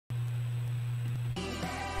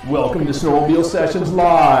Welcome to Snowmobile Sessions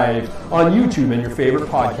Live on YouTube and your favorite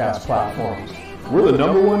podcast platforms. We're the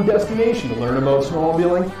 #1 destination to learn about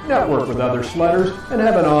snowmobiling, network with other sledders, and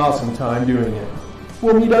have an awesome time doing it.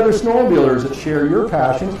 We'll meet other snowmobilers that share your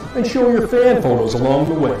passion and show your fan photos along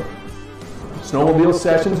the way. Snowmobile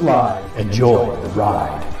Sessions Live. Enjoy the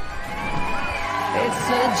ride. It's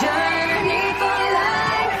a journey for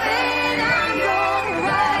life, and I'm your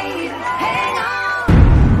ride. Hang on.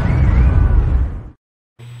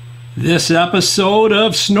 This episode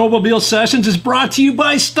of Snowmobile Sessions is brought to you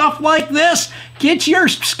by stuff like this. Get your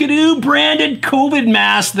Skidoo branded COVID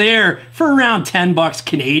mask there for around 10 bucks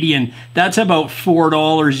Canadian. That's about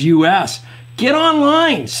 $4 US. Get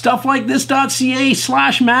online,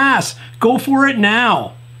 stufflikethis.ca/mask. Go for it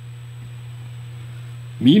now.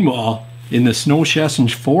 Meanwhile, in the Snow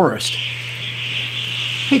Sessions forest.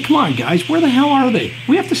 Hey, come on, guys. Where the hell are they?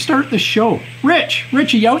 We have to start the show. Rich, are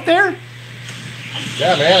you out there?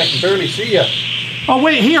 Yeah, man, I can barely see you. Oh,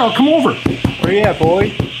 wait, here, I'll come over. Where you at,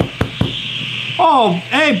 boy? Oh,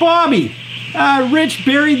 hey, Bobby. Rich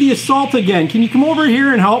buried the assault again. Can you come over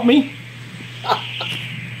here and help me?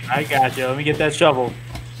 I got you. Let me get that shovel.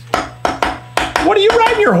 What are you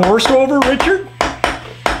riding your horse over, Richard?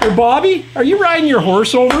 Or Bobby? Are you riding your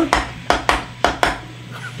horse over?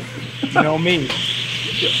 You know me.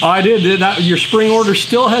 I did that. Your spring order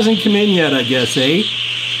still hasn't come in yet, I guess, eh?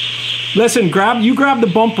 Listen, you grab the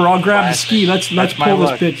bumper. I'll grab the ski. Let's pull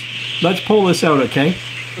this bitch. Let's pull this out, okay?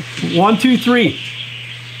 1, 2, 3.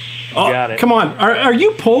 Oh, got it. Come on. Are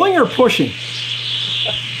you pulling or pushing?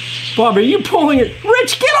 Bob, are you pulling it?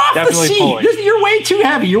 Rich, get off Definitely the seat. pulling. You're way too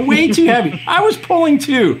heavy. You're way too heavy. I was pulling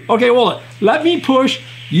too. Okay, well, let me push.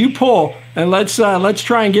 You pull, and let's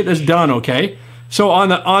try and get this done. Okay. So on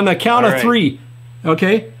the count of 3.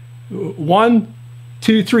 Okay. 1,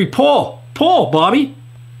 2, 3. Pull, Bobby.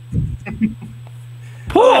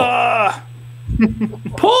 Pull.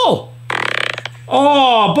 Pull.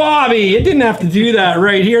 Oh, Bobby, it didn't have to do that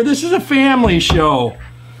right here. This is a family show.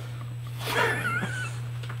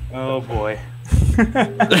 Oh, boy.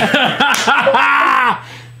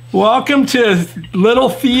 Welcome to Little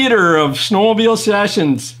Theater of Snowmobile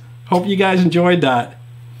Sessions. Hope you guys enjoyed that.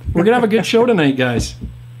 We're going to have a good show tonight, guys.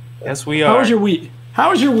 Yes, we are. How was your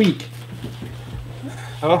week?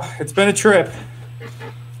 Oh, it's been a trip.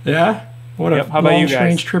 Yeah? What a How about long, you guys?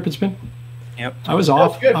 Strange trip it's been. Yep. I was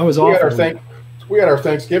off. Good. I was we off. We had our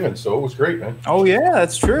Thanksgiving, so it was great, man. Oh, yeah,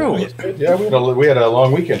 that's true. It was good. Yeah, we had a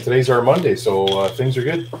long weekend. Today's our Monday, so things are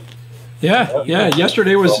good. Yeah.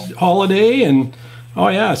 Yesterday was holiday, and oh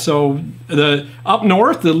yeah. So up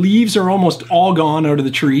north, the leaves are almost all gone out of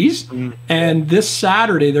the trees, and this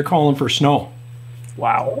Saturday they're calling for snow.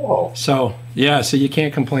 Wow. Oh. So yeah, so you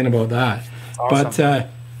can't complain about that. Awesome. But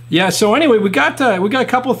yeah, so anyway, we got a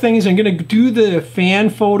couple of things. I'm going to do the fan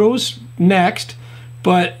photos next,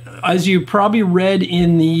 but as you probably read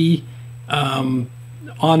in the on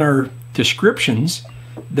our descriptions,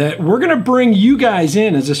 that we're going to bring you guys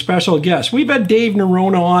in as a special guest. We've had Dave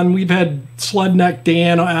Nerona on. We've had Sludneck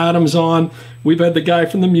Dan Adams on. We've had the guy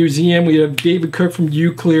from the museum. We have David Cook from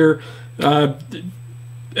Uclear.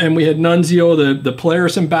 And we had Nunzio, the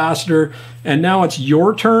Polaris ambassador. And now it's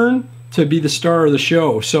your turn to be the star of the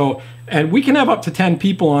show. So, and we can have up to 10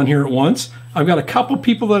 people on here at once. I've got a couple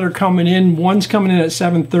people that are coming in. One's coming in at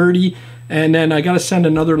 7:30. And then I got to send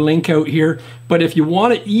another link out here. But if you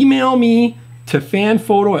want to email me to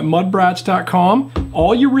fanphoto@mudbrats.com.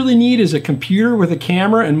 All you really need is a computer with a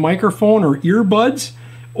camera and microphone or earbuds,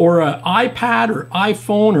 or an iPad or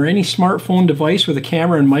iPhone or any smartphone device with a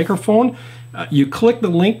camera and microphone. You click the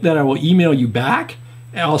link that I will email you back.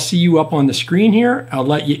 I'll see you up on the screen here. I'll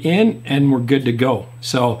let you in, and we're good to go.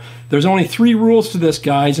 So there's only 3 rules to this,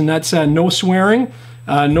 guys, and that's no swearing,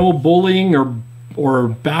 no bullying or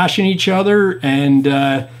bashing each other, and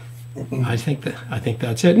I think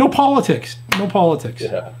that's it. No politics.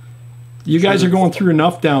 Yeah. You guys are going through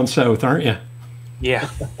enough down south, aren't you? Yeah.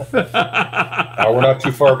 We're not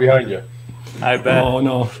too far behind you. I bet. Oh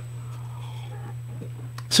no.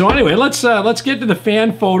 So anyway, let's get to the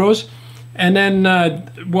fan photos, and then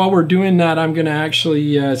while we're doing that, I'm going to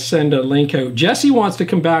actually send a link out. Jesse wants to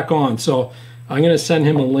come back on, so I'm going to send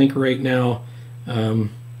him a link right now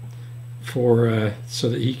for so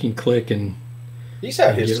that he can click and. He's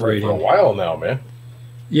had his for a while now, man.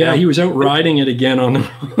 Yeah, he was out riding it again on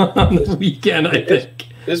the weekend, I think.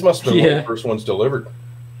 This must have been one of the first ones delivered.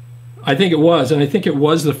 I think it was, and I think it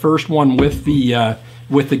was the first one with the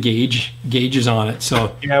gauges on it.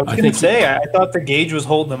 So yeah, I was going to say, I thought the gauge was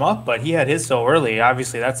holding him up, but he had his so early.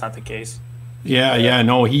 Obviously, that's not the case. Yeah,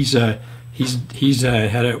 no, he's he's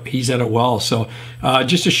at it well. So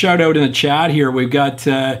just a shout out in the chat here. We've got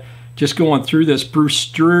just going through this. Bruce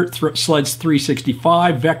Stewart, Sleds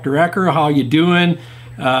 365, Vector Ecker, how you doing?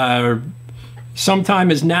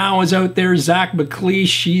 Sometime is now is out there. Zach McLeish,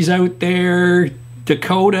 she's out there.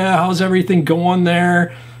 Dakota, how's everything going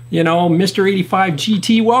there? You know, Mr. 85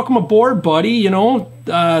 GT, welcome aboard, buddy. You know,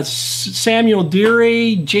 Samuel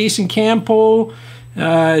Deary, Jason Campo,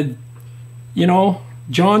 you know,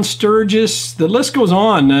 John Sturgis. The list goes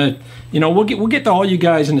on. You know, we'll get to all you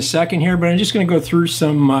guys in a second here, but I'm just going to go through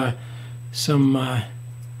some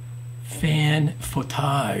fan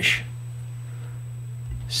footage.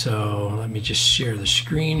 So let me just share the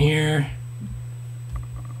screen here.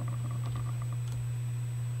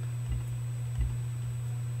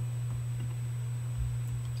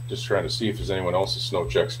 Just trying to see if there's anyone else's snow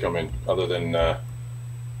checks come in other than the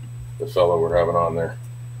fellow we're having on there.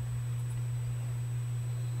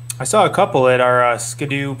 I saw a couple at our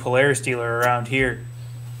Skidoo Polaris dealer around here.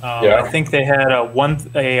 Yeah. I think they had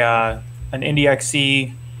an Indy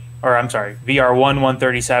XC, or I'm sorry, VR1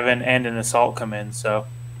 137 and an Assault come in. So.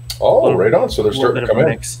 Oh, right on. So they're starting to come in.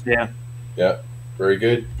 Mix. Yeah. Yeah. Very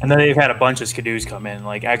good. And then they've had a bunch of Skidoos come in,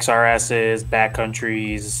 like XRSs,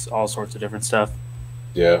 backcountries, all sorts of different stuff.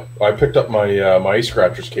 Yeah, I picked up my my ice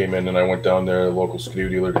scratchers came in, and I went down there, the local Skidoo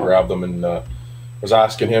dealer, to grab them, and was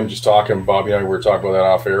asking him, just talking. Bobby and I were talking about that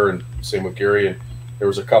off air, and same with Gary. And there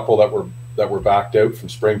was a couple that were backed out from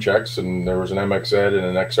spring checks, and there was an MXZ and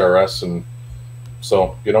an XRS, and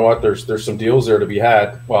so you know what? There's some deals there to be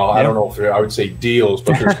had. Well, yeah. I don't know if I would say deals,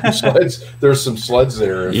 but there's some sleds. There's some sleds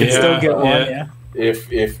there. You can still get one. Yeah.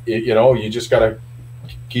 If you know, you just gotta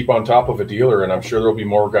keep on top of a dealer, and I'm sure there'll be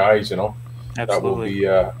more guys. You know. Absolutely.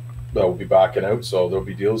 That will be backing out, so there'll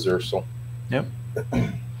be deals there. So, yep.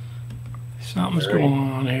 Something's going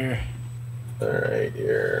on here. All right,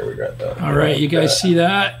 here we got that. All right, you guys see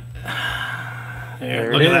that?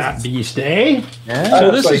 There, look at that beast, eh? Yeah.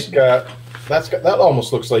 So this is that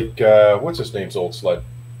almost looks like what's his name's old sled?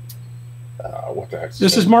 What the heck?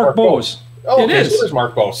 This is Mark Bose. Oh, okay, so there's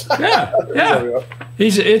Mark Bose. Yeah, yeah.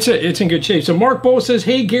 It's in good shape. So Mark Bose says,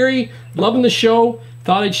 "Hey Gary, loving the show.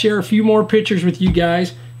 Thought I'd share a few more pictures with you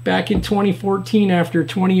guys. Back in 2014, after a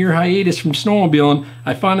 20-year hiatus from snowmobiling,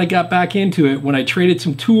 I finally got back into it when I traded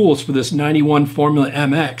some tools for this 91 Formula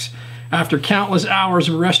MX. After countless hours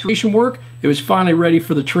of restoration work, it was finally ready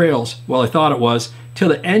for the trails. Well, I thought it was, till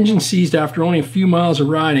the engine seized after only a few miles of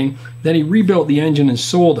riding. Then he rebuilt the engine and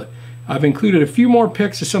sold it. I've included a few more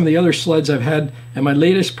pics of some of the other sleds I've had, and my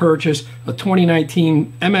latest purchase, a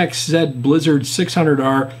 2019 MXZ Blizzard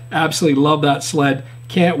 600R. Absolutely love that sled.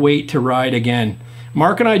 Can't wait to ride again."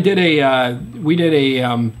 Mark and I did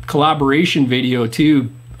a collaboration video too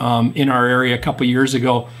in our area a couple years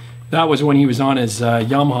ago. That was when he was on his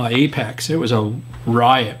Yamaha Apex. It was a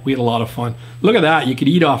riot. We had a lot of fun. Look at that. You could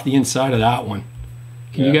eat off the inside of that one.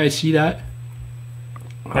 Can you guys see that?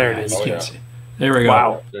 There it is. Oh, yeah. There we go.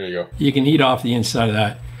 Wow. There you go. You can eat off the inside of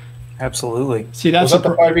that. Absolutely. See, that's was that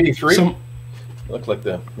the 583? Looked like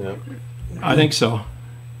that. Yeah. I think so.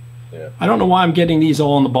 Yeah. I don't know why I'm getting these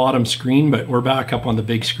all on the bottom screen, but we're back up on the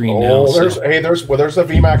big screen now. Oh, there's the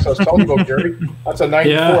VMAX I was telling you about, Gary. That's a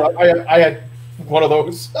 94. Yeah. I had one of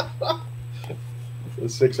those.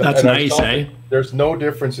 That's nice, eh? There's no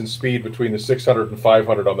difference in speed between the 600 and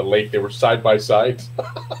 500 on the lake. They were side by side.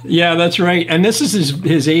 Yeah, that's right. And this is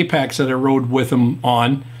his Apex that I rode with him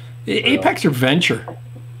on. Apex or Venture?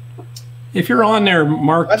 If you're on there,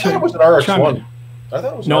 Mark. I thought it was an RX-1. I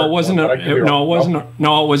thought it was no, it wasn't.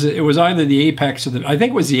 It was either the Apex or I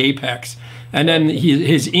think it was the Apex, and then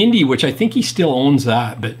his Indy, which I think he still owns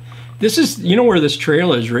that. But this is, you know where this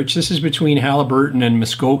trail is, Rich. This is between Halliburton and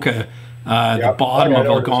Muskoka, the bottom of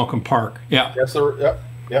Algonquin Park. Yeah. Yes,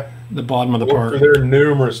 yeah. The bottom of the park. Through there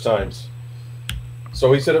numerous times.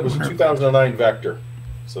 So he said it was a 2009 Vector.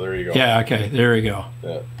 So there you go. Yeah. Okay. There you go.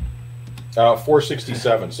 Yeah.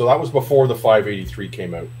 467. So that was before the 583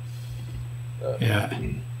 came out. Yeah.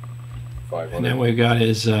 500. And then we got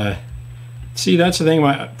his. See, that's the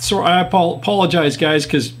thing. So I apologize, guys,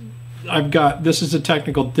 because this is the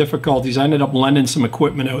technical difficulties. I ended up lending some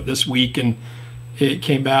equipment out this week, and it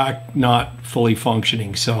came back not fully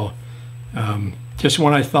functioning. So just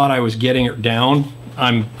when I thought I was getting it down,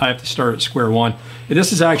 I have to start at square one. And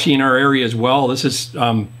this is actually in our area as well. This is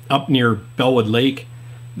up near Bellwood Lake.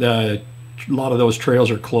 A lot of those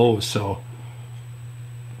trails are closed. So.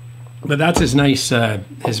 But that's his nice,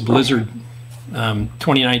 his Blizzard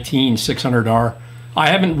 2019 600R. I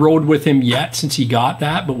haven't rode with him yet since he got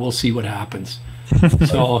that, but we'll see what happens.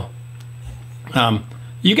 So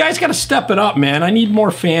You guys got to step it up, man. I need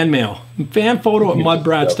more fan mail. Fan photo at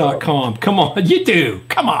mudbrats.com. Come on, you do.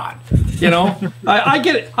 Come on. You know, I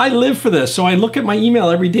get it. I live for this, so I look at my email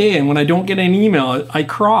every day, and when I don't get an email, I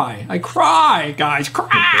cry. I cry, guys,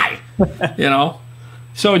 cry. You know.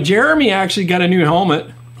 So Jeremy actually got a new helmet.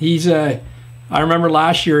 He's I remember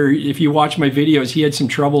last year, if you watch my videos, he had some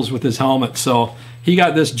troubles with his helmet, so he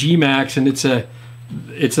got this G-Max, and he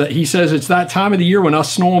says it's that time of the year when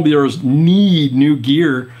us snowmobilers need new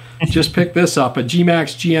gear. Just pick this up, a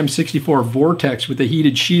G-Max GM64 Vortex with a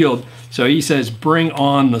heated shield. So he says, bring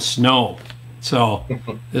on the snow. So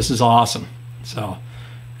this is awesome. So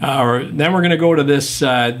then we're going to go to this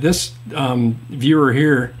viewer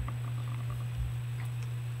here.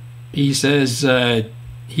 He says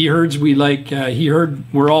he heard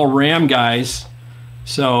we're all Ram guys.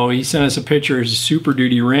 So he sent us a picture of his Super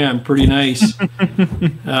Duty Ram, pretty nice.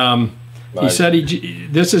 He said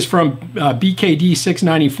this is from BKD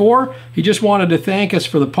 694. He just wanted to thank us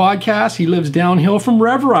for the podcast. He lives downhill from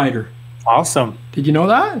Rev Rider. Awesome. Did you know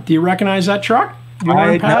that? Do you recognize that truck? You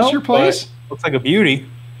run past your place? Looks like a beauty.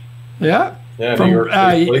 Yeah. Yeah, from, New York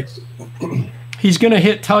State plates. He's going to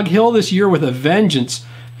hit Tug Hill this year with a vengeance.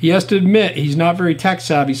 He has to admit he's not very tech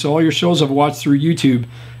savvy, so all your shows I've watched through YouTube.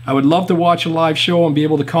 I would love to watch a live show and be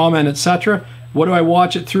able to comment, etc. What do I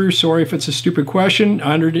watch it through? Sorry if it's a stupid question.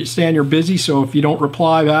 I understand you're busy, so if you don't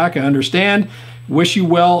reply back, I understand. Wish you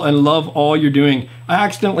well and love all you're doing. I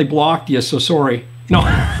accidentally blocked you, so sorry. No.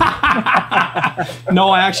 No,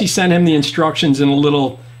 I actually sent him the instructions in a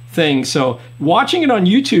little thing. So watching it on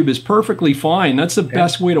YouTube is perfectly fine. That's the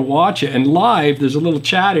best way to watch it. And live, there's a little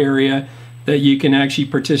chat area that you can actually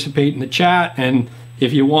participate in the chat. And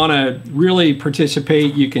if you want to really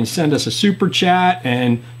participate, you can send us a super chat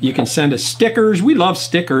and you can send us stickers. We love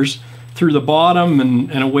stickers through the bottom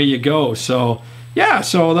and away you go. So, yeah,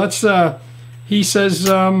 so that's, he says,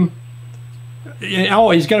 oh,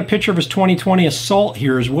 he's got a picture of his 2020 Assault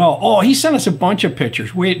here as well. Oh, he sent us a bunch of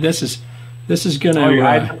pictures. Wait, this is going to... Oh, you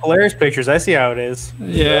hide the Polaris pictures. I see how it is.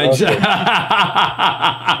 Yeah, exactly.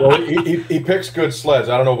 Well, he picks good sleds.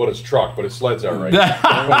 I don't know about his truck, but his sleds are right.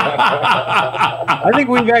 I think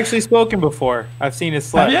we've actually spoken before. I've seen his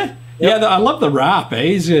sled. Have you? Yeah, I love the wrap.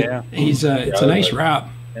 Eh? It's a nice wrap.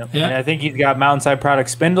 Yep. Yeah. And I think he's got Mountainside Product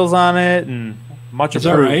spindles on it and much Is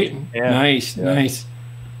of that right? Yeah. Nice.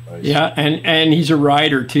 Yeah, and he's a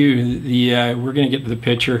rider too. We're gonna get to the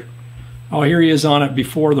picture. Oh, here he is on it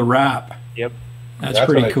before the wrap. Yep. That's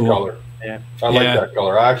pretty nice cool. Color. Yeah. I like that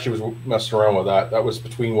color. I actually was messing around with that. That was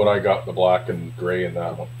between what I got, the black and gray, and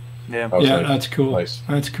that one. Yeah. Yeah, that's cool. Nice.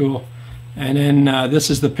 That's cool. And then this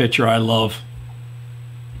is the picture I love.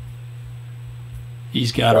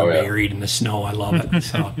 He's got her buried in the snow. I love it.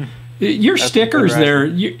 So your stickers there,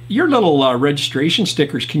 your little registration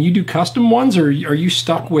stickers, can you do custom ones, or are you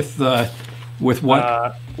stuck with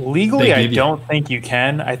what? Legally, I don't think you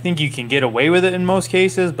can. I think you can get away with it in most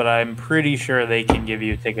cases, but I'm pretty sure they can give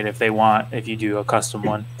you a ticket if they want, if you do a custom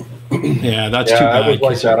one. Yeah, that's too bad. I was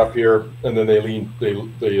like that up here, and then they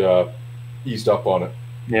eased up on it.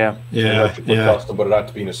 Yeah. Custom, but it had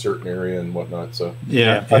to be in a certain area and whatnot. So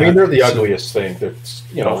I mean, they're the ugliest thing. That's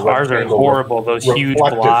ours are horrible. Those huge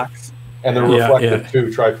blocks, and they're reflective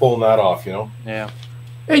too. Try pulling that off. Yeah.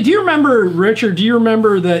 Hey, do you remember, Richard? Do you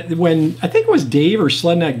remember that when I think it was Dave or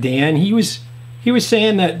Sledneck Dan? He was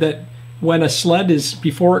saying that when a sled is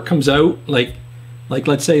before it comes out, like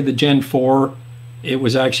let's say the Gen 4, it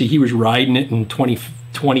was actually he was riding it in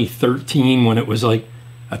 2013 when it was like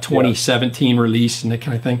a 2017 release and that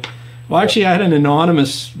kind of thing. Well, actually, I had an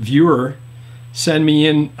anonymous viewer send me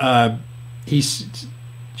in.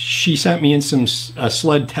 She sent me in some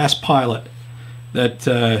sled test pilot that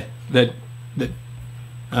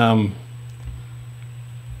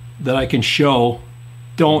I can show.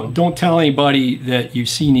 Don't tell anybody that you've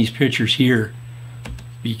seen these pictures here,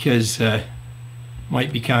 because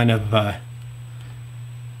might be kind of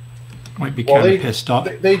pissed off.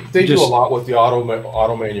 They do a lot with the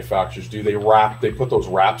auto manufacturers. They put those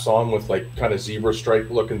wraps on with like kind of zebra stripe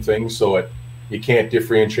looking things, so you can't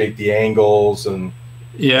differentiate the angles and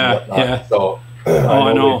whatnot. So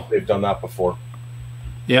I know they've done that before.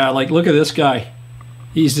 Yeah, like look at this guy.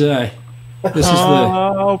 He's this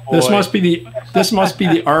must be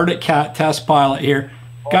the Arctic Cat test pilot here.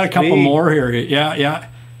 Got a couple more here. Yeah.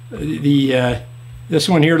 This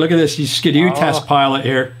one here. Look at this. He's skidoo test pilot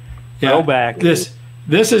here. Yeah. Go back. This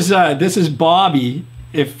is Bobby.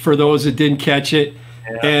 If for those that didn't catch it,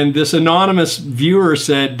 and this anonymous viewer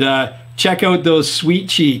said, "Check out those sweet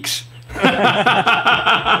cheeks."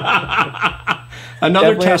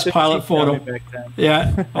 Another test pilot photo.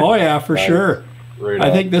 Yeah. Oh yeah, for sure. Right I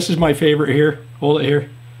on. think this is my favorite here. Hold it here.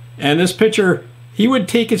 And this picture, he would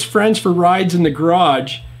take his friends for rides in the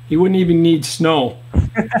garage. He wouldn't even need snow.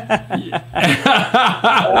 There it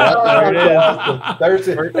is. There's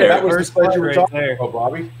it. That was the sled you were talking about,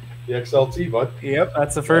 Bobby. The XLT, bud. Yep,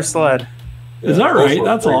 that's the first sled. Is that right?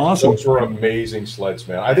 That's awesome. Those were amazing sleds,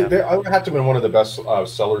 man. I think they have to have been one of the best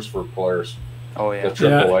sellers for Polaris. Oh yeah. The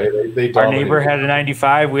AAA. They Our dominated. neighbor had a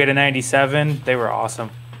 95. We had a 97. They were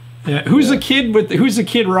awesome. Yeah. Who's the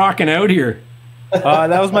kid rocking out here?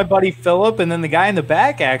 That was my buddy Philip, and then the guy in the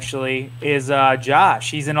back actually is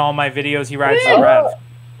Josh. He's in all my videos. He rides the Rev.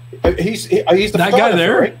 He's the That guy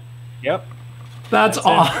there? right? Yep. That's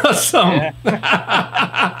awesome.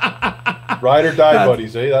 Yeah. Ride or die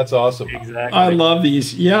buddies, eh? That's awesome. Exactly. I love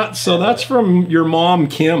these. Yeah, so that's from your mom,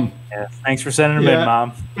 Kim. Yeah. Thanks for sending them in,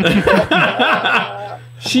 Mom.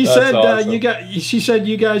 She That's said awesome. she said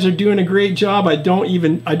you guys are doing a great job. I don't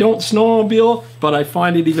snowmobile, but I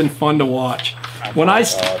find it even fun to watch. When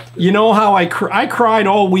you know how I cried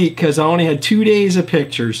all week because I only had 2 days of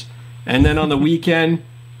pictures, and then on the weekend,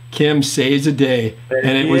 Kim saves a day,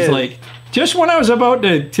 and it was like just when I was about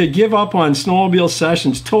to give up on Snowmobile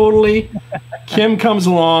Sessions totally, Kim comes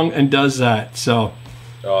along and does that. So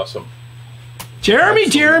Awesome.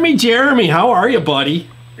 Jeremy, how are you, buddy?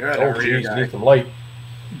 Good. Oh, geez, need some light.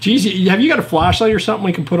 Geez, have you got a flashlight or something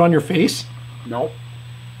we can put on your face? Nope.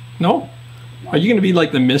 No? Are you going to be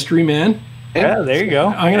like the mystery man? Yeah, there you go.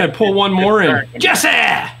 I'm going to pull one more in.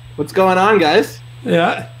 Jesse! What's going on, guys?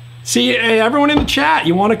 Yeah. See, hey, everyone in the chat,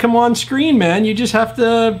 you want to come on screen, man, you just have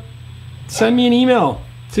to send me an email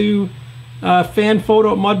to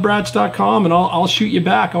fanphoto@mudbrats.com, and I'll shoot you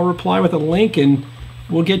back. I'll reply with a link, and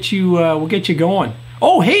we'll get you going.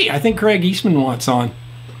 Oh, hey, I think Craig Eastman wants on.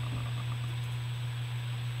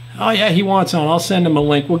 Oh, yeah, he wants on. I'll send him a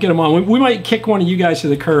link. We'll get him on. We might kick one of you guys to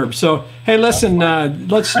the curb. So, hey, listen,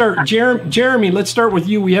 let's start. Jeremy, let's start with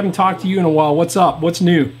you. We haven't talked to you in a while. What's up? What's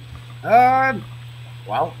new? Well,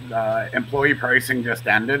 employee pricing just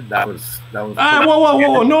ended. That was.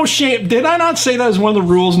 Whoa. No shame. Did I not say that as one of the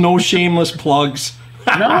rules? No shameless plugs.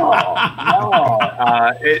 No.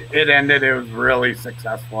 It ended. It was really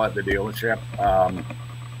successful at the dealership.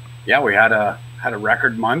 Yeah, we had a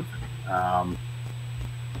record month.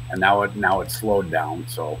 And now it's slowed down,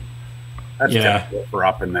 so that's typical for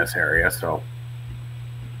up in this area. So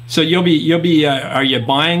you'll be. Are you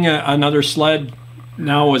buying another sled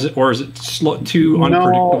now? Is it too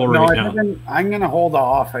unpredictable right now? I'm gonna hold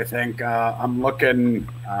off. I think I'm looking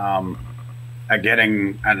at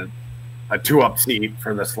getting a 2-up seat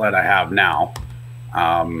for the sled I have now,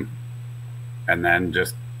 and then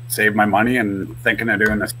just save my money and thinking of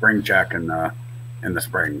doing the spring check in the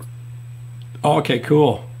spring. Oh, okay,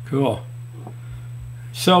 cool.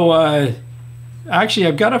 So, actually,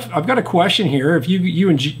 I've got a question here. If you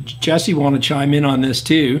and Jesse want to chime in on this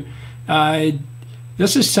too,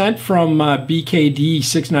 this is sent from BKD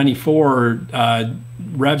 694,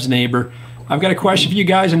 Rev's neighbor. I've got a question for you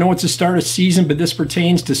guys. I know it's the start of season, but this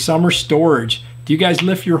pertains to summer storage. Do you guys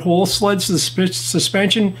lift your whole sleds to the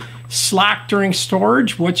suspension slack during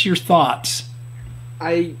storage? What's your thoughts?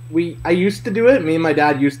 I used to do it. Me and my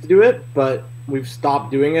dad used to do it, but we've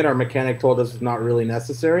stopped doing it. Our mechanic told us it's not really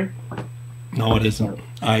necessary. No, it isn't.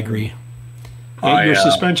 I agree. Your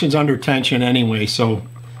suspension's under tension anyway, so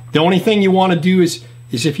the only thing you want to do is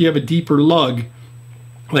if you have a deeper lug,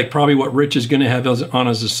 like probably what Rich is going to have on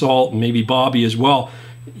his Assault, and maybe Bobby as well.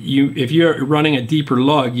 If you're running a deeper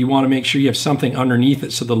lug, you want to make sure you have something underneath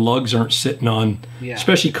it so the lugs aren't sitting on. Yeah.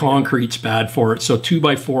 Especially concrete's bad for it. So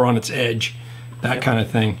 2x4 on its edge, that kind of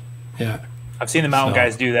thing. Yeah. I've seen the mountain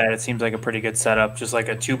guys do that. It seems like a pretty good setup, just like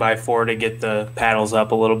a 2x4 to get the paddles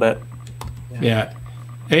up a little bit. Yeah.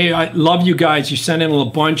 Hey, I love you guys. You sent in a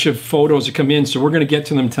bunch of photos that come in, so we're going to get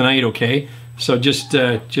to them tonight, okay? So just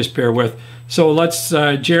bear with. So let's,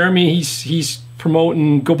 Jeremy, he's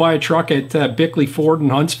promoting Go Buy a Truck at Bickley Ford in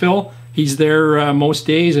Huntsville. He's there most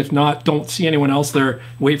days. If not, don't see anyone else there.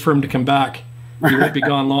 Wait for him to come back. He won't be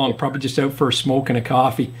gone long. Probably just out for a smoke and a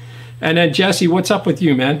coffee. And then, Jesse, what's up with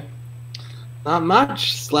you, man? Not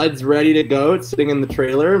much. Sled's ready to go. It's sitting in the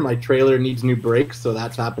trailer. My trailer needs new brakes, so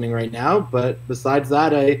that's happening right now. But besides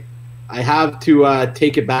that, I have to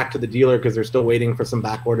take it back to the dealer because they're still waiting for some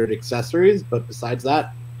back-ordered accessories. But besides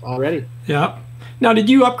that, all ready. Yeah. Now, did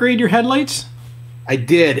you upgrade your headlights? I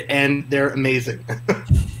did, and they're amazing.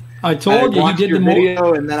 I told you did the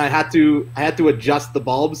video, and then I had to adjust the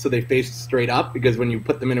bulbs so they faced straight up because when you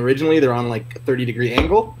put them in originally, they're on like a 30-degree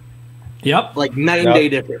angle. Yep. Like night and day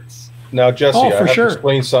difference. Now, Jesse, I have to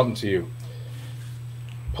explain something to you.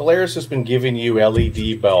 Polaris has been giving you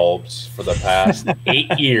LED bulbs for the past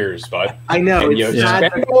 8 years, bud. I know. And you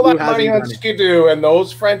spend all that money on skidoo, and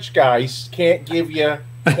those French guys can't give you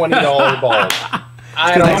 $20 bulbs.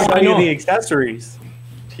 I don't know the accessories.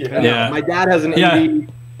 Yeah. My dad has an Indy.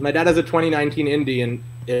 My dad has a 2019 Indy, and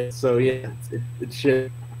so it's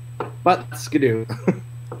shit. But skidoo.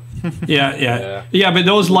 Yeah. But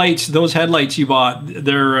those lights, those headlights you bought,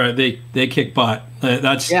 they kick butt.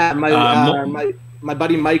 That's my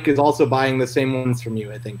buddy Mike is also buying the same ones from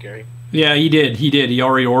you, I think, Gary. Yeah, he did. He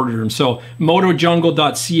already ordered them. So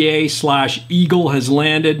motojungle.ca/eagle has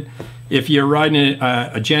landed. If you're riding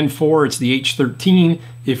a Gen 4, it's the H13.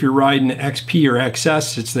 If you're riding XP or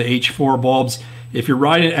XS, it's the H4 bulbs. If you're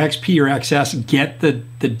riding XP or XS, get the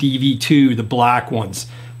DV2, the black ones.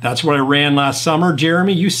 That's what I ran last summer.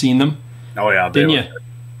 Jeremy, you seen them. Oh, yeah. Didn't you?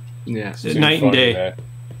 Yeah. Night and day. Man.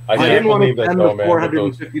 I didn't want to spend the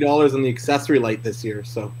 $450 on the accessory light this year,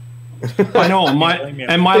 so. I know. My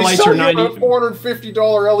lights are $90. A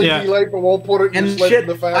 $450 LED light, but won't put it in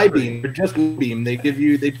the fabric. I-beam. They're just beam. They give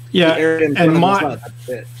you and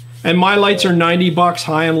my lights are $90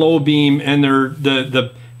 high and low beam, and they're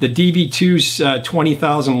the DV2's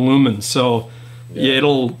 20,000 lumens. So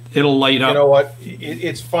it'll light up. You know what?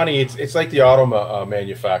 It's funny. It's like the auto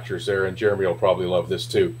manufacturers there, and Jeremy will probably love this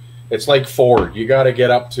too. It's like Ford. You got to get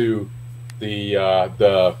up to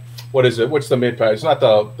the what is it? What's the mid package? It's not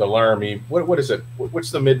the Laramie. What is it? What's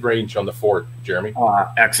the mid range on the Ford, Jeremy?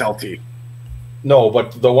 XLT. No,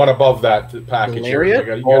 but the one above that package.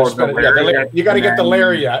 Lariat? You got to get the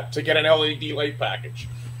Lariat to get an LED light package.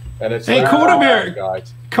 And it's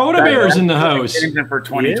KotaBear's in the house. Changed it for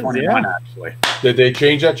 2021, actually. Did they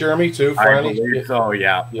change that, Jeremy, too? Finally? I believe so,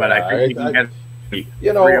 yeah. But I think you can get.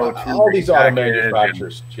 You know, all these auto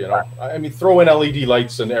manufacturers, you know, I mean, throw in LED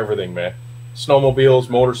lights and everything, man. Snowmobiles,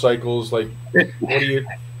 motorcycles, like, what do you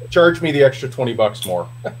charge me the extra $20 more?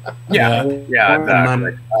 Yeah,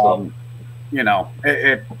 exactly. You know,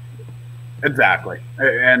 exactly.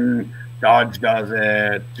 And Dodge does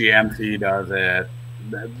it, GMC does it.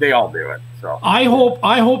 They all do it. So I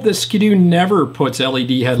hope that Skidoo never puts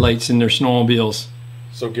LED headlights in their snowmobiles.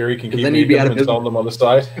 So Gary can keep making them and selling them on the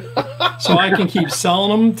side. So I can keep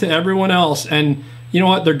selling them to everyone else, and you know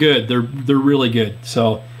what? They're good. They're really good.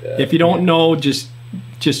 So if you don't know, just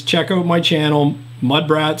check out my channel,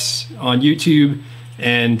 MUDBRATS on YouTube,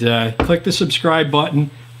 and click the subscribe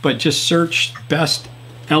button. But just search best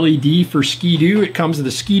LED for Skidoo. It comes with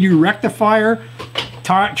a Skidoo rectifier.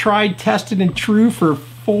 Tried, tested, and true for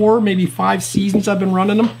 4, maybe 5 seasons. I've been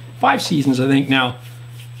running them. 5 seasons, I think now,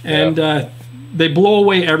 and. They blow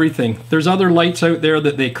away everything. There's other lights out there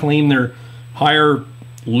that they claim they're higher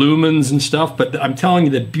lumens and stuff, but I'm telling you,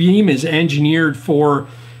 the beam is engineered for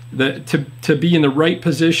to be in the right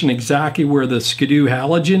position, exactly where the Skidoo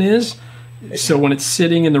halogen is. So when it's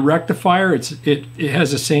sitting in the rectifier, it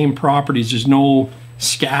has the same properties. There's no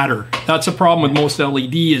scatter. That's a problem with most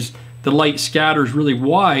LED, is the light scatters really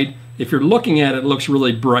wide. If you're looking at it, it looks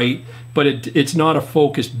really bright, but it's not a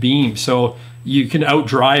focused beam. So you can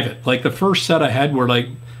outdrive it. Like the first set I had were like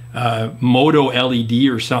Moto LED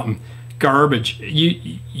or something. Garbage.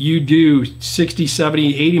 You do 60,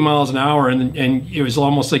 70, 80 miles an hour, and it was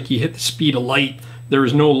almost like you hit the speed of light. There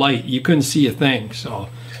was no light. You couldn't see a thing. So,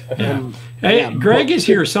 yeah. Hey, Greg is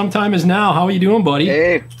here. Sometime is now. How are you doing, buddy?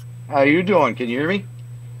 Hey, how you doing? Can you hear me?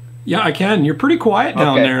 Yeah, I can. You're pretty quiet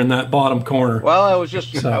down there in that bottom corner. Well, I was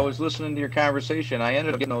listening to your conversation. I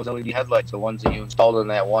ended up getting those LED headlights, the ones that you installed in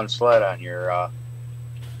that one sled on your. On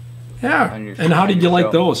your, and how did you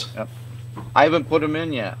like those? Yep. I haven't put them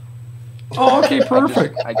in yet. Oh, okay,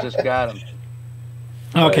 perfect. I just got them.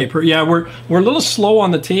 Okay, yeah, we're a little slow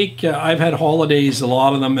on the take. I've had holidays, a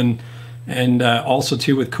lot of them, and also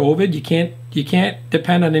too with COVID, you can't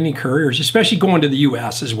depend on any couriers, especially going to the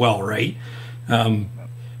U.S. as well, right?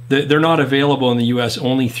 They're not available in the U.S.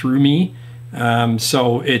 only through me,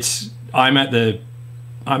 so I'm at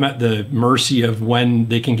the mercy of when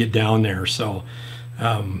they can get down there. So,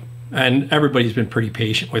 and everybody's been pretty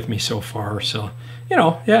patient with me so far. So, you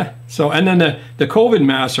know, yeah. So, and then the COVID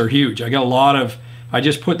masks are huge. I got a lot of. I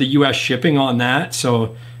just put the U.S. shipping on that,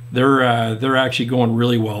 so they're actually going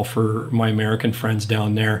really well for my American friends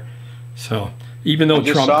down there. So even though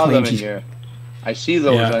Trump claims I see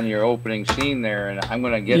those on your opening scene there, and I'm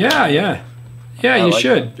going to get them. Yeah, you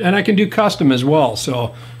should. And I can do custom as well.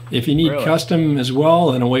 So if you need custom as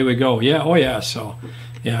well, then away we go. Yeah, oh yeah. So,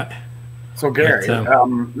 yeah. So Gary,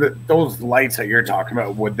 those lights that you're talking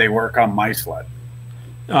about, would they work on my sled?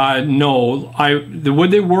 No, would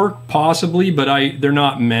they work? Possibly, but they're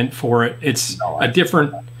not meant for it. It's a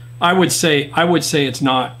different. I would say it's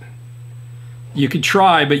not. You could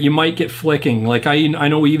try, but you might get flicking. Like I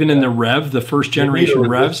know even in the Rev, the first generation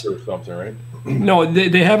Revs, or something, right? No,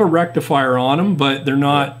 they have a rectifier on them, but they're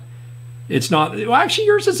not. It's not. Well, actually,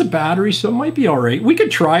 yours is a battery, so it might be all right. We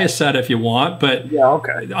could try a set if you want, but yeah,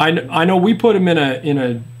 okay. I know we put them in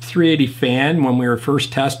a 380 fan when we were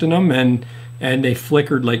first testing them, and they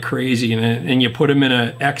flickered like crazy. And you put them in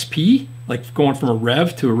a XP, like going from a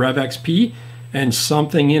Rev to a Rev XP, and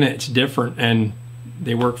something in it's different, and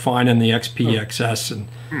they work fine in the XP XS,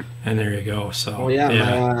 and there you go. So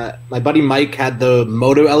yeah. My buddy Mike had the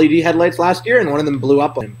Moto LED headlights last year, and one of them blew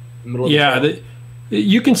up on him in the middle of the trail.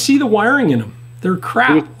 You can see the wiring in them. They're crap.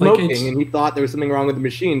 He was smoking, and he thought there was something wrong with the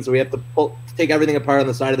machine, so we have to take everything apart on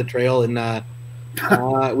the side of the trail, and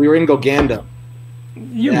we were in Goganda.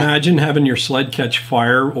 You imagine having your sled catch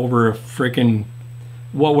fire over a freaking...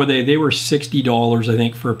 What were they? They were $60, I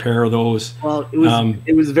think, for a pair of those. Well,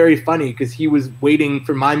 it was very funny because he was waiting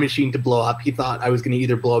for my machine to blow up. He thought I was going to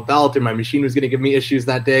either blow a belt or my machine was going to give me issues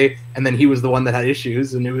that day, and then he was the one that had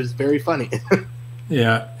issues, and it was very funny.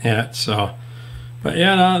 Yeah. So, but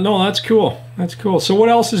yeah, no, that's cool. That's cool. So, what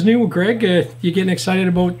else is new, Greg? You getting excited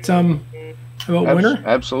about winter?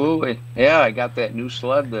 Absolutely. Yeah, I got that new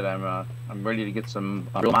sled that I'm ready to get some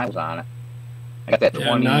real miles on it. I got that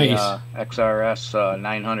 20 XRS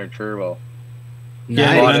 900 turbo.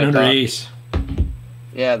 Yeah, 900 Ace.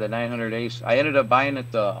 Yeah, the 900 Ace. I ended up buying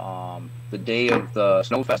it the day of the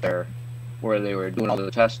Snowfest there, where they were doing all the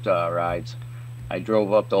test rides. I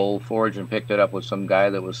drove up to Old Forge and picked it up with some guy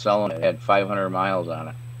that was selling it. It had 500 miles on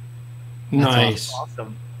it. Nice.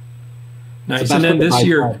 Awesome. Nice. And then this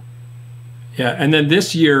year,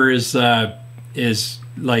 this year is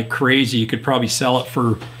like crazy. You could probably sell it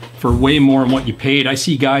for way more than what you paid. I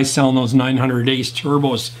see guys selling those 900 Ace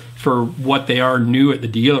turbos for what they are new at the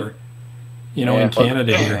dealer, in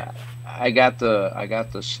Canada here. I got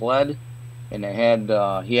the sled, and it had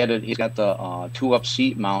he's got the 2-up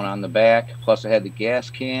seat mount on the back, plus it had the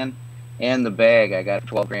gas can and the bag. I got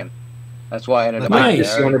 $12,000. That's why I ended up buying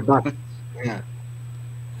it.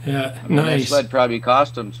 Yeah, I mean, nice. That sled probably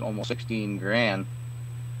cost them almost $16,000.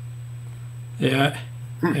 Yeah,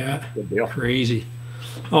 crazy.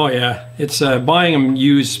 Oh yeah, it's buying them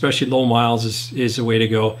used, especially low miles, is the way to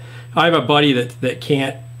go. I have a buddy that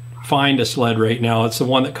can't find a sled right now. It's the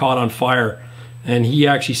one that caught on fire, and he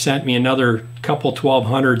actually sent me another couple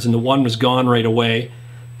 1200s, and the one was gone right away.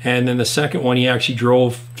 And then the second one, he actually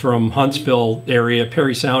drove from Huntsville area,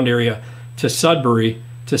 Perry Sound area, to Sudbury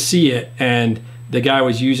to see it, and the guy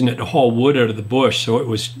was using it to haul wood out of the bush, so it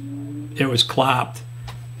was clapped.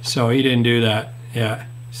 So he didn't do that. Yeah.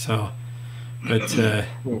 So, but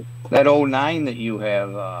that 09 that you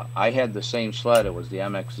have, I had the same sled. It was the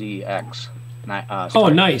MXZ-X. Oh,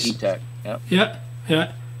 nice. E-Tech. Yep.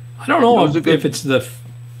 Yeah. I don't know if it's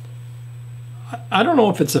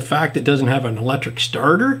the fact it doesn't have an electric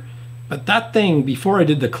starter, but that thing, before I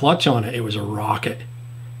did the clutch on it, it was a rocket.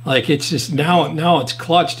 Like, it's just now it's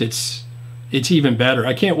clutched. It's even better.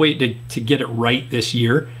 I can't wait to get it right this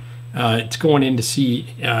year. It's going in to see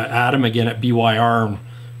Adam again at BYR, and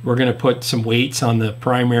we're going to put some weights on the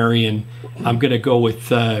primary, and I'm going to go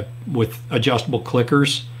with adjustable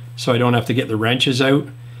clickers, so I don't have to get the wrenches out,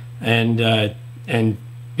 and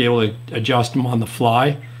be able to adjust them on the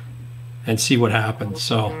fly and see what happens.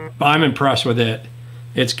 So, but I'm impressed with it.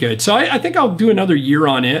 It's good. So I think I'll do another year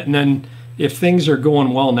on it, and then if things are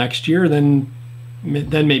going well next year, then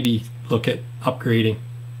maybe look at upgrading.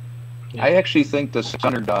 I actually think the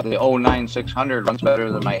 600, the 09 600 runs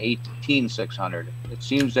better than my 18 600. It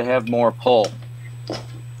seems to have more pull.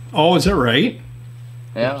 Oh, is that right?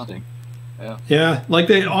 Yeah. Yeah, like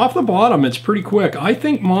off the bottom, it's pretty quick. I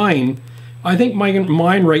think mine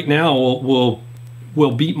right now will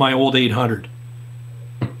beat my old 800.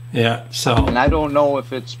 Yeah, so. And I don't know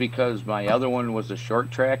if it's because my other one was a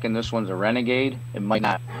short track and this one's a Renegade. It might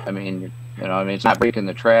not. I mean, it's not breaking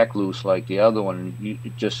the track loose like the other one.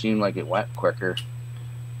 It just seemed like it went quicker.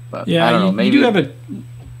 But yeah, I don't know. Maybe you do have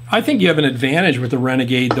I think you have an advantage with the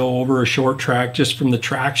Renegade though over a short track, just from the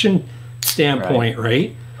traction standpoint,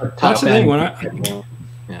 right? That's the thing. When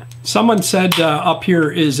someone said up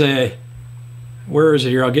here is where is it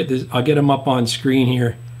here? I'll get him up on screen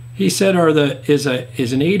here. He said, is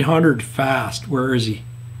an 800 fast? Where is he?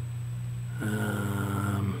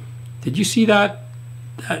 Did you see that?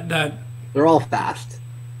 They're all fast.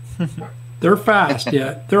 They're fast,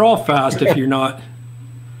 yeah. They're all fast if you're not.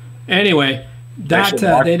 Anyway,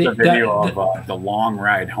 the video of the long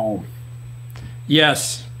ride home.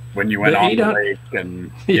 Yes. When you went on the lake,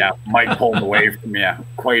 and Mike pulled away from you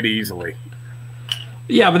quite easily.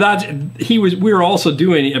 Yeah, but we were also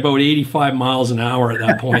doing about 85 miles an hour at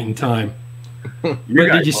that point in time. But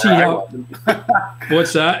did you see how?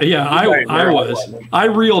 What's that? Yeah, I was. I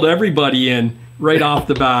reeled everybody in right off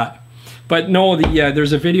the bat. But no,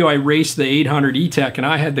 there's a video I raced the 800 E-Tech, and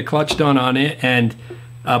I had the clutch done on it, and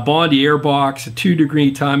a Bondi airbox, a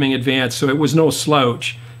 2-degree timing advance, so it was no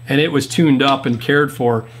slouch, and it was tuned up and cared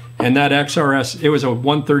for. And that XRS, it was a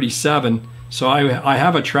 137, so I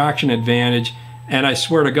have a traction advantage, and I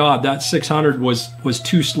swear to God, that 600 was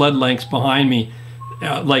 2 sled lengths behind me,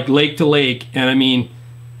 like lake to lake. And I mean,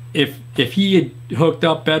 if he had hooked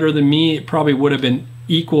up better than me, it probably would have been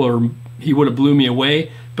equal, or he would have blew me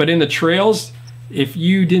away. But in the trails, if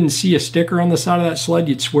you didn't see a sticker on the side of that sled,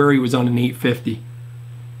 you'd swear he was on an 850.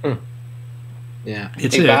 Yeah,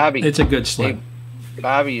 it's a good sled. Hey,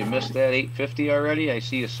 Bobby, you missed that 850 already? I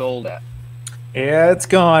see you sold that. Yeah, it's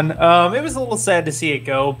gone. It was a little sad to see it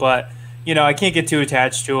go, but you know, I can't get too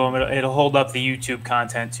attached to them. It'll hold up the YouTube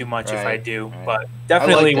content too much if I do. But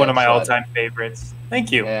definitely one of my all-time favorites.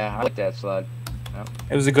 Thank you. Yeah, I like that sled. Yep.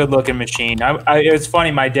 It was a good-looking machine. It's funny.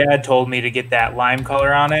 My dad told me to get that lime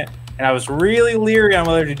color on it, and I was really leery on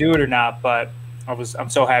whether to do it or not. But I'm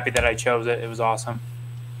so happy that I chose it. It was awesome.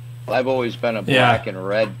 I've always been a black and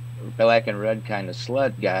red kind of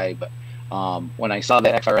sled guy, but when I saw the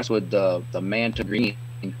XRS with the Manta Green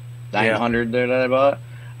 900 that I bought,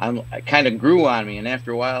 I kind of grew on me, and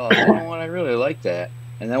after a while, I was like, you know what, I really like that.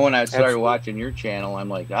 And then when I started watching your channel, I'm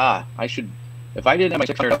like, I should. If I didn't have my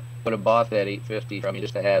 600, I would have bought that 850 from you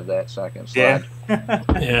just to have that second sled. Yeah,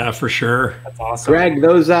 yeah, for sure. That's awesome. Greg,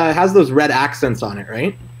 those has those red accents on it,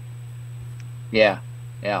 right? Yeah.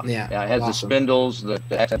 It has the spindles, the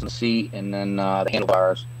accents on the seat, and then the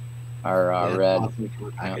handlebars are red. Awesome.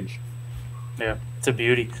 Yeah, it's a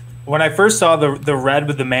beauty. When I first saw the red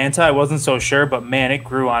with the Manta, I wasn't so sure, but man, it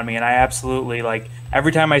grew on me, and I absolutely, like,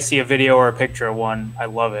 every time I see a video or a picture of one, I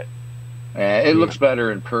love it. It looks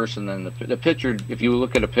better in person than the picture. If you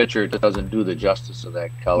look at a picture, it doesn't do the justice of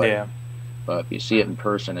that color. Yeah. But if you see it in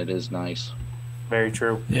person, it is nice. Very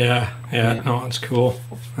true. Yeah. No, it's cool.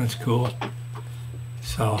 That's cool.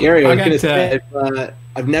 So Gary, I was going to say,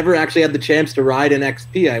 I've never actually had the chance to ride an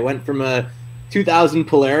XP. I went from a 2000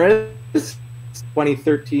 Polaris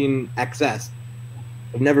 2013 XS.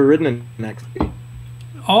 I've never ridden an XP.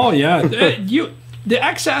 Oh yeah, the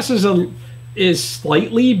XS is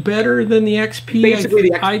slightly better than the XP. Basically,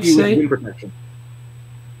 the XP I'd say. Wind protection.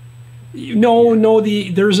 No,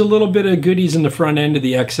 there's a little bit of goodies in the front end of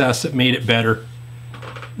the XS that made it better.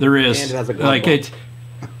 There is, and it has a like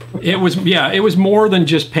it was more than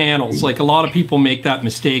just panels. Like a lot of people make that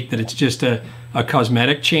mistake that it's just a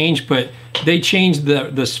cosmetic change, but they changed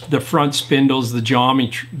the front spindles, the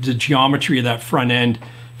geometry of that front end.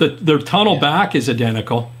 The tunnel back is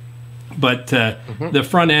identical, but the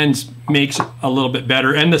front end makes it a little bit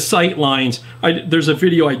better. And the sight lines, there's a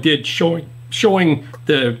video I did showing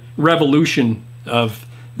the evolution of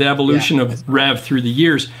Rev through the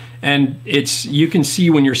years, and you can see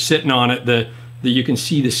when you're sitting on it you can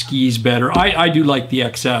see the skis better. I do like the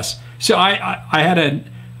XS. So I had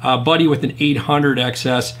a buddy with an 800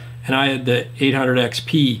 XS, and I had the 800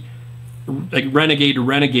 XP, like renegade to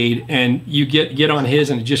renegade, and you get on his,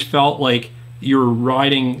 and it just felt like you were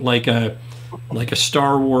riding like a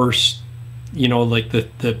Star Wars, you know, like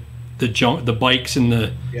the bikes in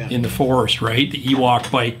the forest, right? The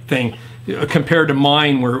Ewok bike thing, compared to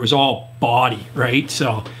mine where it was all body, right?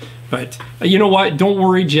 So, but you know what? Don't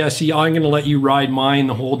worry, Jesse. I'm going to let you ride mine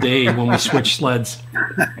the whole day when we switch sleds.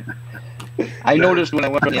 I noticed when I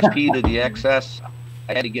went from the SP to the XS,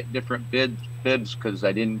 I had to get different bibs because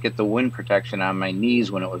I didn't get the wind protection on my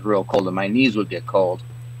knees when it was real cold, and my knees would get cold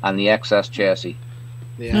on the XS chassis.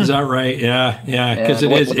 Yeah. Is that right? Yeah, because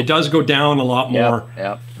it does go down a lot more.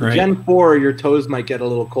 Yeah. Right. Gen 4, your toes might get a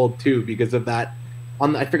little cold too because of that.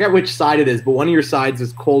 I forget which side it is, but one of your sides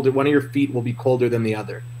is colder. One of your feet will be colder than the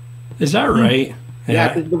other. Is that right?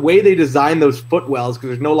 Yeah, the way they design those footwells, because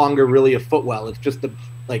there's no longer really a footwell. It's just a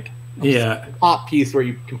top piece where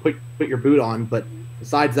you can put your boot on. But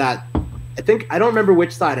besides that, I don't remember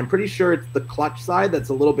which side. I'm pretty sure it's the clutch side that's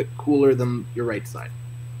a little bit cooler than your right side.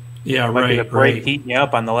 Yeah, Might be the right. brake heating you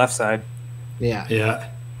up on the left side. Yeah,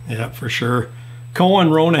 for sure. Cohen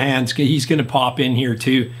Ronahan's, he's going to pop in here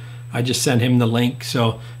too. I just sent him the link.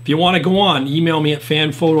 So if you want to go on, email me at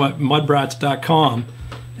fanphoto@mudbrats.com,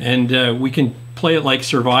 and we can play it like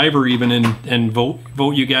Survivor even and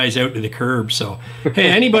vote you guys out to the curb. So, hey,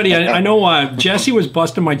 anybody, I know Jesse was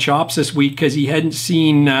busting my chops this week because he hadn't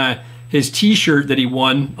seen his T-shirt that he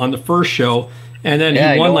won on the first show, and then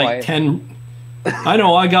he won 10. I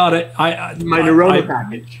know, I got it. My Nerona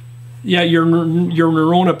package. Yeah, your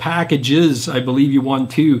Nerona packages, I believe you won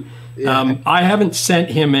too. I haven't sent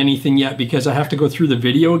him anything yet because I have to go through the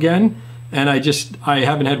video again, and I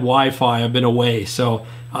haven't had Wi-Fi. I've been away, so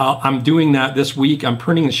I'm doing that this week. I'm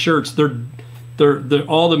printing the shirts. They're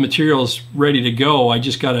all the materials ready to go. I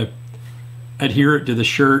just got to adhere it to the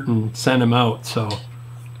shirt and send them out. So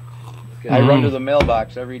I run to the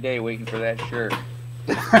mailbox every day waiting for that shirt.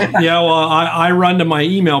 Yeah, well, I run to my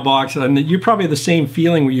email box, and you probably have the same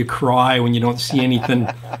feeling where you cry when you don't see anything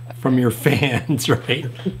from your fans, right?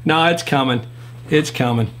 No, it's coming. It's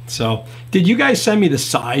coming. So, did you guys send me the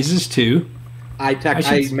sizes too? I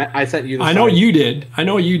sent you the I know you did. I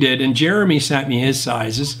know you did. And Jeremy sent me his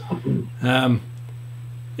sizes.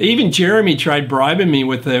 Even Jeremy tried bribing me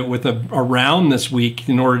with a round this week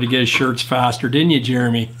in order to get his shirts faster, didn't you,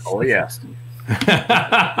 Jeremy? Oh, yes.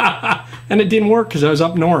 And it didn't work because I was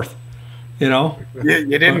up north, you know. You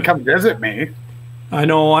didn't come visit me. I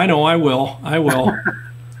know. I will.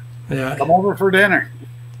 Yeah. Come over for dinner.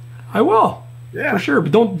 I will. Yeah. For sure.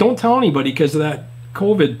 But don't tell anybody because of that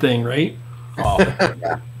COVID thing, right? Oh,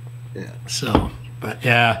 Yeah. So, but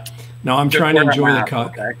yeah. No, I'm Just trying to wear a enjoy the mask,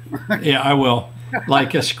 cut. okay? Yeah, I will.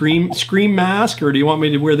 Like a scream mask, or do you want me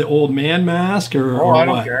to wear the old man mask, or I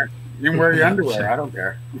don't what? care. You can wear your underwear. I don't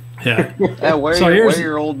care. Yeah. Yeah, wear So your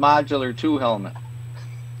here's- old Modular 2 helmet.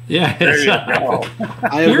 Yeah. There you go.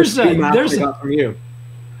 I have Here's the mask there's I got from you.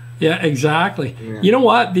 Yeah, exactly. Yeah. You know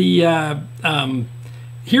what? The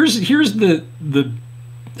here's the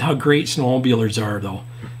how great snowmobilers are, though.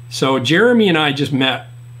 So Jeremy and I just met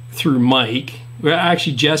through Mike. Well,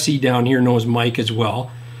 actually, Jesse down here knows Mike as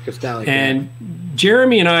well. Costelli, And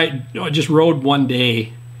Jeremy and I just rode one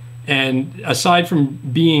day, and aside from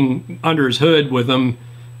being under his hood with him,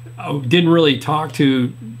 didn't really talk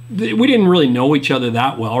to. We didn't really know each other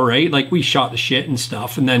that well, right? Like we shot the shit and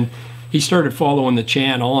stuff, and then he started following the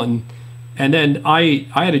channel, and then I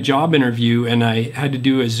had a job interview, and I had to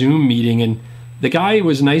do a Zoom meeting, and the guy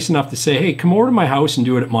was nice enough to say, "Hey, come over to my house and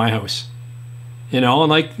do it at my house," you know, and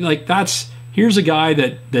like here's a guy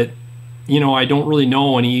that you know I don't really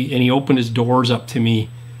know, and he opened his doors up to me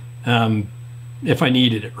if I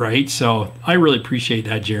needed it, right? So I really appreciate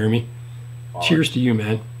that, Jeremy. Cheers to you,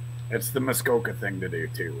 man. It's the Muskoka thing to do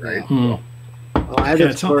too, right? Mm. Well, I have Yeah, a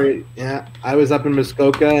it's all- story. Yeah, I was up in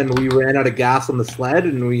Muskoka and we ran out of gas on the sled,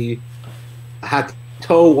 and we had to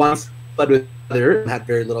tow one sled with the other and had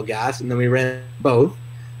very little gas, and then we ran both.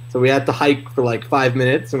 So we had to hike for like 5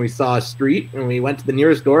 minutes, and we saw a street, and we went to the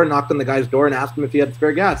nearest door, knocked on the guy's door, and asked him if he had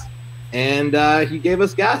spare gas. And he gave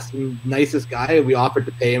us gas. And nicest guy. We offered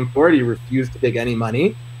to pay him for it. He refused to take any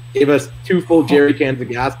money. Gave us 2 full jerry cans of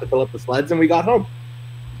gas to fill up the sleds, and we got home.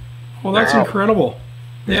 Well, that's Wow. incredible.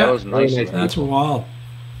 Yeah, That was nice. Really nice. that's wild.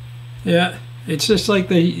 Yeah, it's just like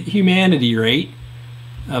the humanity, right,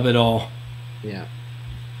 of it all. Yeah.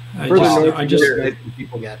 I Further just, north, I just, the nice thing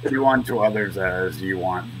people get. You want to others as you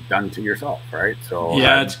want done to yourself, right? So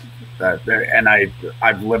yeah, it's and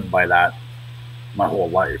I've lived by that my whole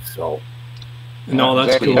life. So no, that's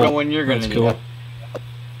Exactly. You cool. know when you're gonna That's need cool. it.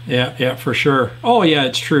 Yeah, for sure. Oh yeah,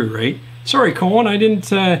 it's true, right? Sorry, Colin,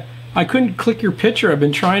 I couldn't click your picture. I've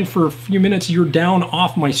been trying for a few minutes. You're down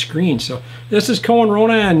off my screen. So this is Cohen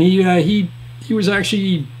Rona, and he was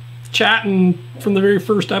actually chatting from the very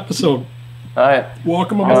first episode. Hi.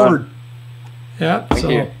 Welcome aboard. Yeah. Thank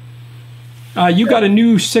you. You got a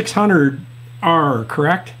new 600R,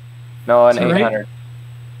 correct? No, an Is that right? 800.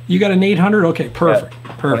 You got an 800? Okay, perfect.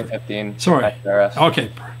 Perfect. 2015. Sorry. XRS. Okay.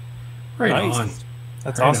 Right Nice. on.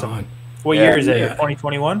 That's Right awesome. on. What Yeah. year is it? Yeah.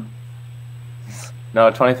 2021? No,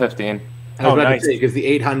 2015. I was Oh, about nice. to say, because the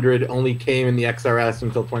 800 only came in the XRS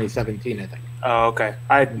until 2017, I think. Oh, okay.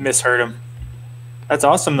 I misheard him. That's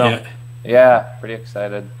awesome, though. Yeah. Yeah, pretty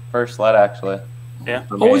excited. First sled, actually. Yeah.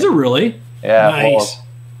 for Oh, me. is it really? Yeah, Nice. well,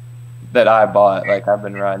 that I bought. Like, I've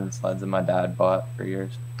been riding sleds that my dad bought for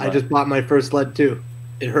years. I just bought my first sled too.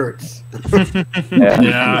 It hurts. Yeah.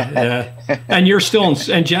 Yeah. And you're still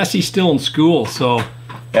and Jesse's still in school, so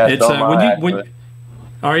Yeah, it's so am I, when actually.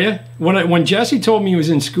 are you? When Jesse told me he was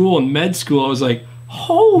in school in med school, I was like,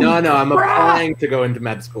 holy No, I'm crap. applying to go into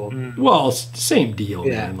med school. Well, it's the same deal,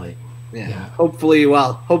 Yeah. man. Like, Yeah. Yeah.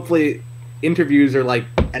 Hopefully interviews are like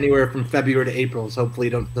anywhere from February to April, so hopefully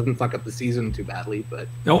it doesn't fuck up the season too badly. But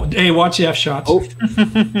oh, hey, watch the F shots. oh,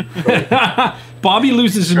 Bobby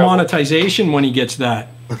loses his monetization when he gets that.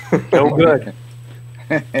 No good.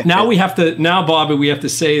 Now Bobby, we have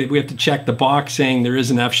to check the box saying there is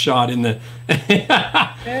an F shot in the.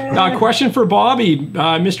 Question for Bobby,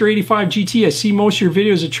 Mr. 85 GT. I see most of your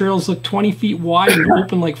videos. The trails look 20 feet wide and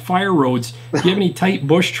open like fire roads. Do you have any tight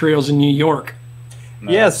bush trails in New York?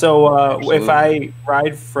 Yeah, so if I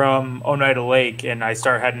ride from Oneida Lake and I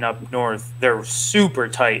start heading up north, they're super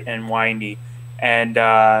tight and windy. And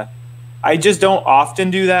I just don't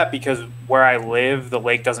often do that because where I live, the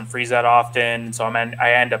lake doesn't freeze that often. So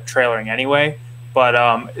I end up trailering anyway.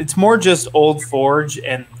 But it's more just Old Forge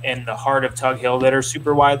and the heart of Tug Hill that are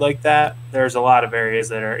super wide like that. There's a lot of areas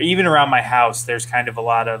that are, even around my house, there's kind of a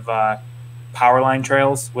lot of power line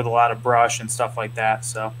trails with a lot of brush and stuff like that.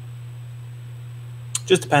 So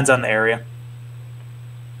just depends on the area.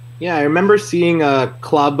 Yeah, I remember seeing a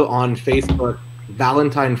club on Facebook,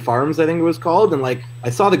 Valentine Farms, I think it was called, and like I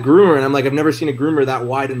saw the groomer, and I'm like, I've never seen a groomer that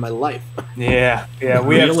wide in my life. Yeah,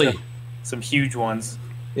 we have some huge ones.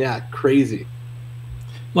 Yeah, crazy.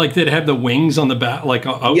 Like they'd have the wings on the back, like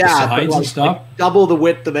out the sides and stuff. Like double the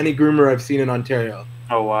width of any groomer I've seen in Ontario.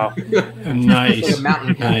 Oh wow, nice, like a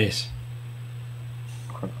mountain cat. Nice.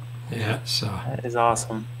 Yeah, so that is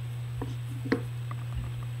awesome.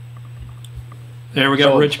 There we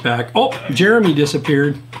got Rich back. Oh, Jeremy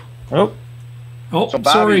disappeared. Oh, So Bobby,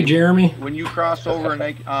 sorry, Jeremy. When you cross over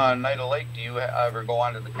Oneida Lake, do you ever go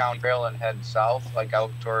onto the county trail and head south, like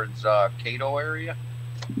out towards Cato area?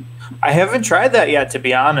 I haven't tried that yet, to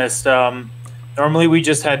be honest. Normally we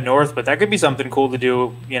just head north, but that could be something cool to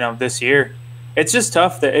do, this year. It's just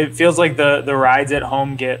tough that it feels like the rides at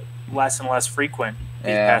home get less and less frequent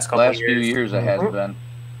these past couple last of years. few years it has been.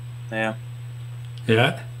 Yeah.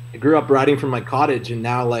 Yeah. I grew up riding from my cottage, and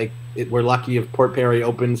now we're lucky if Port Perry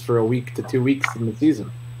opens for a week to 2 weeks in the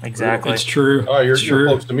season. Exactly. It's true. Oh, you're true.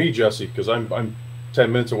 close to me, Jesse, because I'm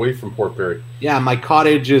 10 minutes away from Port Perry. Yeah, my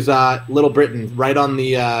cottage is Little Britain, right on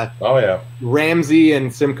the Ramsey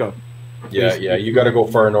and Simcoe. Yeah, you got to go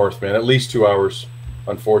far north, man. At least 2 hours,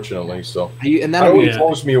 unfortunately. So And that always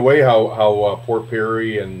blows me away how Port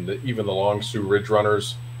Perry and even the Long Sioux Ridge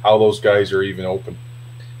Runners, how those guys are even open.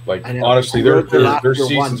 Like honestly, their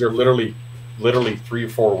seasons are literally 3 or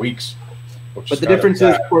 4 weeks. But the difference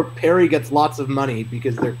is Port Perry gets lots of money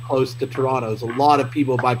because they're close to Toronto. So a lot of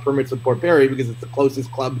people buy permits at Port Perry because it's the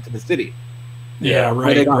closest club to the city. Yeah,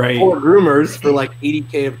 right. They got right. 4 groomers for like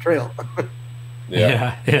 $80K of trail.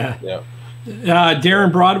 Yeah.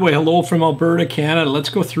 Darren Broadway, hello from Alberta, Canada. Let's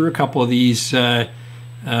go through a couple of these.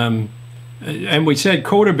 And we said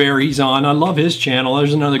KotaBear, he's on. I love his channel.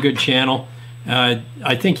 There's another good channel.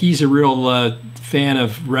 I think he's a real fan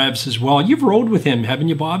of revs as well. You've rode with him, haven't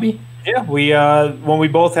you, Bobby? Yeah, we when we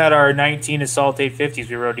both had our 19 Assault 850s,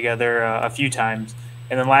 we rode together a few times.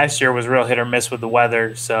 And then last year was real hit or miss with the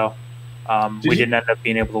weather, so we didn't end up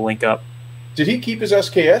being able to link up. Did he keep his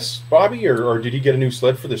SKS, Bobby, or did he get a new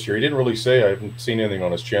sled for this year? He didn't really say. I haven't seen anything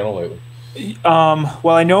on his channel lately.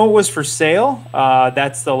 Well, I know it was for sale.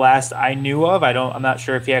 That's the last I knew of. I'm not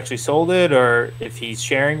sure if he actually sold it or if he's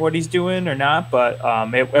sharing what he's doing or not. But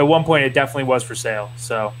at one point, it definitely was for sale.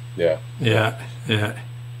 So yeah.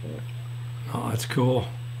 Oh, that's cool.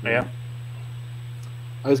 Yeah.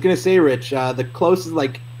 I was gonna say, Rich, the closest,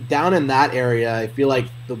 like down in that area, I feel like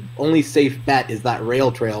the only safe bet is that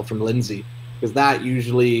rail trail from Lindsay, because that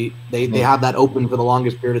usually they have that open for the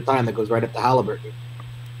longest period of time that goes right up to Halliburton.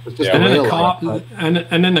 It's just and,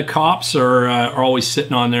 then the cops are always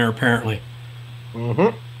sitting on there apparently.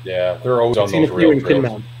 Mm-hmm. Yeah, they're always on those rail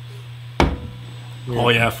trails. Oh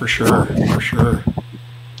yeah, for sure.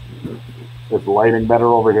 Is the lighting better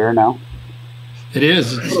over here now? It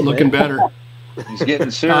is. It's looking better. He's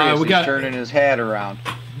getting serious. He's turning his hat around.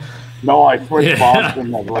 No, I switched box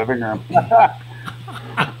in the living room.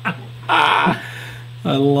 I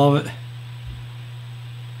love it.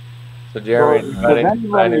 So, Jeremy,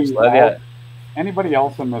 anybody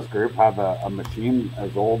else in this group have a machine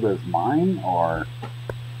as old as mine, or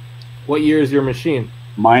what year is your machine?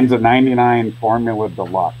 Mine's a '99 Formula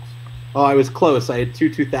Deluxe. Oh, I was close. I had two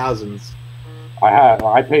 2000s.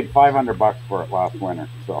 I paid $500 for it last winter.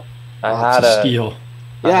 So I had a steal.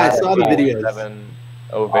 Yeah, I saw the videos. 7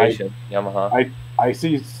 Ovation Yamaha. I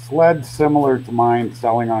see sleds similar to mine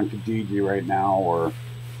selling on Kijiji right now or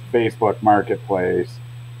Facebook Marketplace,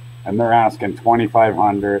 and they're asking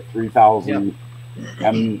 $2,500, $3,000,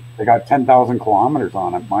 and they got 10,000 kilometers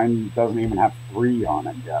on it. Mine doesn't even have 3 on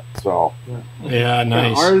it yet. So yeah,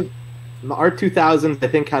 nice. Our 2000s, I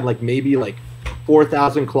think, had maybe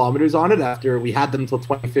 4,000 kilometers on it after we had them until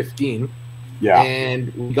 2015. Yeah.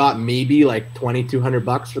 And we got maybe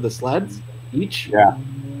 $2,200 for the sleds each. Yeah.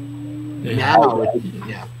 Now,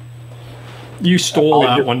 You stole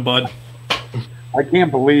that one, bud. I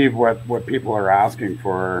can't believe what people are asking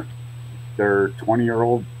for their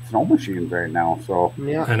 20-year-old snow machines right now. So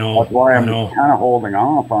yeah, I know. That's why I'm kind of holding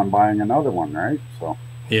off on buying another one, right? So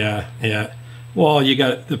yeah. Well,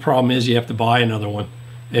 the problem is you have to buy another one.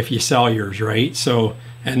 if you sell yours, right? So,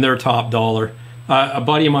 and they're top dollar. A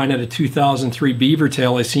buddy of mine had a 2003 Beaver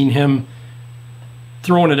Tail. I seen him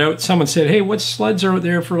throwing it out. Someone said, "Hey, what sleds are out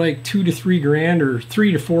there for like $2 to $3 grand, or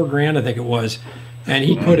 $3 to $4 grand?" I think it was. And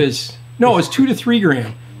he put his, no, it was $2 to $3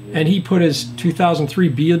 grand. And he put his 2003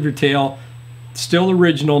 Beaver Tail, still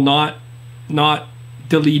original, not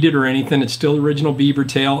deleted or anything. It's still original Beaver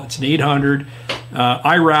Tail. It's an 800.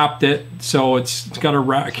 I wrapped it, so it's got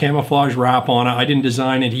a camouflage wrap on it. I didn't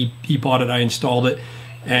design it. He bought it. I installed it,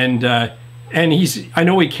 and I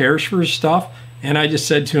know he cares for his stuff. And I just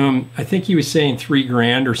said to him, I think he was saying $3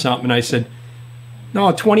 grand or something. And I said,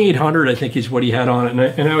 no, 2,800 I think is what he had on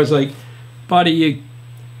it. And I was like, buddy,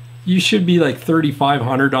 you should be like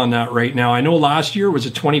 3,500 on that right now. I know last year it was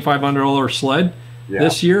a $2,500 sled. Yeah.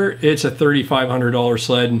 This year it's a $3,500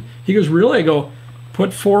 sled. And he goes, really? I go, put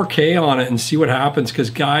 4K on it and see what happens, because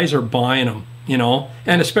guys are buying them, you know.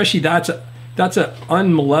 And especially that's a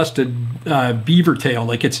unmolested Beaver Tail.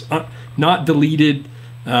 Like, it's not deleted.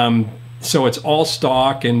 So it's all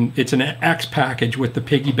stock, and it's an X package with the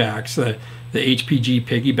piggybacks, the HPG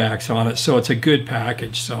piggybacks on it. So it's a good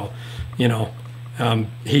package. So, you know,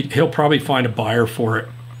 he'll probably find a buyer for it.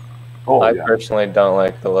 Oh, I personally don't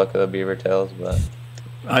like the look of the Beaver Tails, but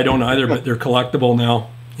I don't either. But they're collectible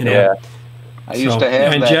now. You know? Yeah. I used to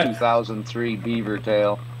have that 2003 Beaver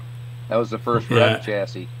Tail. That was the first red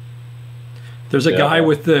chassis. There's a guy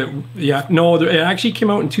with the it actually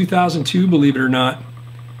came out in 2002. Believe it or not.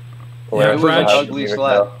 Yeah, it was an ugly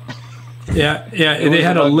sled. Yeah, they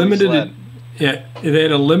had a limited. They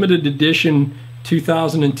had a limited edition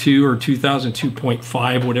 2002 or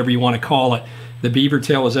 2002.5, whatever you want to call it. The Beaver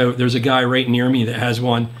Tail is out. There's a guy right near me that has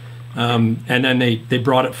one, and then they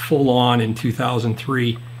brought it full on in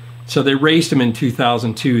 2003. So they raced him in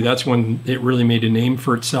 2002. That's when it really made a name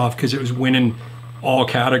for itself, because it was winning all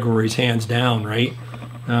categories hands down, right?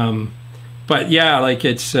 But yeah, like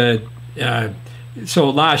it's. So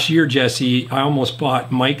last year, Jesse, I almost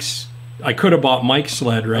bought Mike's. I could have bought Mike's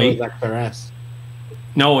sled, right? Oh, it was XRS.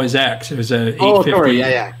 No, it was X. It was a 850. Oh, sorry.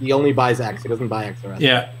 Yeah. He only buys X. He doesn't buy XRS.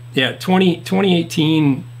 Yeah.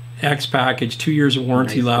 2018 X package, 2 years of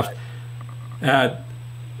warranty left.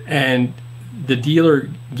 And the dealer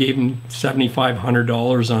gave him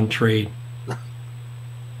 $7,500 on trade.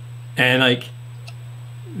 And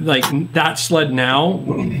like that sled now,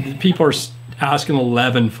 people are asking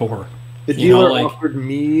 11 for. The dealer offered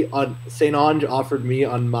me on St. Ange offered me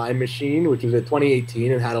on my machine, which was a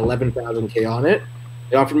 2018 and had 11,000 K on it.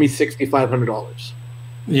 They offered me $6,500.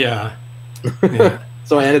 Yeah.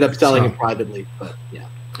 So I ended up selling it privately. But yeah.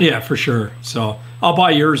 Yeah, for sure. So I'll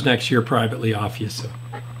buy yours next year privately off you. So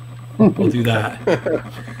we'll do that.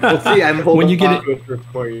 We'll see. I'm holding when you get it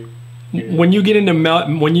for you. When you get into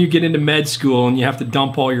med school and you have to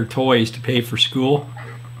dump all your toys to pay for school,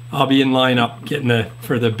 I'll be in line up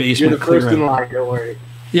for the basement. You're the first in line, don't worry.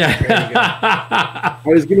 Yeah. I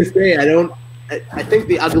was gonna say I think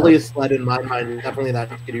the ugliest sled in my mind is definitely that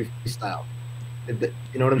skidoo freestyle. You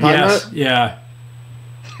know what I'm talking about? Yeah.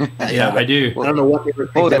 Yeah, I do. I don't know what they were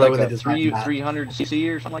thinking. They're like a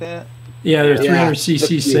 300cc or something like that? Yeah, they're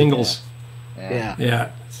 300cc singles.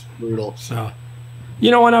 Yeah. It's brutal. So,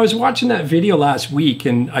 you know, when I was watching that video last week,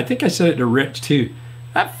 and I think I said it to Rich too,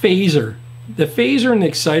 that phaser, the phaser and the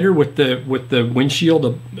exciter with the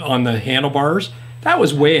windshield on the handlebars, that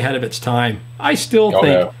was way ahead of its time. I still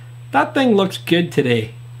think that thing looks good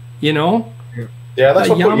today. You know? Yeah, that's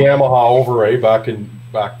what put Yamaha over, right? Back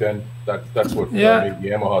then. That's what made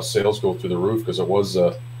Yamaha sales go through the roof, because it was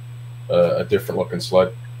a different looking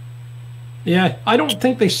sled. Yeah, I don't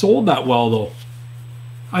think they sold that well though.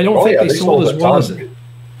 I don't think they sold as well as it.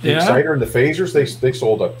 The exciter and the phasers, they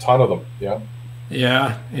sold a ton of them.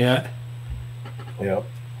 Yeah.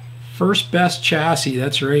 First best chassis,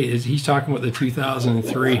 that's right. He's talking about the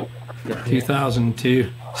 2003, 2002.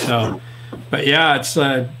 So, but yeah, it's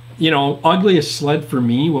ugliest sled for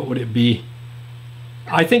me. What would it be?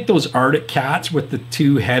 I think those Arctic Cats with the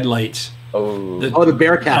two headlights. The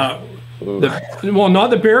Bearcat. Well, not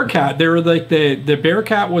the Bearcat. They were like the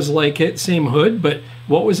Bearcat was like it, same hood, but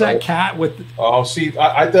what was that cat with? Oh, see,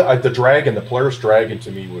 the Dragon, the Polaris Dragon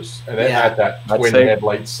to me was, and it had that twin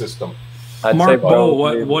headlight system. Mark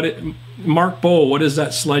Bow, Mark Bow, what is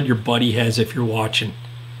that sled your buddy has if you're watching?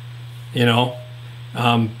 You know,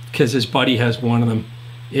 because his buddy has one of them.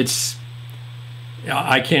 It's,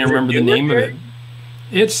 I can't remember the name of it.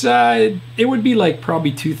 It's it would be like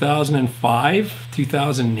probably 2005,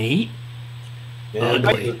 2008. Yeah,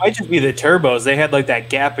 it might just be the turbos. They had like that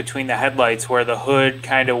gap between the headlights where the hood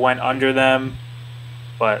kind of went under them.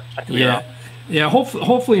 But I could be wrong.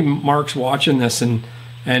 Hopefully Mark's watching this and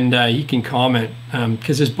and he can comment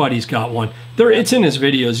because his buddy's got one. It's in his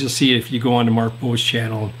videos. You'll see it if you go onto Mark Bo's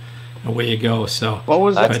channel. And away you go. So what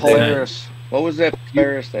was that Polaris? What was that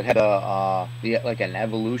Polaris that had like an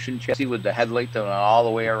Evolution chassis with the headlight that went all the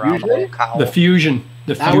way around the whole cowl? The Fusion.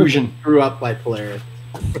 The Fusion. Grew up by Polaris.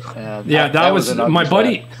 Yeah, that was my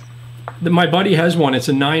buddy. My buddy has one. It's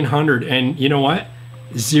a 900, and you know what?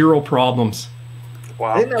 Zero problems.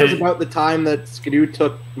 Wow. I think that was about the time that Skidoo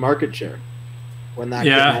took market share. When that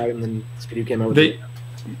came out, and then Skidoo came out with it.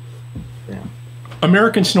 Yeah.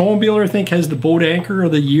 American Snowmobiler, I think, has the boat anchor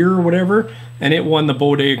of the year or whatever, and it won the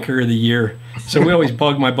boat anchor of the year. So we always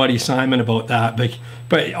bug my buddy Simon about that.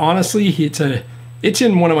 But honestly, it's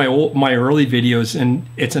in one of my early videos, and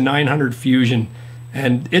it's a 900 Fusion,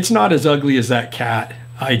 and it's not as ugly as that cat.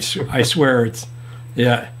 I swear it's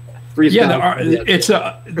it's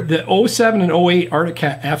the 07 and 08 Arctic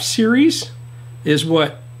Cat F series is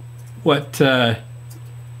what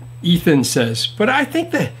Ethan says. But I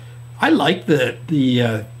think that I like the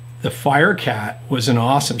Firecat was an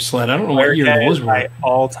awesome sled. I don't know what year those were. My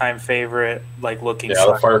all-time favorite, like looking. Yeah,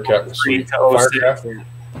 the Firecat was sweet. Firecat.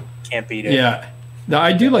 Can't beat it. Yeah,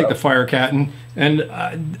 I do like the Firecat,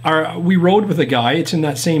 and we rode with a guy. It's in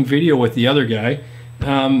that same video with the other guy,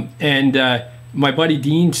 and my buddy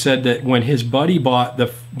Dean said that when his buddy bought the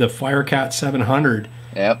Firecat 700.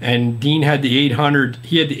 Yep. And Dean had the 800.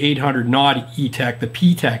 He had the 800, not E-Tech, the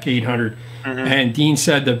P-Tech 800. And Dean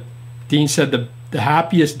said the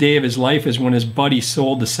happiest day of his life is when his buddy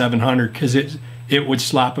sold the 700 because it would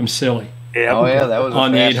slap him silly. Yeah. Oh yeah, that was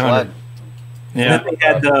on the 800. Sled. Yeah. And then they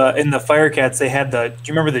had in the Firecats. They had do you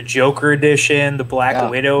remember the Joker edition, the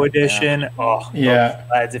Black Widow edition? Yeah. Oh yeah.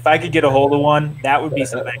 Lads, if I could get a hold of one, that would be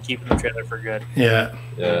something I'd keep in the trailer for good. Yeah.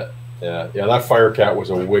 That Firecat was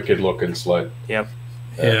a wicked looking sled. Yep.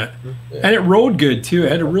 Yeah, and it rode good too.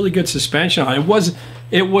 It had a really good suspension on it.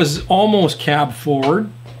 It was almost cab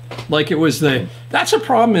forward, like it was the. That's the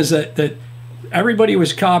problem is that everybody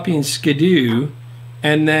was copying Skidoo,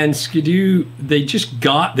 and then Skidoo they just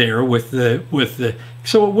got there with the.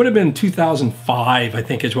 So it would have been 2005, I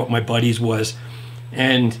think, is what my buddy's was,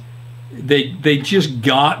 and they just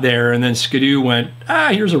got there, and then Skidoo went,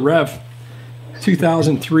 here's a Rev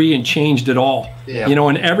 2003 and changed it all. Yeah. You know,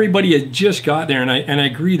 and everybody had just got there, and I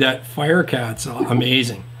agree that Firecat's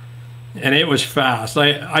amazing, and it was fast.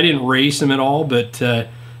 I didn't race them at all, but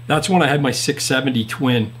that's when I had my 670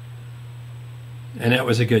 twin, and that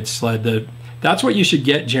was a good sled. That's what you should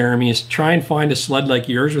get, Jeremy, is try and find a sled like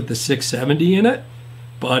yours with the 670 in it,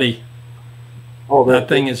 buddy. Oh, that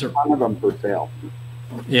thing is one of them for sale.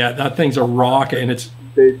 Yeah, that thing's a rocket, and it's.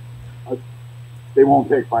 They won't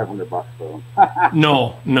take $500 for them.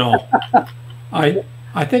 No.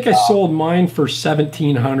 I think I sold mine for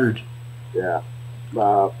 $1,700. Yeah.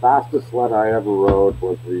 The fastest sled I ever rode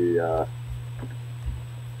was the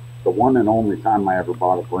one and only time I ever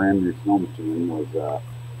bought a brand new snow machine was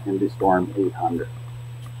Indy Storm 800.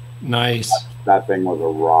 Nice. That thing was a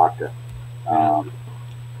rocket.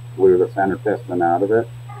 Blew the center piston out of it,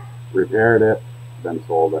 repaired it, then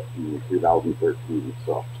sold it in 2013.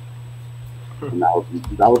 So. And that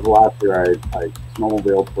was the last year I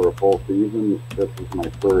snowmobiled for a full season. This is my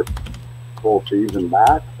first full season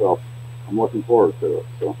back, so I'm looking forward to it.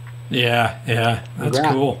 So yeah, that's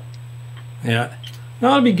cool. Yeah, no,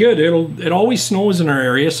 it'll be good. It always snows in our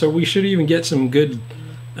area, so we should even get some good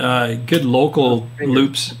local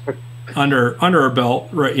loops under our belt,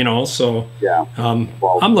 right? You know, so yeah.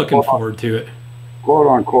 I'm looking forward to it. Quote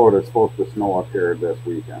unquote, it's supposed to snow up here this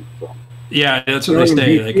weekend. So yeah, that's what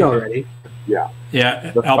they say. Already. Yeah.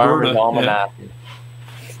 The Alberta. Farmer's Almanac.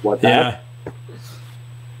 What's that? Yeah.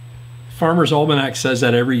 Farmer's Almanac says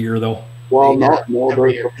that every year, though. Well, no,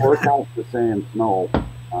 the forecast is saying snow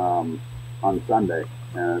on Sunday,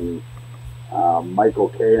 and Michael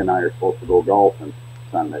K and I are supposed to go golfing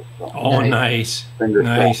Sunday. So. Oh, nice. Fingers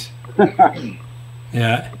crossed.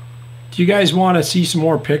 Yeah. Do you guys want to see some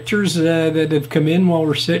more pictures that have come in while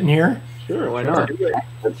we're sitting here? Sure, why not?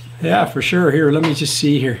 Yeah, for sure. Here, let me just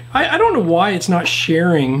see here. I don't know why it's not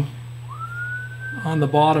sharing on the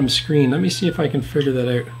bottom screen. Let me see if I can figure that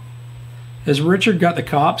out. Has Richard got the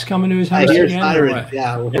cops coming to his house again?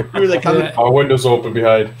 Yeah, who are they coming? Our window's open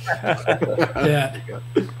behind. Yeah.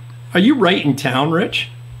 Are you right in town, Rich?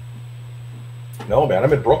 No, man,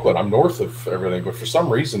 I'm in Brooklyn. I'm north of everything, but for some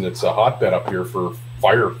reason it's a hotbed up here for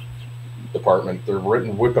fire department. They're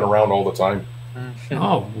whipping around all the time.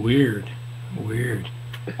 Oh, weird.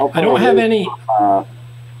 I don't have any.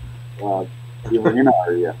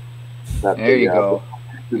 There you go.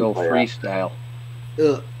 Go freestyle.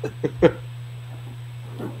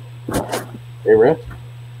 Hey, Rich.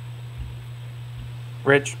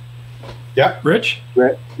 Rich. Yeah. Rich?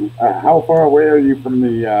 How far away are you from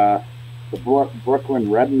the Brooklyn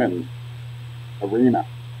Redmond Arena?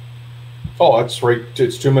 Oh, that's right.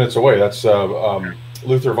 It's 2 minutes away. That's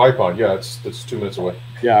Luther Vipon. Yeah, it's 2 minutes away.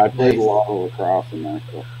 Yeah, I played a lot of lacrosse in there.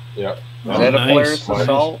 So. Yeah. Is that a Polaris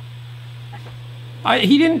assault?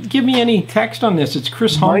 He didn't give me any text on this. It's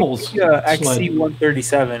Chris Humble's sled.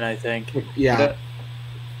 XC137, I think. Yeah.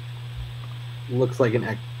 Looks like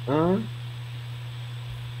an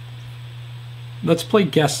Let's play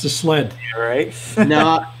Guess the Sled. Right?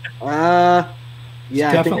 No.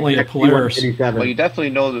 Yeah, definitely a Polaris. Well, you definitely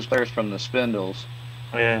know this Polaris from the spindles.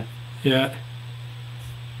 Yeah. Yeah.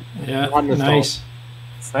 Yeah. Nice.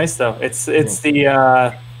 It's nice though. It's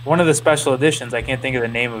the one of the special editions. I can't think of the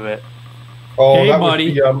name of it. Oh, hey, that buddy.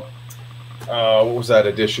 was the what was that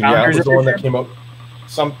edition? Founders yeah, it was the one that edition? came out.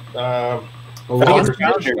 Some Founders,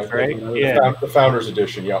 edition, right? Yeah, the Founders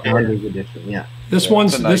edition. Yeah. Founders edition. Yeah. This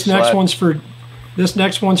nice this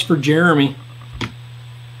next one's for Jeremy.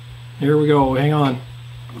 Here we go. Hang on.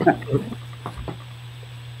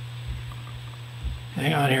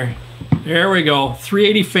 Hang on here. There we go.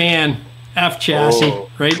 380 fan F chassis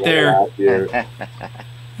right there. Yeah.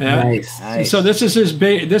 Nice. So this is his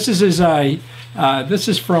big. This is his. This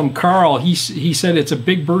is from Carl. He said it's a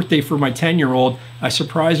big birthday for my 10-year-old. I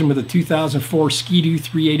surprised him with a 2004 Skidoo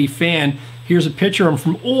 380 fan. Here's a picture of him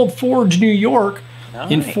from Old Forge, New York,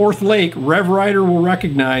 in Fourth Lake. Rev Rider will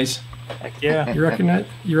recognize. Heck yeah.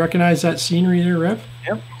 You recognize that scenery there, Rev?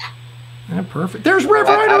 Yep. Yeah, perfect. There's Rev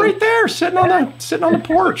Rider right there, sitting on the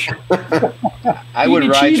porch. I would Eating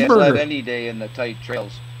a ride that sled cheeseburger. any day in the tight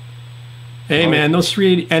trails. Hey man, those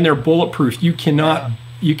 380 and they're bulletproof. You cannot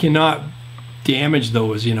damage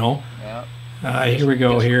those. You know. Yeah. Here we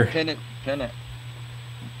go. Just Here. Pin it.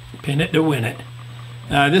 Pin it to win it.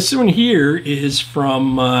 This one here is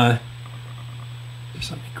from.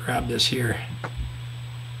 Just let me grab this here.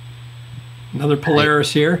 Another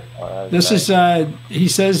Polaris here. This is, he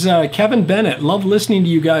says, Kevin Bennett, love listening to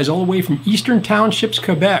you guys all the way from Eastern Townships,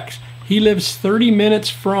 Quebec. He lives 30 minutes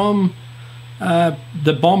from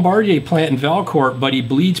the Bombardier plant in Valcourt, but he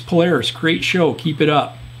bleeds Polaris. Great show. Keep it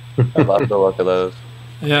up. I love the look of those.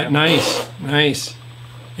 Yeah, nice.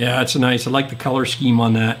 Yeah, it's nice. I like the color scheme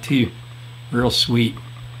on that, too. Real sweet.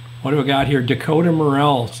 What do we got here? Dakota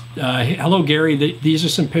Morel. Hello, Gary. These are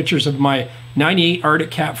some pictures of my 98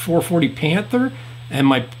 Arctic Cat 440 Panther and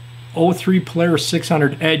my 03 Polaris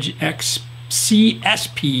 600 Edge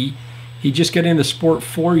XCSP. He just got into sport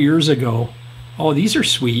 4 years ago. Oh, these are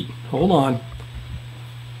sweet. Hold on.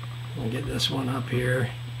 I'll get this one up here.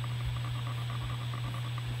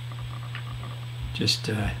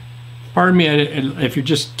 Just, pardon me if you're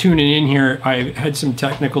just tuning in here. I had some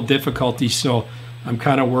technical difficulties, so I'm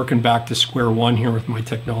kind of working back to square one here with my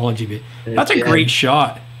technology. But that's a great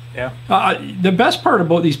shot. Yeah. The best part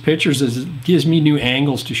about these pictures is it gives me new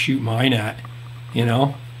angles to shoot mine at. You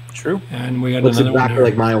know. True. And we got Looks another exactly one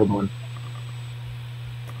like my old one.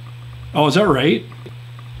 Oh, is that right?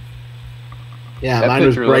 Yeah, That mine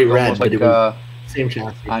was picture bright looked red, almost but like, it was same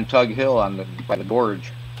chassis. on Tug Hill by the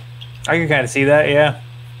gorge. I can kind of see that, yeah.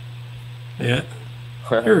 Yeah.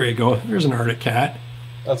 Here we go. There's an Arctic Cat.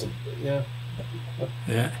 That's yeah.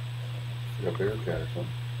 Yeah. Like a bear cat or something.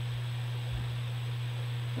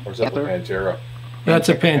 Or is that the Pantera? That's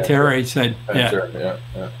a Pantera, he said. Pantera,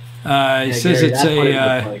 Yeah. He says Gary, it's that's what it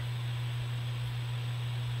a looked like.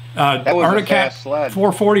 That was Arctic a Cat fast sled.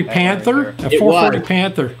 440 That Panther. one right A It 440 was.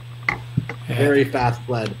 Panther. Yeah. Very fast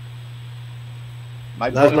sled.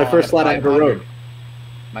 That That was my first sled I ever rode.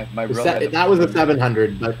 My brother had the That was a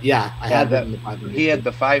 700, but yeah, I had that that. in the 500. He had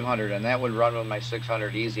the 500, and that would run with my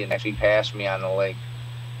 600 easy, and actually passed me on the lake.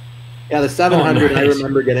 Yeah, the 700, I nice.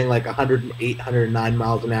 remember getting like 108, 109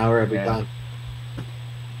 miles an hour every Yeah. time.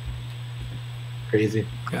 Crazy.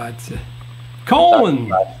 Gotcha. Cohen.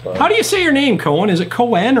 How do you say your name, Cohen? Is it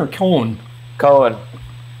Cohen or Cohen? Cohen.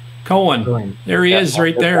 Cohen. There he Yeah, is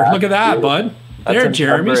right there. Look at that, bud. That's There, in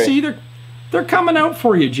Jeremy. February. See, they're coming out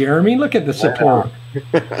for you, Jeremy. Look at the support.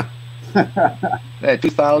 Yeah,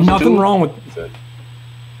 2002. Nothing wrong with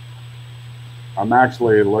I'm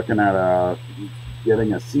actually looking at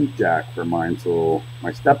getting a seat jack for mine so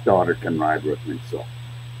my stepdaughter can ride with me. So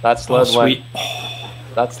That sled sweet.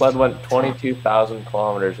 That sled went 22,000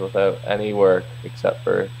 kilometers without any work except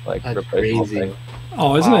for like That's replacement crazy. things.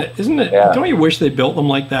 Oh, isn't it? Isn't it? Yeah. Don't you wish they built them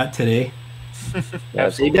like that today? Yeah,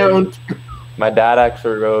 They don't. My dad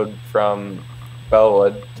actually rode from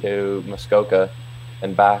Bellwood to Muskoka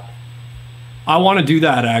and back. I want to do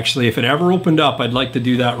that actually. If it ever opened up, I'd like to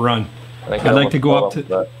do that run. I think I'd I like to go up almost to.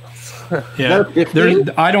 pulled 'em, Yeah, Is that 15?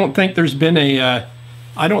 I don't think there's been a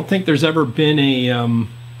I don't think there's ever been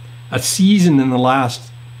a season in the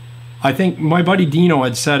last. I think my buddy Dino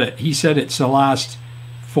had said it. He said it's the last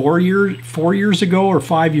 4 years ago or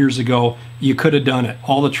 5 years ago. You could have done it.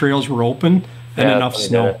 All the trails were open and enough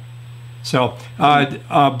snow. So,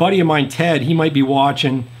 a buddy of mine, Ted, he might be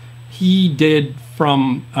watching. He did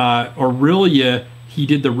from Aurelia. He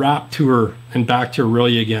did the Wrap Tour and back to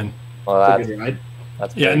Aurelia again. Well,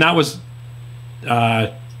 that's yeah, and that was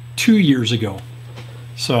 2 years ago.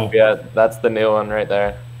 So yeah, that's the new one right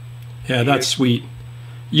there. Yeah, that's sweet.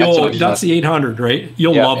 That's the 800, right?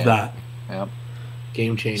 You'll love that. Yeah.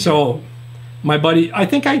 Game changer. So, my buddy, I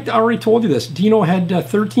think I already told you this. Dino had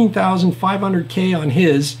 13,500K on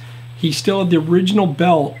his. He still had the original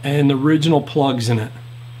belt and the original plugs in it.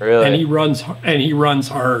 Really? And he runs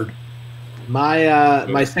hard.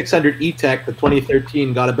 My 600 E-Tech, the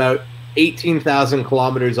 2013, got about 18,000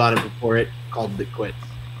 kilometers on it before it called it quits.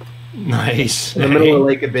 Nice. In the middle of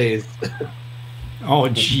Lake of Bays. Oh,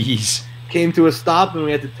 jeez. Came to a stop and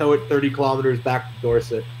we had to tow it 30 kilometers back to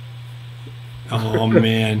Dorset. Oh,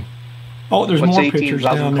 man. Oh, there's more pictures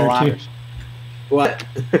down there, too. What?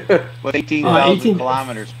 What, 18,000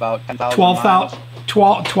 kilometers, about 10,000 miles?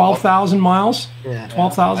 12,000 miles? Yeah.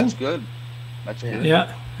 12,000? That's good. That's good.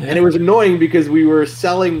 Yeah. And it was annoying because we were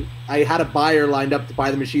selling. I had a buyer lined up to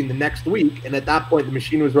buy the machine the next week, and at that point the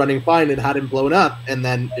machine was running fine and hadn't blown up, and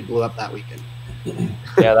then it blew up that weekend.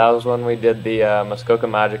 Yeah, that was when we did the Muskoka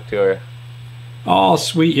Magic Tour. Oh,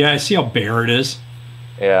 sweet. Yeah, I see how bare it is.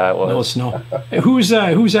 Yeah, it was. No snow. Whose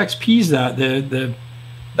XP's that? The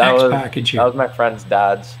X package here. That was my friend's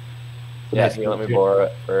dad's. Yeah, he let me borrow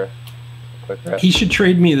it for a quick rip. He should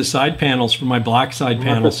trade me the side panels for my black side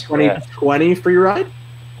panels. 2020 free ride?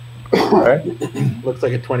 Right? Looks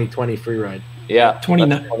like a 2020 free ride. Yeah,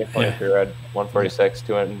 2020 free ride. 146,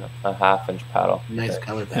 2.5-inch paddle. Nice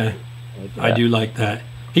color pattern. I do like that.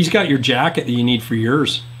 He's got your jacket that you need for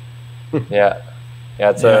yours. Yeah.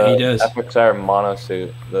 Yeah, it's he a does. FXR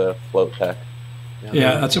monosuit, the Float Tech.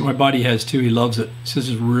 Yeah, that's what my buddy has too. He loves it. He says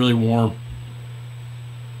it's really warm.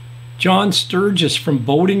 John Sturgis from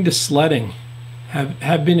boating to sledding.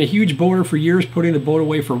 Have been a huge boater for years, putting the boat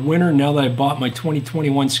away for winter. Now that I bought my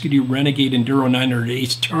 2021 Skidoo Renegade Enduro 900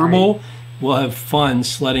 Ace Turbo, we'll have fun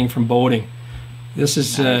sledding from boating. This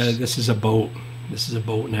is this is a boat. This is a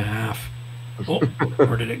boat and a half. Oh,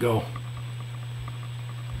 where did it go?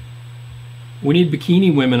 We need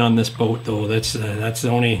bikini women on this boat, though. That's the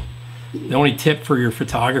only tip for your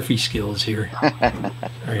photography skills here.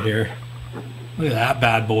 Right here. Look at that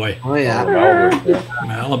bad boy. Oh yeah.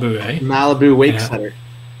 Malibu, eh? Malibu Wake Center.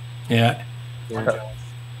 Yeah.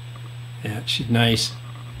 Yeah, she's nice.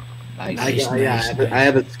 I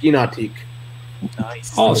have a ski nautique.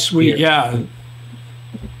 Nice. Oh, sweet. Yeah.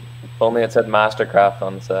 If only it said Mastercraft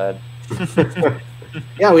on the side.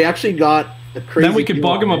 Yeah, we actually got a crazy. Then we could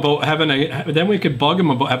bug him about having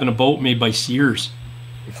a boat made by Sears.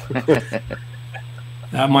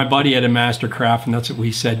 My buddy had a Mastercraft, and that's what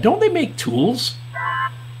we said. Don't they make tools?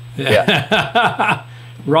 Yeah.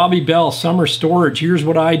 Robbie Bell, summer storage. Here's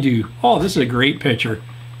what I do. Oh, this is a great picture.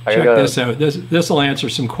 Check this out. This will answer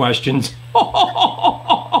some questions.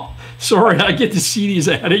 Sorry, I get to see these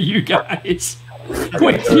ahead of you guys.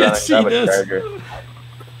 Wait till you see this.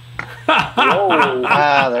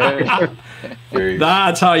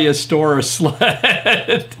 That's how you store a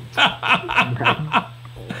sled.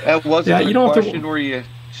 That wasn't you a don't question where you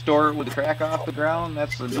store it with the crack off the ground.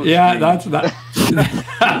 That's the that's that.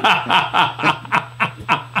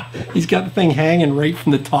 He's got the thing hanging right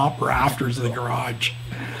from the top rafters of the garage.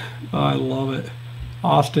 Oh, I love it.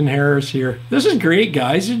 Austin Harris here. This is great,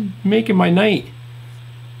 guys. You're making my night.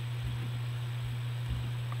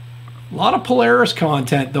 A lot of Polaris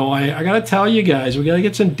content, though. I got to tell you guys, we got to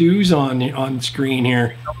get some dues on screen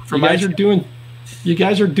here. You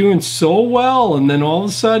guys are doing so well, and then all of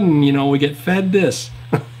a sudden, we get fed this.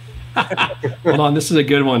 Hold on, this is a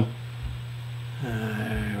good one.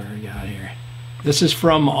 What do we got here? This is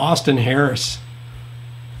from Austin Harris,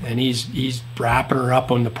 and he's wrapping her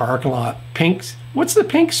up on the parking lot. Pinks. What's the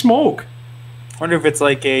pink smoke? Wonder if it's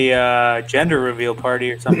like a gender reveal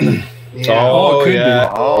party or something. Yeah. Oh, it could be.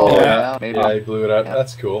 Oh, Yeah. Maybe. I blew it up.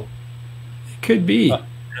 That's cool. It could be. I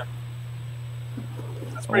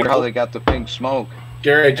wonder how they got the pink smoke.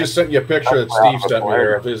 Gary, I just sent you a picture that Steve sent me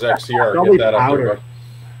of his XCR. Probably Get that up there.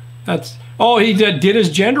 powder. He did his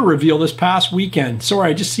gender reveal this past weekend. Sorry,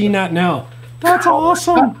 I just seen that now. That's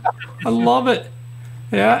awesome. I love it.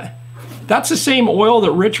 Yeah. That's the same oil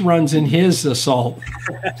that Rich runs in his Assault.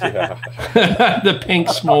 Yeah. The pink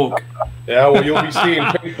smoke. Yeah, well, you'll be seeing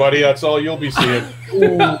pink, buddy. That's all you'll be seeing.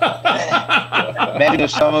 Imagine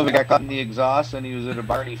if some of it got caught in the exhaust and he was at a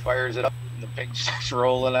bar and he fires it up and the pig starts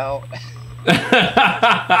rolling out.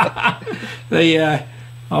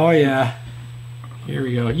 Oh yeah. Here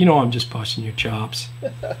we go. You know I'm just busting your chops.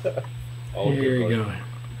 Here you go.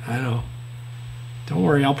 I know. Don't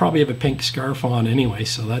worry, I'll probably have a pink scarf on anyway,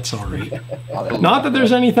 so that's all right. Not that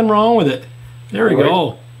there's anything wrong with it. There we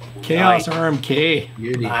go. Chaos RMK.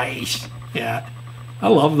 Nice. Yeah. I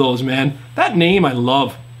love those, man. That name I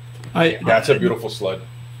love. That's a beautiful sled.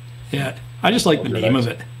 Yeah. I just like the name of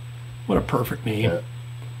it. What a perfect name. Yeah.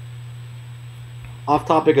 Off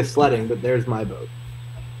topic of sledding, but there's my boat.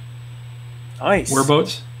 Nice. Where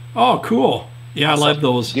boats? Oh, cool. Yeah, I love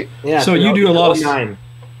those. Yeah. So you do a lot of. 9.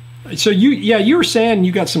 So you were saying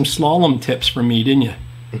you got some slalom tips from me, didn't you?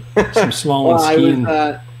 Some slalom skiing.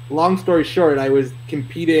 Long story short, I was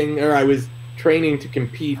training to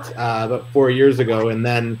compete about 4 years ago, and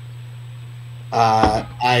then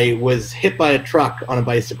I was hit by a truck on a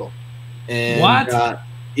bicycle. And, what?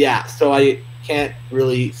 Yeah, so I can't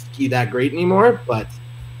really ski that great anymore, but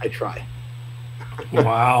I try.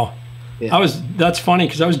 Wow. Yeah. That's funny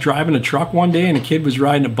because I was driving a truck one day and a kid was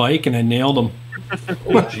riding a bike and I nailed him.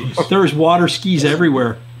 There was water skis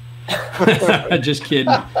everywhere. Just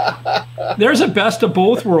kidding. There's a best of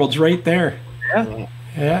both worlds right there.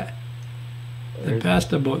 Yeah. The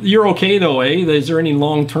best of both. You're okay though, eh? Is there any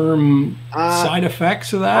long-term side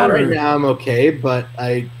effects of that? Right now I'm okay, but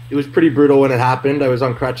it was pretty brutal when it happened. I was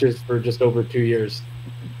on crutches for just over 2 years.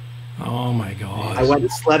 Oh my God. I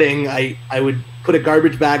went sledding. I would put a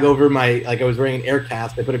garbage bag over I was wearing an air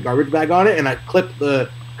cast. I put a garbage bag on it and I clipped the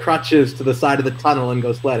crutches to the side of the tunnel and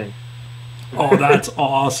go sledding. Oh, that's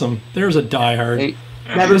awesome. There's a diehard. Hey,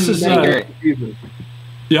 This is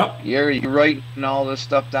yep. You're writing all this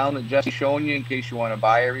stuff down that Jesse's showing you in case you want to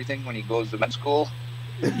buy everything when he goes to med school.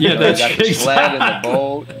 Yeah, that's got the sled and the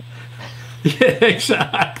boat. Yeah,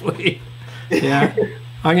 exactly. Yeah.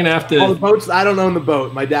 I'm gonna have to. Oh, the boats. I don't own the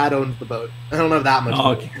boat. My dad owns the boat. I don't have that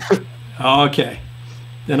much. Okay. Okay.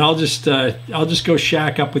 Then I'll just go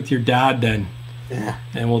shack up with your dad then. Yeah.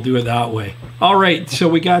 And we'll do it that way. All right. So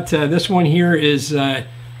we got this one here is I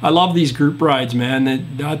love these group rides, man.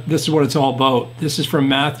 This is what it's all about. This is from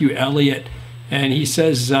Matthew Elliott, and he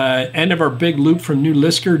says end of our big loop from New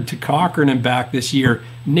Liskeard to Cochrane and back this year.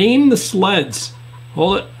 Name the sleds.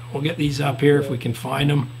 Hold it. We'll get these up here if we can find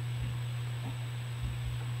them.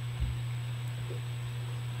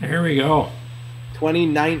 There we go.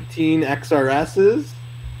 2019 XRSs.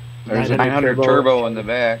 There's a 900 turbo in the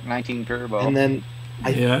back, 19 turbo. And then,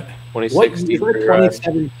 2016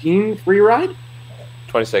 2017 free ride?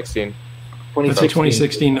 2016.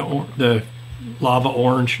 2016, the lava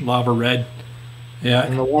orange, lava red. Yeah.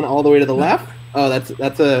 And the one all the way to the left? Oh,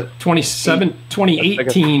 that's a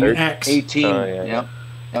 2018 X. 18. Yep.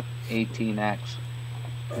 18X.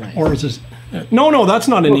 Nice. Or is this? No, that's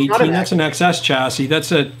not an 18. Not an That's an XS chassis.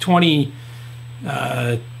 That's a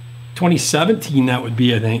 2017. That would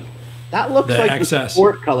be, I think. That looks the like XS. the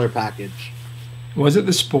sport color package. Was it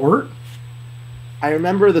the sport? I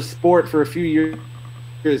remember the sport for a few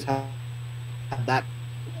years had that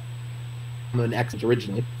an X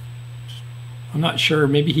originally. I'm not sure.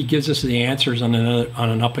 Maybe he gives us the answers on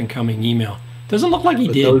an up and coming email. Doesn't look like he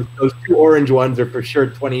did. Those two orange ones are for sure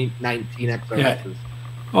 2019 XRSs. Yeah.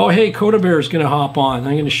 Oh, hey, KotaBear is going to hop on.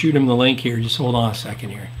 I'm going to shoot him the link here. Just hold on a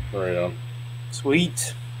second here. Right on.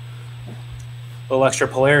 Sweet. A little extra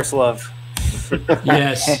Polaris love.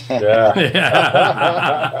 Yes. Yeah.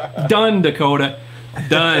 Done, Dakota.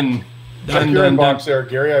 Done. Check your inbox there,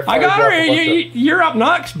 Gary. I got her. You're up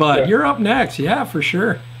next, bud. Yeah. You're up next. Yeah, for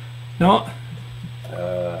sure. No.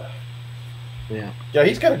 Yeah,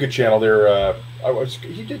 he's got a good channel there.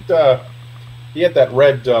 He had that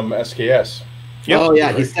red SKS. Yep. Oh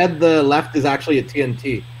yeah, he said the left is actually a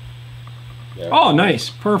TNT. Yeah. Oh, nice,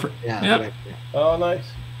 perfect. Yeah. Yep. Oh,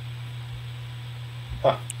 nice.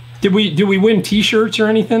 Huh. Did we win T-shirts or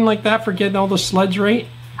anything like that for getting all the sleds right?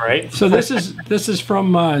 Right. So this is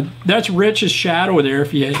from that's Rich's shadow there.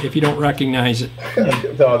 If you don't recognize it.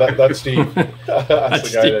 No, that's Steve. That's the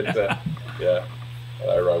Steve. guy that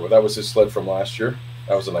I ride with. That was his sled from last year.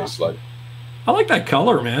 That was a nice sled. I like that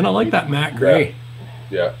color, man. I like that matte gray.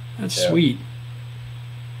 Yeah. That's sweet.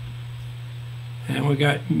 And we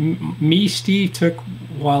got me, Steve, took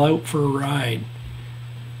while out for a ride.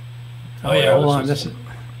 Oh yeah, hold on. This is.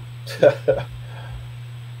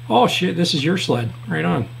 Oh shit! This is your sled. Right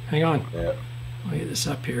on. Hang on. Yeah. I'll get this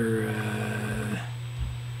up here.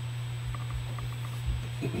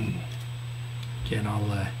 Again,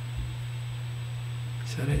 I'll.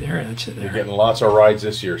 Is that it there? That's it there. You're getting lots of rides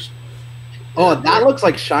this year. Oh, that looks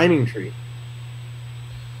like Shining Tree.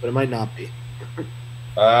 but it might not be.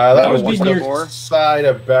 That was be near outside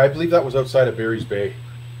of. I believe that was outside of Barry's Bay.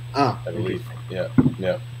 Oh, I believe. Yeah.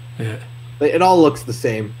 It all looks the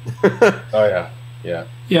same. Oh yeah.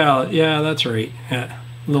 Yeah, that's right. Yeah.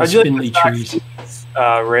 Little How'd you like spindly the stock trees. skis,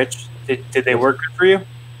 Rich? Did they work good for you?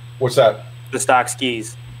 What's that? The stock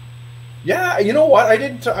skis. Yeah, you know what? I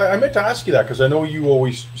didn't. I meant to ask you that because I know you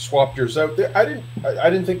always swapped yours out. I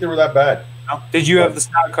didn't think they were that bad. Oh, did you have the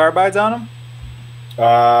stock carbides on them?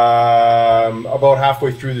 About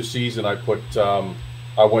halfway through the season, I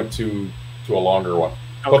went to a longer one.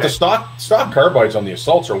 Okay. But the stock carbides on the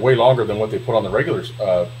Assaults are way longer than what they put on the regular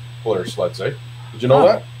Polaris sleds. Did you know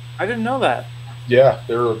that? I didn't know that. Yeah,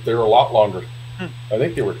 they're a lot longer. I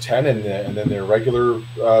think they were 10, and then their regular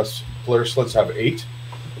Polaris sleds have 8.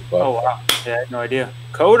 But, Oh wow! Yeah, I had no idea.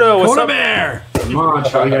 Kota, what's Kota up? Bear! Come on,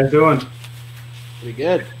 how you guys doing? Pretty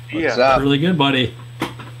good. What's up? Really good, buddy.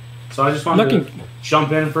 So I just wanted Looking. to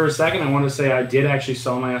jump in for a second. I want to say I did actually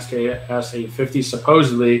sell my SKS 850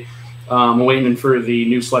 supposedly. I'm waiting for the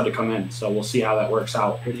new sled to come in, so we'll see how that works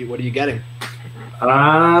out. What are you getting?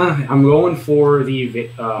 I'm going for the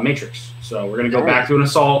Matrix. So we're going to go back to an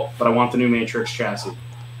Assault, but I want the new Matrix chassis.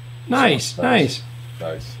 Nice. Nice.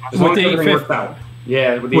 As With long as the everything 850 worked out.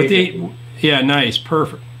 Yeah, with the With 850. yeah, nice,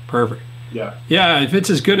 perfect. Yeah. Yeah, if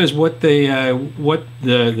it's as good as what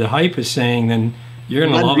the hype is saying, then you're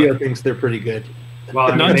gonna love Nunzio it. thinks they're pretty good.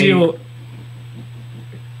 Well, I mean, Nunzio,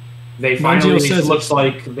 they finally says- looks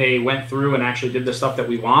like they went through and actually did the stuff that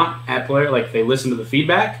we want at Player. Like they listened to the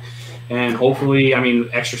feedback, and hopefully, I mean,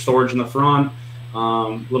 extra storage in the front,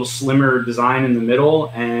 little slimmer design in the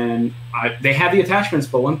middle, and they have the attachments.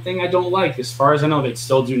 But one thing I don't like, as far as I know, they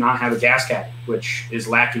still do not have a gas caddy, which is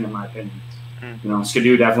lacking in my opinion. You know,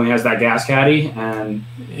 Skidoo definitely has that gas caddy, and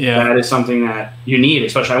yeah, that is something that you need.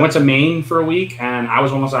 Especially, I went to Maine for a week, and I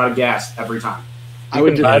was almost out of gas every time. I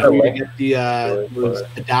would just buy the need to link get the those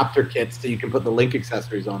adapter kits so you can put the link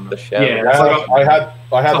accessories on them. Yeah, that's like I had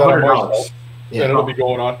that on my $100. Assault, Yeah. and it'll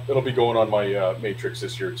be going on my Matrix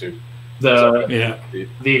this year too. The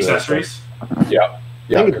accessories. Yeah.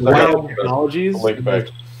 I think it's 'cause I got Wild Technologies, link back.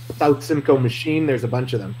 South Simcoe Machine. There's a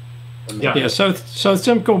bunch of them. yeah. South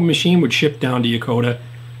Simcoe machine would ship down to Yakota.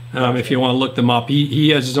 If you want to look them up, he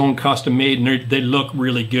has his own custom made, and they look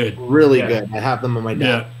really good. Really good. I have them on my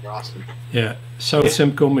desk. Yeah. They're awesome. Yeah, South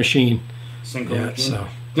Simcoe machine. Simcoe Yeah, machine? so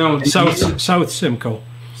No, South Simcoe.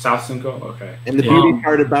 South Simcoe. Okay. And the beauty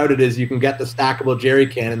part about it is you can get the stackable jerry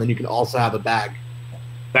can, and then you can also have a bag.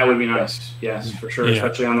 That would be nice. Yes, for sure, Yeah.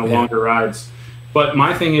 especially on the longer rides. But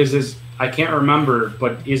my thing is I can't remember,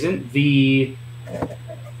 but isn't the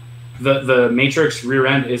Matrix rear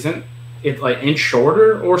end, isn't it like inch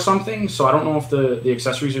shorter or something? So I don't know if the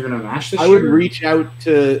accessories are going to match this I would year. reach out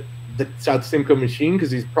to the South Simcoe machine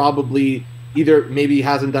because he's probably either maybe he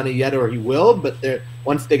hasn't done it yet or he will, but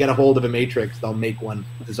once they get a hold of a Matrix, they'll make one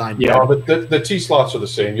designed. Yeah. No, but the T slots are the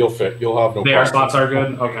same. You'll fit. You'll have no. The air problem. slots are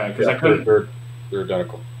good? Okay, because I couldn't. They're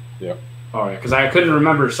identical. Yeah. All right, because I couldn't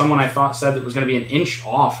remember. Someone I thought said it was going to be an inch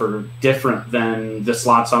off or different than the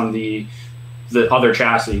slots on the other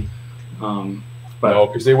chassis. But No,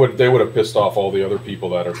 because they would have pissed off all the other people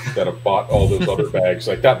that have bought all those other bags.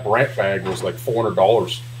 Like that Brant bag was like $400.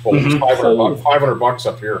 Well, it was $500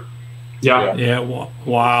 up here. yeah. Yeah,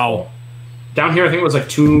 wow. Down here, I think it was like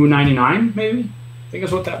 $299, maybe. I think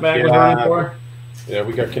that's what that bag was running for. Yeah,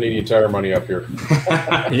 we got Canadian Tire money up here.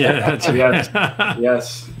 Yeah, that's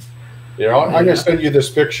Yes. Yeah, I'm gonna send you this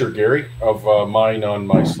picture, Gary, of mine on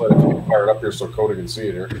my sled. If you can fire it up here so Kota can see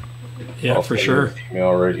it here. Yeah, I'll for send you sure. this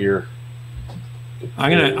email right here.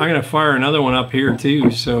 I'm gonna fire another one up here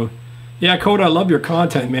too. So, yeah, Kota, I love your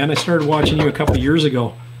content, man. I started watching you a couple of years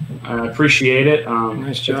ago. I appreciate it.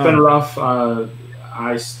 Nice job. It's been rough. I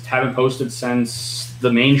haven't posted since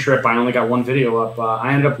the main trip. I only got one video up.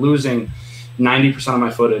 I ended up losing 90% of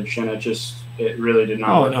my footage, and it really did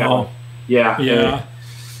not work out. Yeah.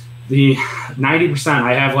 The 90%,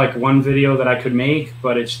 I have like one video that I could make,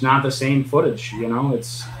 but it's not the same footage. You know,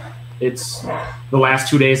 it's the last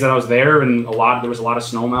 2 days that I was there, and there was a lot of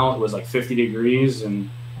snow melt. It was like 50 degrees, and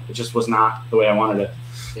it just was not the way I wanted it.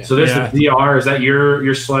 Yeah. So this is the DR. Is that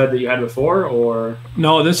your sled that you had before, or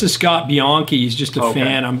no? This is Scott Bianchi. He's just a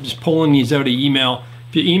fan. I'm just pulling these out of email.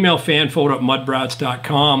 If you email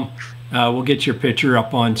fanphoto@mudbrats.com, we'll get your picture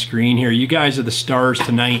up on screen here. You guys are the stars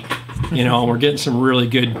tonight. You know, we're getting some really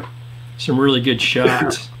good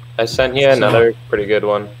shots. I sent you another pretty good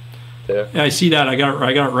one too. Yeah, I see that. I got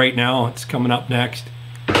it right now. It's coming up next.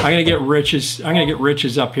 I'm gonna get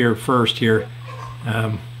Rich's up here first here.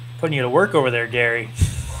 Putting you to work over there, Gary.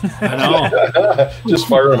 I know. Just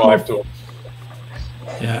fire him off to him.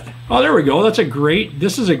 Yeah. Oh, there we go. That's a great.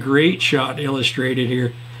 This is a great shot illustrated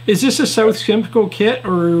here. Is this a South Simcoe kit,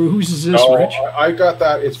 or whose is this, No, Rich? I got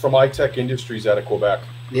that. It's from iTech Industries out of Quebec.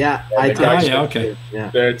 Yeah, yeah, okay. Yeah.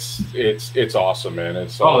 It's awesome, man.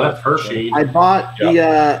 It's that's perfect. I bought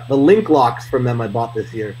the link locks from them. I bought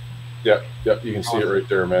this year. Yeah, you can see it right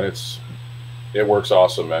there, man. It works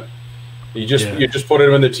awesome, man. You just put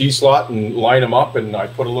them in the T slot and line them up, and I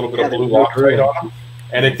put a little bit of blue Loctite on them,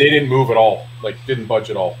 and they didn't move at all, like didn't budge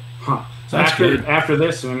at all. Huh. So after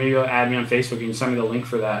this, maybe you'll add me on Facebook. You can send me the link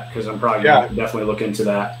for that because I'm probably gonna definitely look into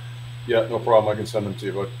that. Yeah, no problem. I can send them to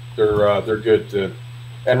you, but they're good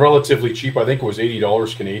and relatively cheap. I think it was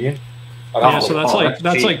 $80 Canadian. Yeah, so that's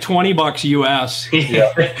like $20 US.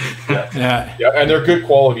 Yeah, and they're good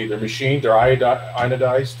quality. They're machined. They're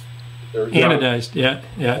anodized. Anodized.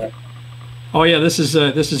 Yeah. Oh yeah, this is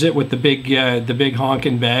it with the big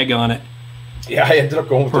honking bag on it. Yeah, I ended up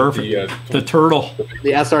going with the turtle,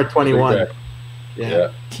 the SR21.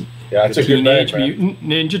 Yeah, it's a good bag, Teenage Mutant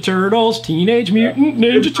Ninja Turtles. Teenage Mutant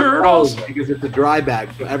Ninja Turtles. Because it's a dry bag,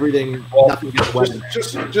 so everything nothing gets wet.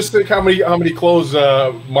 Just think how many clothes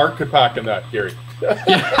Mark could pack in that, Gary.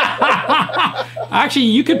 Actually,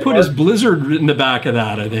 you could put his Blizzard in the back of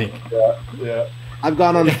that, I think. Yeah. I've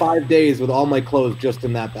gone on 5 days with all my clothes just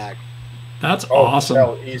in that bag. That's awesome.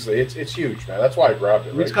 Hell, easily. It's huge, man. That's why I grabbed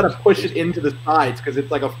it. You just got to push it into the sides because it's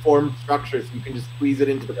like a formed structure, so you can just squeeze it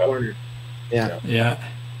into the corner. Yeah.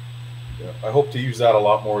 I hope to use that a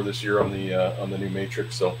lot more this year on the new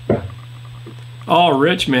Matrix. So. Oh,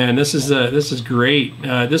 Rich, man, this is great.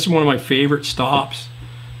 This is one of my favorite stops.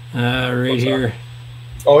 Right here.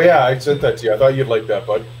 Oh yeah, I sent that to you. I thought you'd like that,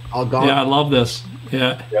 bud. Yeah, I love this.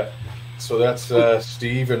 Yeah. So that's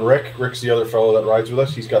Steve and Rick. Rick's the other fellow that rides with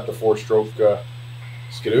us. He's got the 4-stroke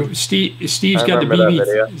skidoo. Steve's got the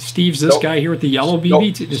BB. Steve's this guy here with the yellow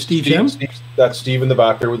BB. Steve, that's Steve in the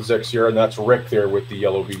back there with his XCR, and that's Rick there with the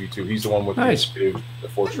yellow BB2. He's the one with the skidoo, the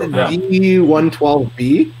 4-stroke.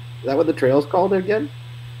 D112B. Is that what the trail's called again?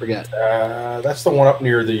 Forget. That's the one up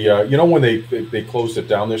near the. When they closed it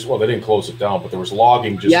down. They didn't close it down, but there was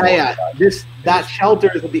logging. That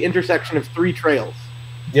shelter is at the intersection of 3 trails.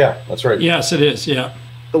 Yeah, that's right. Yes, it is. Yeah.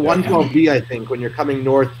 The 112B, I think, when you're coming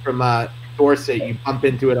north from Dorset, you bump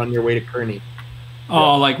into it on your way to Kearney.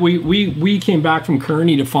 Oh, like we came back from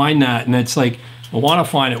Kearney to find that, and it's like, we want to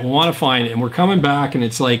find it, and we're coming back, and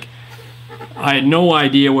it's like, I had no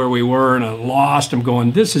idea where we were, and I lost. I'm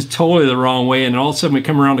going, this is totally the wrong way, and all of a sudden we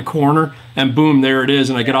come around the corner, and boom, there it is,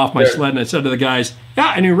 and I get off my sled, and I said to the guys,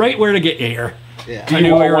 I knew right where to get air. Yeah. I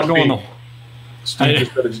knew where we were going. Steve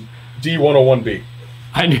just said it's D101B.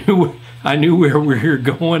 I knew where we were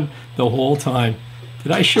going the whole time.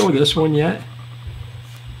 Did I show this one yet?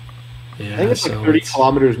 Yeah, I think it's like 30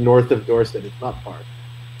 kilometers north of Dorset. It's not far.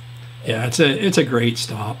 Yeah, it's a great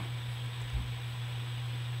stop.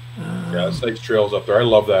 Yeah, it's nice trails up there. I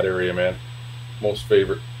love that area, man. Most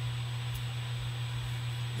favorite.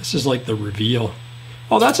 This is like the reveal.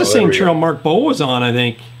 Oh, that's the same trail Mark Bow was on, I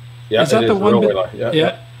think. Yeah, is that the one?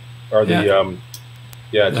 Yeah. Or the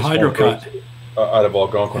the hydro cut. Out of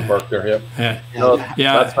Algonquin Park there, No,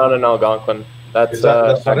 that's not in Algonquin. That's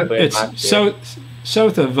it's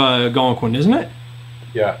south of Algonquin, isn't it?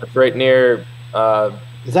 Yeah, it's right near.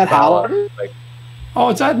 Is that Howard?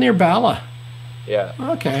 It's that near Bala. Yeah.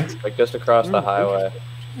 Okay. Like just across the highway.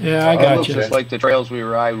 Yeah, I got you. It's like the trails we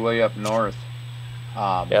ride way up north.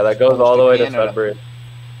 That goes all the way to Sudbury.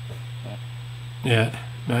 Yeah,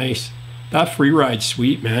 nice. That free ride's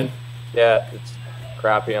sweet, man. Yeah, it's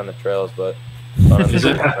crappy on the trails, but is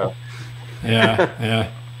it? Yeah.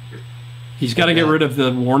 He's got to get rid of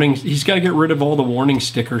the warnings. He's got to get rid of all the warning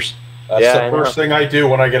stickers. That's the first thing I do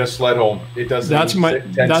when I get a sled home. It doesn't. That's my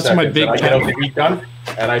big. I get out the heat gun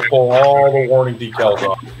and I pull all the warning decals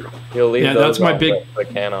off. You'll leave those that's my big. The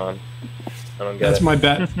can on. I don't get that's it. My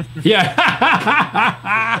bet.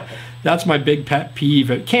 Yeah, that's my big pet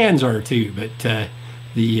peeve. Cans are too, but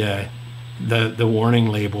the warning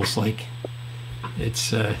labels, like,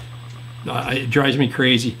 it drives me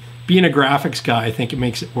crazy. Being a graphics guy, I think it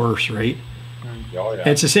makes it worse, right? Oh, yeah.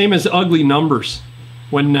 It's the same as ugly numbers.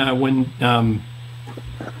 When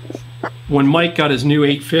Mike got his new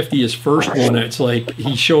 850, his first one, it's like he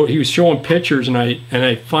was showing pictures, and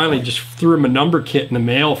I finally just threw him a number kit in the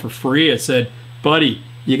mail for free. I said, buddy,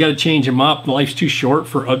 you got to change them up. Life's too short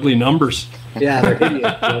for ugly numbers. Yeah, they're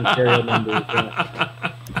hideous. Ontario numbers.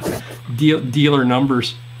 Yeah. Dealer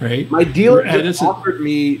numbers, right? My dealer just offered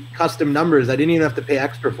me custom numbers. I didn't even have to pay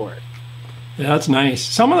extra for it. Yeah, that's nice.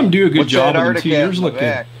 Some of them do a good job of them too. Yours look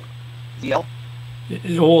good. ZL?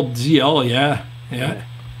 Old ZL, yeah.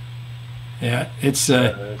 Yeah, it's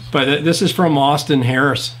but this is from Austin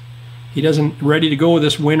Harris. He doesn't ready to go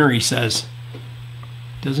this winter, he says.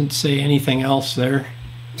 Doesn't say anything else there.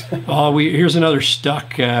 Oh, here's another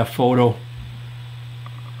stuck photo.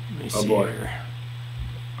 Let me see here.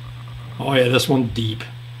 Oh yeah, this one deep.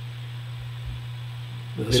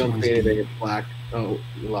 This don't see anything. It's black. Oh,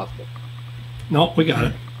 you lost it. No, we got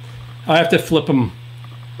it. I have to flip them.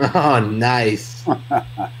 Oh, nice.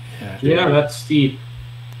 Yeah, that's steep.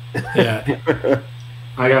 Yeah.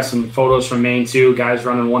 I got some photos from Maine too. Guys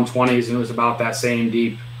running 120s, and it was about that same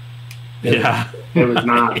deep. Yeah. It was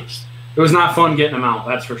not. It was not fun getting them out.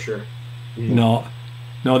 That's for sure. No,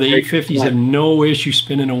 the 850s have no issue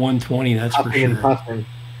spinning a 120. That's for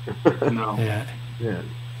sure. No. Yeah.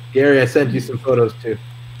 Gary, I sent you some photos too.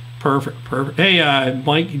 Perfect. Hey,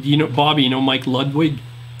 Mike, Bobby, you know Mike Ludwig?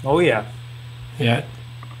 Oh yeah. Yeah.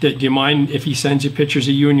 Do you mind if he sends you pictures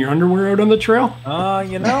of you in your underwear out on the trail?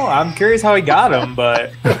 I'm curious how he got them,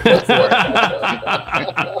 but.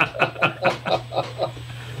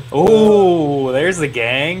 Oh, there's the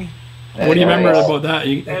gang. What do you remember about that?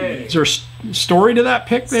 Is there a story to that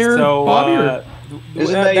pic there, Bobby?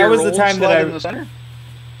 That was the time that in the center?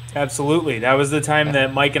 Absolutely. That was the time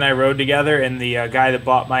that Mike and I rode together, and the guy that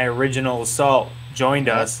bought my original Assault joined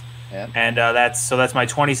us. Yeah. And that's my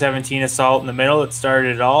 2017 Assault in the middle. It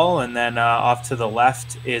started it all, and then off to the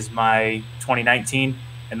left is my 2019,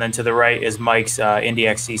 and then to the right is Mike's Indy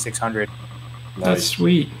XC 600. Nice. That's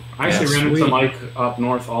sweet. I actually ran into Mike up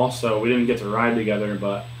north also. We didn't get to ride together,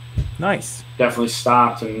 but nice. Definitely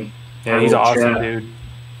stopped and he's awesome, dude.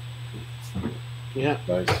 Yeah.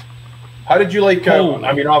 Nice. How did you like?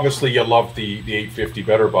 I mean, obviously you loved the 850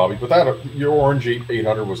 better, Bobby, but your orange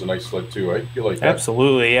 800 was a nice sled too, right? You like that?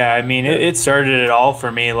 Absolutely, yeah. I mean, it started it all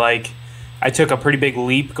for me. Like, I took a pretty big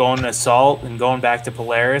leap going to Assault and going back to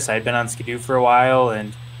Polaris. I'd been on skidoo for a while,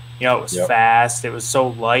 and it was fast. It was so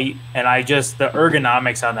light, and the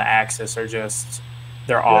ergonomics on the axis are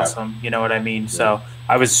they're awesome. You know what I mean? Yeah. So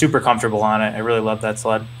I was super comfortable on it. I really loved that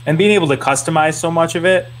sled, and being able to customize so much of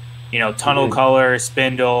it. Tunnel color,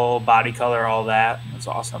 spindle, body color, all that. It's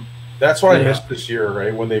awesome. That's what I missed this year,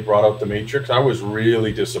 right? When they brought out the Matrix, I was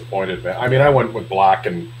really disappointed, man. I mean, I went with black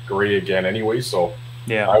and gray again anyway, so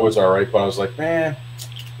I was all right. But I was like, man,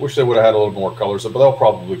 wish they would have had a little more colors. But they'll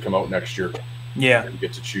probably come out next year. Yeah. You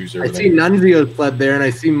get to choose everything. I see Nunzio's sled there, and I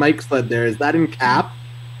see Mike's sled there. Is that in Cap?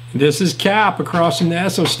 This is Cap across from the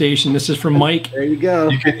Esso station. This is from Mike. There you go.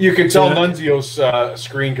 You can tell Nunzio's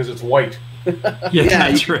screen because it's white.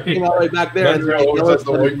 That's right. Came all the way back there.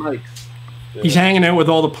 He's hanging out with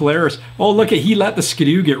all the Polaris. Oh, look he let the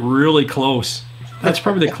skidoo get really close. That's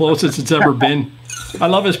probably the closest it's ever been. I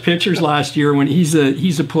love his pictures last year when he's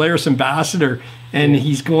a Polaris ambassador and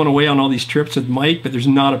he's going away on all these trips with Mike, but there's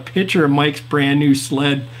not a picture of Mike's brand new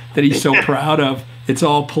sled that he's so proud of. It's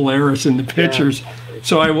all Polaris in the pictures.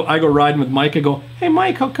 So I go riding with Mike. I go, hey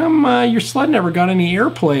Mike, how come your sled never got any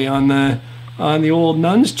airplay on the old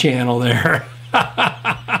Nuns channel there?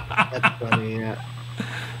 That's funny, yeah.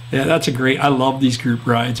 Yeah, that's I love these group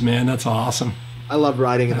rides, man. That's awesome. I love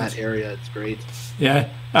riding in that area. It's great. Yeah.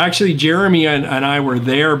 Actually, Jeremy and I were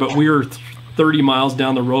there, but we were 30 miles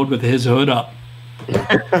down the road with his hood up.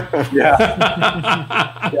 Yeah,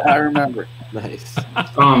 I remember. Nice.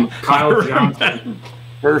 Kyle Johnson.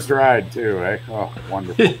 First ride too, eh? Oh,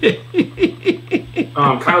 wonderful.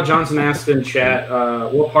 Kyle Johnson asked in chat,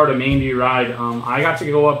 what part of Maine do you ride? I got to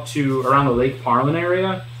go up to around the Lake Parlin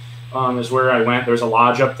area. Is where I went. There's a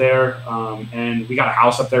lodge up there, and we got a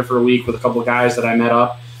house up there for a week with a couple of guys that I met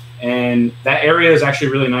up. And that area is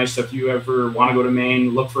actually really nice. So if you ever want to go to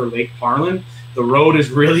Maine, look for Lake Parlin. The road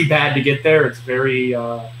is really bad to get there. It's very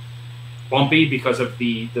bumpy because of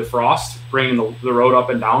the frost bringing the road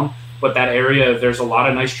up and down. But that area, there's a lot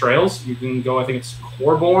of nice trails. You can go, I think it's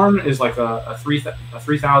Corborn is like a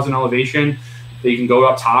 3,000 elevation that you can go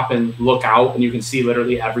up top and look out, and you can see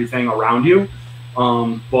literally everything around you.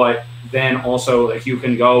 But then also, like, you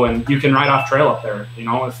can go and you can ride off trail up there. You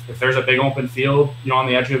know, if there's a big open field, you know, on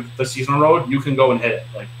the edge of the seasonal road, you can go and hit it.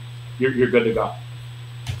 Like, you're good to go.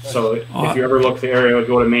 So if you ever look the area,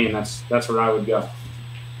 go to Maine. That's where I would go.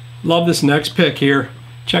 Love this next pick here.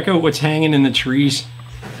 Check out what's hanging in the trees.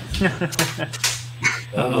 I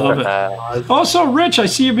love it. Also, Rich, I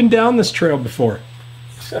see you've been down this trail before.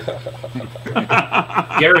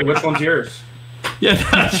 Gary, which one's yours? Yeah,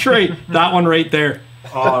 that's right. That one right there.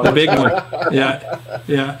 Oh, the big one.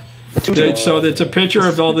 Yeah. So it's a picture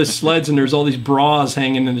of all these sleds, and there's all these bras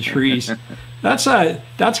hanging in the trees. That's got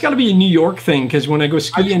to be a New York thing, because when I go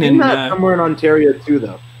skiing in somewhere in Ontario too,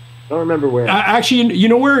 though. Don't remember where. Actually, you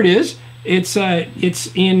know where it is? It's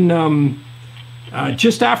in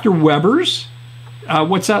just after Weber's.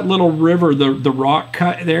 What's that little river? The rock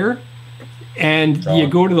cut there, and you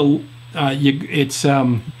go to the it's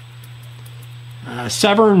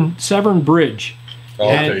Severn Bridge.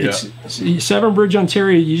 And it's Severn Bridge,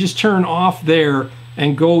 Ontario. You just turn off there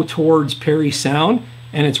and go towards Perry Sound,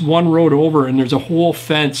 and it's one road over, and there's a whole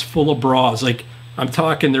fence full of bras. Like, I'm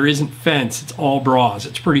talking, there isn't fence; it's all bras.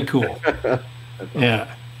 It's pretty cool.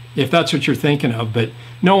 Yeah, if that's what you're thinking of. But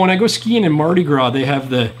no, when I go skiing in Mardi Gras, they have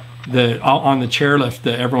the on the chairlift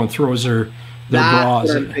that everyone throws their bras.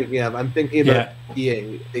 What I'm thinking of. I'm thinking about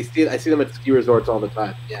skiing. I see them at ski resorts all the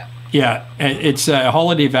time. Yeah. Yeah, it's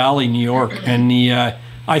Holiday Valley, New York, and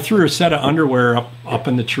I threw a set of underwear up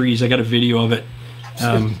in the trees. I got a video of it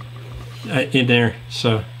in there.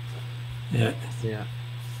 So, yeah.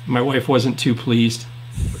 My wife wasn't too pleased.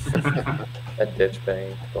 A ditch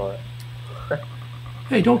bang spot.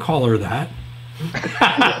 Hey, don't call her that.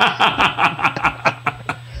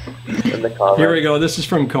 In the comments. Here we go. This is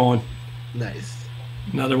from Cohen. Nice.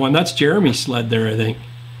 Another one. That's Jeremy's sled there, I think.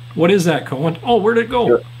 What is that, Cohen? Oh, where'd it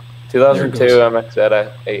go? 2002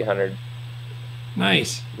 MXZ 800.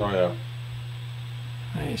 Nice. Oh yeah.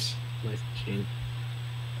 Nice. Nice machine.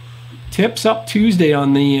 Tips up Tuesday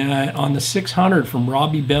on the 600 from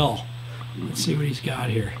Robbie Bell. Let's see what he's got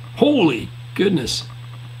here. Holy goodness.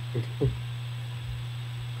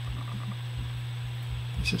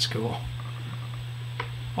 This is cool.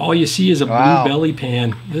 All you see is a blue belly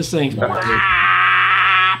pan. This thing's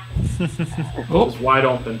It's wide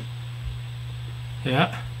open.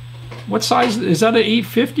 Yeah. What size is that? An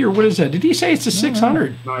 850 or what is that? Did he say it's a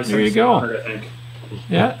 600? No, there you go. I think.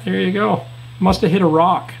 Yeah, there you go. Must have hit a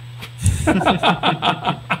rock.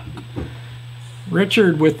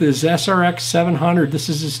 Richard with his SRX 700. This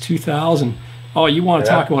is his 2000. Oh, you want to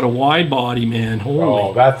talk about a wide body, man? Holy.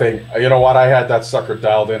 Oh, that thing! You know what? I had that sucker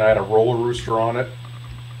dialed in. I had a roller rooster on it.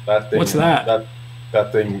 That thing. What's that?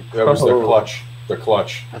 That thing. That was the clutch. The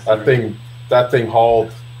clutch. That thing. That thing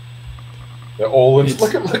hauled. The Olins.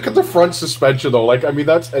 Look at the front suspension though. Like, I mean,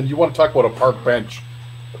 and you want to talk about a park bench.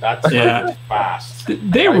 That's fast.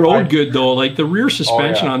 They rode good though. Like the rear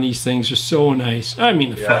suspension on these things are so nice. I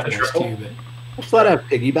mean the front ones too, but what's that have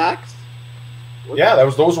piggybacks? Yeah,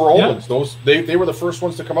 those were Olins. Those they were the first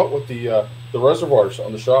ones to come out with the reservoirs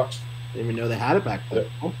on the shocks. Didn't even know they had it back then.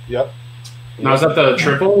 Yep. Now is that the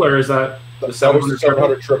triple or is that the 700? That was the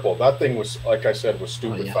 700 triple. That thing was, like I said, was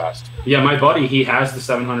stupid fast. Yeah, my buddy, he has the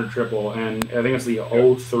 700 triple, and I think it's the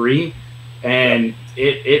 03, and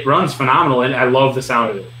it runs phenomenal, and I love the sound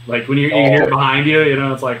of it. Like when you hear it behind you, you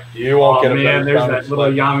know, it's like, you won't get man, there's that little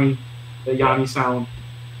Yami sound.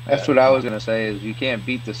 That's what I was gonna say. Is you can't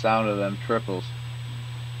beat the sound of them triples.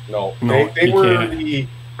 No,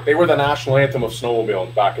 they were the national anthem of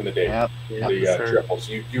snowmobiling back in the day. Yep. The triples.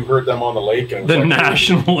 You heard them on the lake. And it was the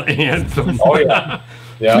national anthem. Oh yeah.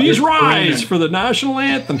 Please rise for the national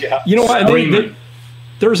anthem. Yeah. You know what?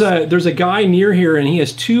 There's a guy near here, and he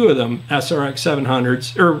has two of them SRX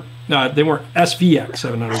 700s, or they weren't SVX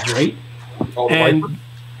 700s, right? Oh, and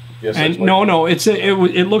no,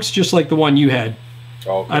 it looks just like the one you had.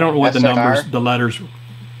 Oh, okay. I don't know what the numbers, the letters.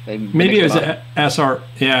 Maybe it was a SR.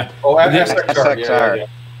 Yeah. Oh, SXR.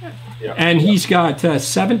 Yeah. And he's got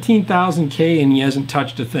 17,000 K, and he hasn't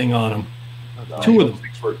touched a thing on them. Two of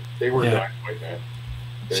them. They were dynamite, man.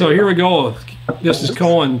 So here we go. This is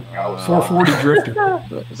Cohen 440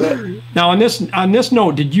 Drifter. Now on this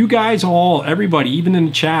note, did you guys everybody, even in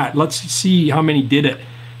the chat, let's see how many did it.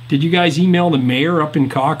 Did you guys email the mayor up in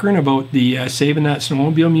Cochrane about the saving that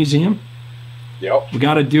snowmobile museum? Yep. We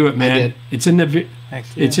got to do it, man. It's in the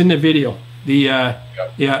it's in the video.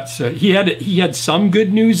 So he had some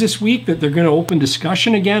good news this week that they're going to open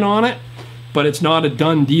discussion again on it, but it's not a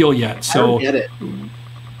done deal yet. So I don't get it.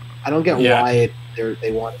 I don't get why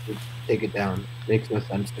they want to take it down. Makes no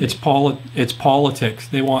sense to me. It's politics.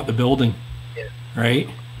 They want the building, right?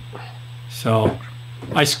 So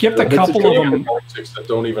I skipped a couple of them. Politics that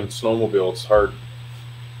don't even snowmobile. It's hard.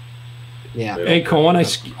 Yeah. Hey, Cohen, I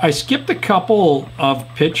skipped a couple of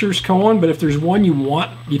pictures, Cohen, but if there's one you want,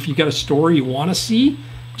 if you got a story you want to see,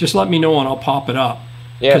 just let me know and I'll pop it up.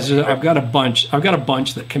 Yeah. Because I've got a bunch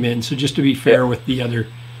that come in. So just to be fair with the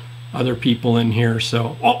other people in here.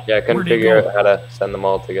 So I couldn't figure out how to send them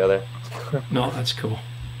all together. No, that's cool.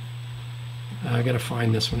 I got to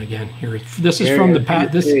find this one again. Here, this is from the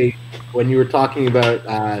past. When you were talking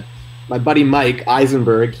about my buddy Mike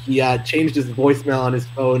Eisenberg, he changed his voicemail on his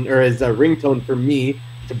phone or his ringtone for me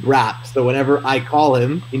to Brap. So whenever I call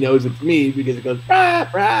him, he knows it's me because it goes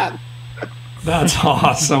Brap, Brap. That's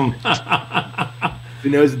awesome. He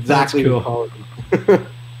knows exactly who to call him.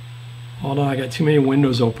 Hold on, I got too many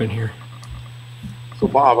windows open here. So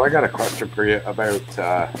Bob, I got a question for you about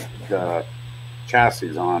the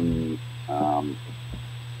chassis on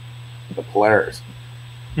the Polaris.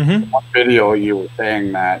 Mm-hmm. One video you were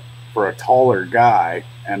saying that for a taller guy,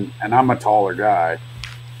 and I'm a taller guy,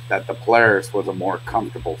 that the Polaris was a more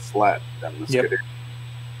comfortable sled than the skidoo.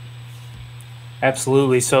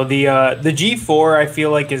 Absolutely. So the G4 I feel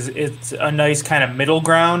like it's a nice kind of middle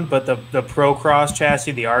ground, but the Pro Cross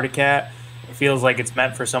chassis, the Articat, feels like it's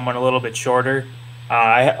meant for someone a little bit shorter.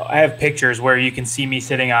 I have pictures where you can see me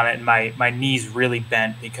sitting on it and my knees really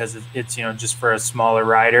bent because it's just for a smaller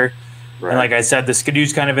rider. Right. And like I said, the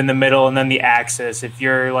skidoo's kind of in the middle, and then the Axis. If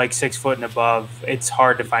you're like 6 foot and above, it's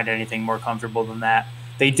hard to find anything more comfortable than that.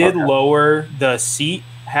 They did lower the seat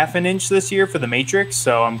half an inch this year for the Matrix,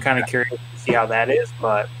 so I'm kind of curious to see how that is.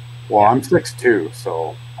 But I'm 6'2",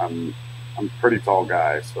 so I'm a pretty tall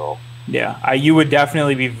guy. So yeah, you would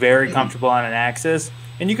definitely be very comfortable on an Axis,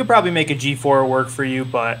 and you could probably make a G4 work for you.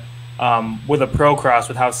 But with a Pro Cross,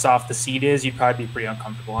 with how soft the seat is, you'd probably be pretty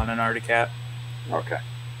uncomfortable on an Articat. Okay.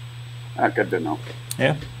 Good to know.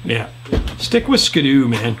 Yeah. Stick with skidoo,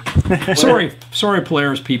 man. sorry,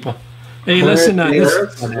 Polaris people. Hey, listen.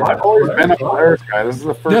 I've always been a Polaris guy. This is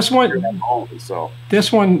the first this one. year I'm home, so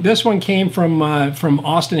This one came from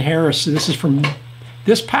Austin Harris. This is from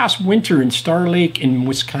this past winter in Star Lake in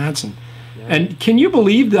Wisconsin. Yeah. And can you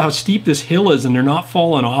believe how steep this hill is, and they're not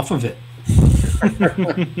falling off of it?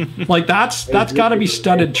 Like that's got to be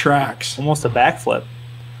studded tracks. Almost a backflip.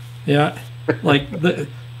 Yeah, like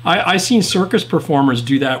I seen circus performers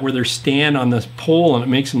do that where they're stand on this pole and it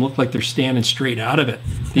makes them look like they're standing straight out of it.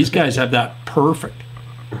 These guys have that perfect.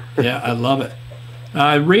 Yeah, I love it.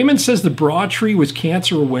 Raymond says the broad tree was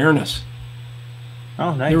cancer awareness.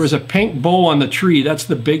 Oh, nice. There was a pink bow on the tree. That's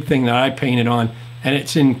the big thing that I painted on, and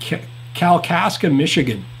it's in Kalkaska,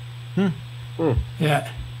 Michigan.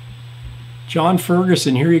 Yeah. John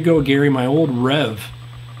Ferguson, here you go, Gary, my old Rev.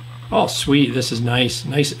 Oh, sweet. This is nice.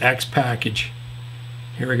 Nice X package.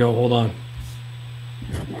 Here we go. Hold on.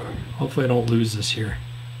 Hopefully I don't lose this here.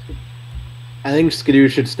 I think Skidoo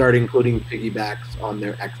should start including piggybacks on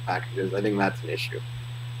their X packages. I think that's an issue.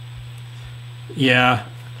 Yeah.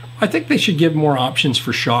 I think they should give more options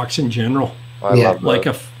for shocks in general. I love like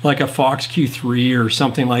a Fox Q3 or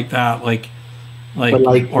something like that.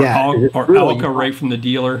 Or Alka right from the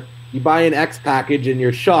dealer. You buy an X package and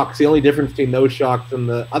your shocks, the only difference between those shocks and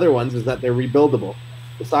the other ones is that they're rebuildable.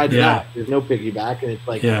 Besides that, there's no piggyback, and it's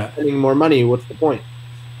like spending more money. What's the point?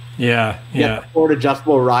 You get the Ford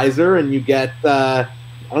adjustable riser, and you get I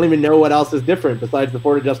don't even know what else is different besides the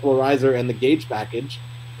Ford adjustable riser and the gauge package.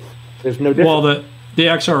 There's no difference. Well, the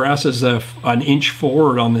XRS is an inch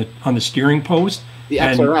forward on the steering post. The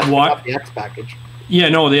XRS, not the X package. Yeah,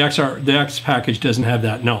 no, the X package doesn't have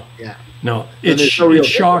that. No. Yeah. No, it's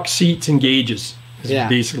shock seats and gauges. Is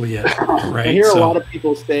basically it. Right. I hear a lot of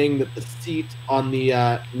people saying that the seat on the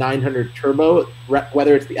 900 Turbo,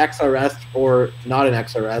 whether it's the XRS or not an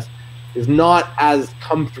XRS, is not as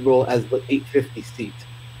comfortable as the 850 seat,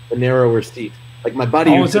 the narrower seat. Like my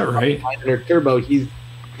buddy, is that right? 900 Turbo, he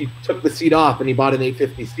took the seat off and he bought an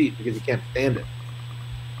 850 seat because he can't stand it.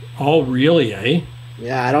 Oh, really? Eh?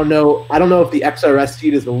 Yeah, I don't know if the XRS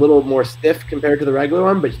seat is a little more stiff compared to the regular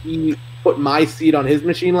one, but he put my seat on his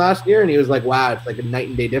machine last year, and he was like, "Wow, it's like a night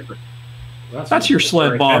and day difference." That's your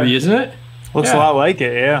sled, Bobby, isn't it? Looks a lot like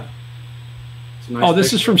it, yeah. Nice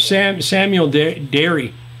this is from Samuel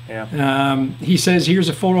Derry. Yeah. He says, "Here's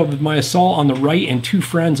a photo of my Assault on the right, and two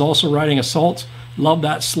friends also riding Assaults. Love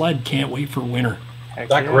that sled. Can't wait for winter."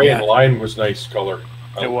 That gray and line was nice color.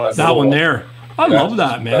 It was that one there. I love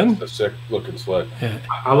that, man. That's a sick looking sled. Yeah.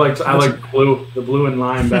 I like the blue and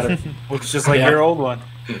lime better. Looks just like your old one.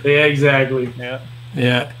 Yeah, exactly.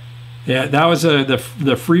 Yeah. That was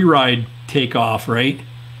the free ride takeoff, right?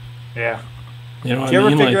 Yeah. You know, did you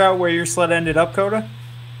ever figure out where your sled ended up, Kota?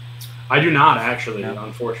 I do not actually,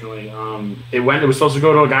 unfortunately. It was supposed to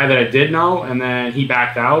go to a guy that I did know, and then he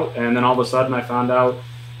backed out, and then all of a sudden I found out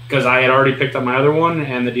because I had already picked up my other one,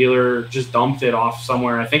 and the dealer just dumped it off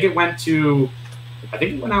somewhere. I think it went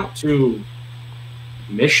out to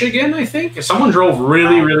Michigan. I think someone drove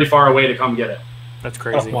really, really far away to come get it. That's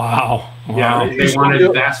crazy. Wow. Yeah, they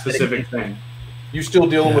wanted that specific thing. You still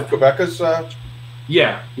dealing with Quebecca's?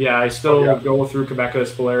 Yeah. I still go through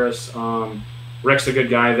Quebecca's Polaris. Rick's a good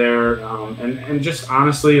guy there, and just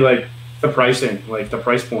honestly, like the pricing, like the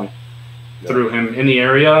price point through him in the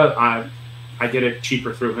area, I get it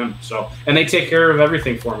cheaper through him. So, and they take care of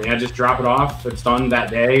everything for me. I just drop it off. It's done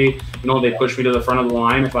that day. They push me to the front of the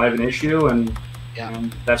line if I have an issue, and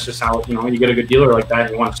that's just how you get a good dealer like that.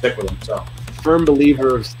 And you want to stick with them. So, firm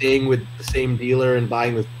believer of staying with the same dealer and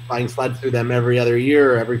buying sleds through them every other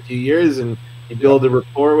year or every few years, and you build a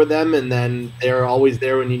rapport with them, and then they're always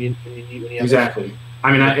there when you need. Exactly.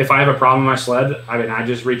 I mean, if I have a problem with my sled, I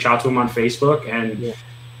just reach out to him on Facebook, and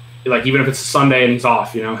like even if it's a Sunday and he's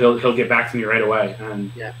off, he'll get back to me right away,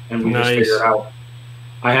 and we just figure it out.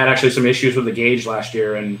 I had actually some issues with the gauge last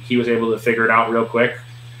year, and he was able to figure it out real quick.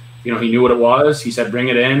 He knew what it was. He said, "Bring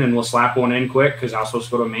it in, and we'll slap one in quick," because I was supposed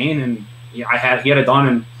to go to Maine, and he had it done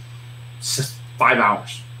in 5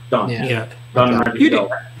 hours. Done. Yeah. Done. And ready to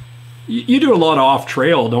go. You do a lot of off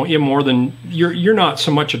trail, don't you? More than you're not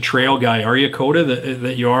so much a trail guy, are you, Kota?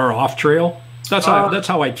 That you are off trail. That's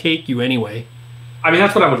how I take you anyway. I mean,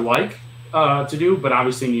 that's what I would like to do, but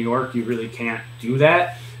obviously in New York, you really can't do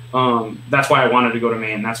that. That's why I wanted to go to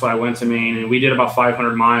Maine. That's why I went to Maine, and we did about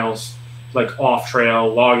 500 miles, like off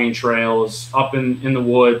trail, logging trails, up in the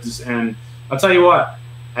woods. And I'll tell you what,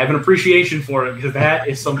 I have an appreciation for it, because that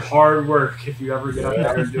is some hard work if you ever get up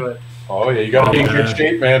there and do it. Oh yeah, you got to be in good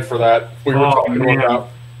shape, man, for that. We were talking about.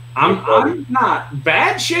 I'm not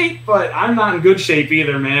bad shape, but I'm not in good shape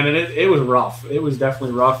either, man. And it was rough. It was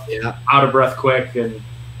definitely rough. Yeah. Out of breath quick,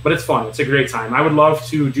 but it's fun. It's a great time. I would love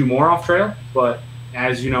to do more off trail, but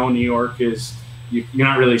as you know, New York is you're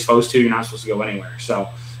not really supposed to. You're not supposed to go anywhere. So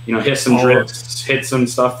hit some drifts, hit some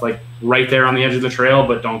stuff like right there on the edge of the trail,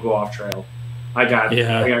 but don't go off trail. I got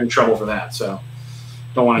in trouble for that, so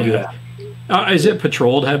don't want to do that. Is it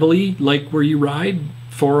patrolled heavily, like where you ride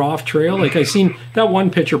for off trail? Like I seen that one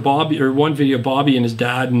picture, one video of Bobby and his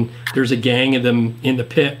dad, and there's a gang of them in the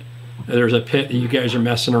pit. There's a pit that you guys are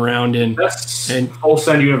messing around in. That's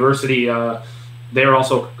Olsen University. They're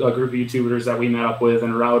also a group of YouTubers that we met up with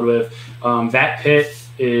and rode with. That pit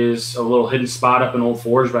is a little hidden spot up in Old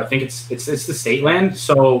Forge, but I think it's the state land.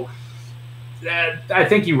 So I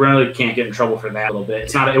think you really can't get in trouble for that a little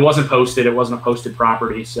bit. It wasn't posted. It wasn't a posted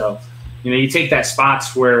property. So, you take that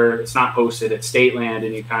spots where it's not posted, it's state land,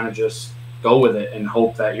 and you kind of just go with it and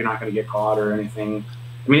hope that you're not going to get caught or anything.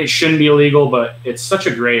 I mean, it shouldn't be illegal, but it's such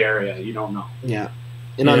a gray area. You don't know. Yeah.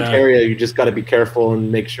 In Ontario, you just got to be careful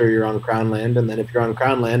and make sure you're on Crown land. And then if you're on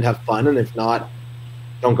Crown land, have fun. And if not,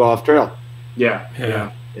 don't go off trail.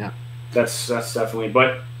 Yeah. That's definitely.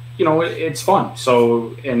 But, it's fun.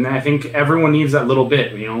 So, and I think everyone needs that little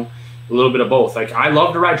bit, a little bit of both. Like, I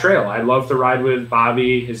love to ride trail. I love to ride with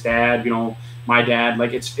Bobby, his dad, my dad.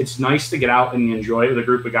 Like, it's nice to get out and enjoy it with a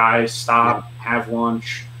group of guys, stop, have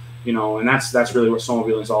lunch, and that's really what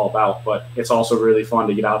snowmobiling is all about. But it's also really fun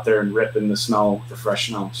to get out there and rip in the snow, the fresh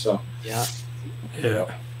snow. So yeah.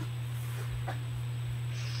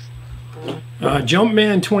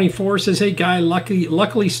 Jumpman24 says, "Hey guy,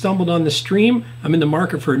 luckily stumbled on the stream. I'm in the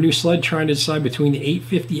market for a new sled, trying to decide between the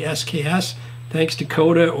 850 SKS, thanks to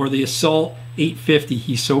Kota, or the Assault 850.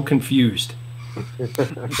 He's so confused."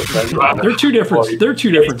 They're two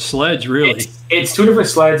different sleds, really. It's two different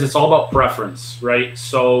sleds. It's all about preference, right?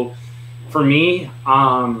 So for me,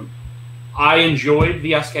 I enjoyed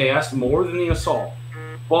the SKS more than the Assault,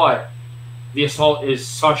 but the Assault is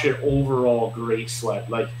such an overall great sled.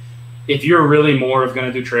 Like, if you're really more of going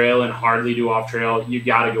to do trail and hardly do off trail, you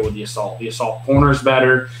got to go with the Assault. The Assault corners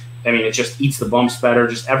better. I mean, it just eats the bumps better.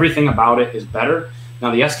 Just everything about it is better.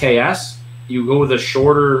 Now, the SKS, you go with a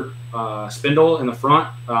shorter spindle in the front.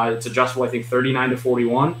 It's adjustable, I think, 39 to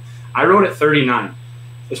 41. I rode at 39.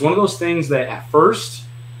 It's one of those things that at first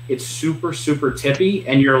it's super, super tippy,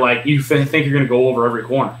 and you're like, you think you're going to go over every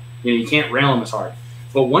corner. You can't rail them as hard.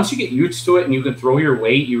 But once you get used to it and you can throw your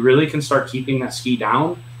weight, you really can start keeping that ski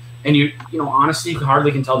down. And honestly, you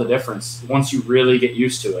hardly can tell the difference once you really get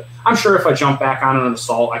used to it. I'm sure if I jump back on an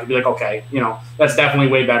Assault, I could be like, okay, that's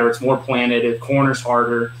definitely way better. It's more planted. It corners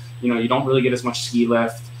harder. You don't really get as much ski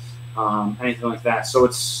lift, anything like that. So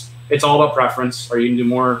it's all about preference. Are you going to do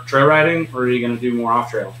more trail riding, or are you going to do more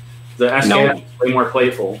off trail? The SKS is way more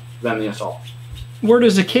playful than the Assault. Where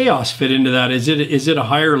does the Chaos fit into that? Is it a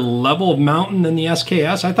higher level of mountain than the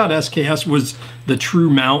SKS? I thought SKS was the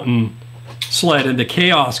true mountain sled, and the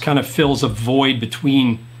Chaos kind of fills a void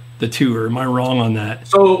between the two, or am I wrong on that?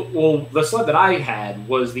 So, the sled that I had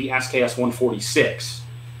was the SKS 146.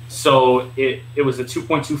 So it was a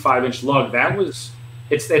 2.25 inch lug.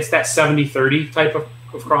 It's that 70-30 type of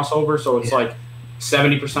crossover. So it's like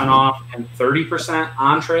 70% off and 30%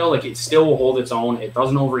 on trail. Like, it still will hold its own. It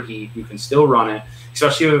doesn't overheat. You can still run it,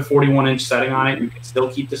 especially with a 41 inch setting on it. You can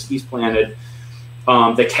still keep the skis planted.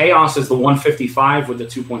 The Chaos is the 155 with the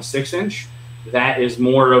 2.6 inch. That is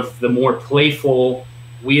more of the more playful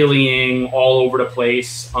wheeling all over the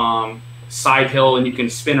place, side hill, and you can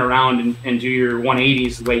spin around and do your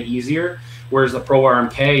 180s way easier. Whereas the Pro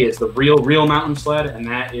RMK is the real mountain sled, and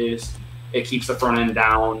that is it keeps the front end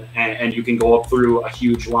down, and you can go up through a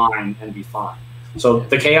huge line and be fine. So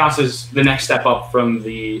the Chaos is the next step up from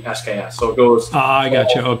the SKS. So it goes. I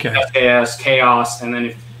got you. Okay. SKS, Chaos, and then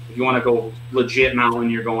if you want to go legit mountain,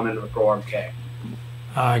 you're going into the Pro RK.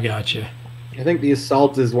 I got you. I think the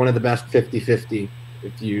Assault is one of the best 50/50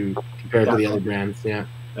 if you compare it to the other brands. Yeah.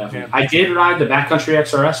 Definitely. I did ride the Backcountry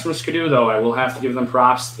XRS from Skidoo, though. I will have to give them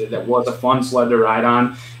props. That was a fun sled to ride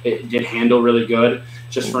on. It did handle really good.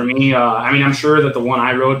 Just for me, I mean, I'm sure that the one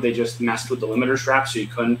I rode, they just messed with the limiter strap, so you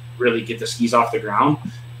couldn't really get the skis off the ground.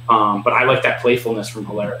 But I like that playfulness from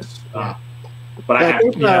Polaris. But I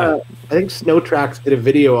think Snow Tracks did a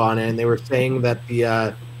video on it, and they were saying that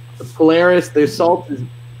the Polaris, the Assault is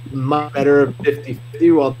much better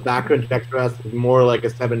 50/50, while the Backcountry XRS is more like a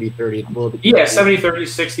 70/30. Yeah, 70/30,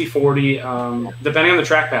 60/40, depending on the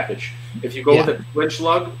track package. If you go with a twitch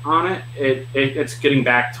lug on it, it's getting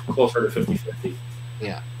back to closer to 50/50.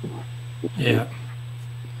 Yeah. Yeah.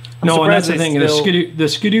 No, and that's the thing. The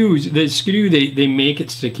Skidoo, they make it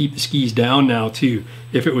to keep the skis down now too.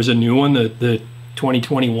 If it was a new one, the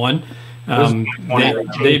 2021,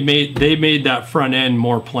 they made that front end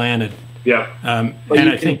more planted. Yeah. And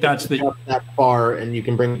I think that's that far, and you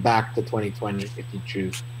can bring it back to 2020 if you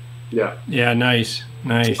choose. Yeah. Yeah. Nice.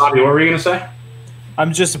 Nice. Bobby, what were you gonna say?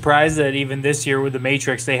 I'm just surprised that even this year with the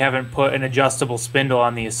Matrix, they haven't put an adjustable spindle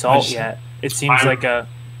on the Assault yet. It seems like a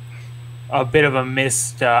bit of a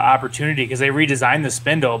missed opportunity because they redesigned the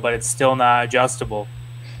spindle, but it's still not adjustable.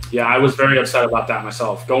 Yeah, I was very upset about that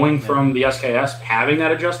myself. Going from the SKS, having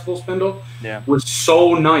that adjustable spindle was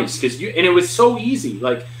so nice because and it was so easy.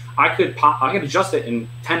 Like I could adjust it in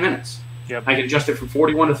 10 minutes. Yep. I could adjust it from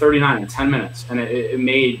 41 to 39 in 10 minutes, and it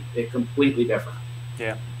made it completely different.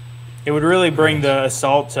 Yeah. It would really bring the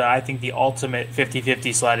Assault to, I think, the ultimate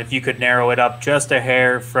 50/50 sled if you could narrow it up just a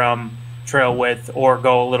hair from trail width or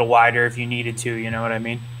go a little wider if you needed to, you know what I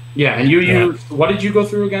mean? Yeah, and you used, what did you go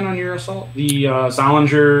through again on your Assault? The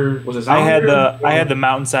Zollinger, was it Zollinger? I had the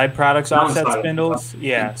Mountainside Products offset spindles.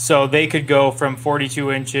 Yeah, so they could go from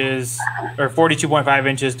 42 inches or 42.5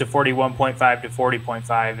 inches to 41.5 to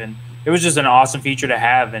 40.5, and it was just an awesome feature to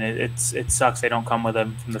have, and it sucks they don't come with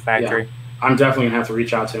them from the factory. Yeah. I'm definitely gonna have to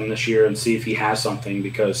reach out to him this year and see if he has something,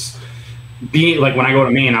 because being like when I go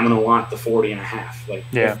to Maine, I'm gonna want the 40.5. Like,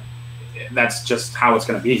 that's just how it's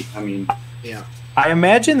gonna be. I mean, I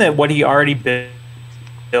imagine that what he already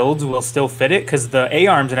builds will still fit it because the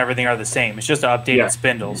A-arms and everything are the same. It's just an updated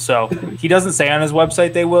spindle. So he doesn't say on his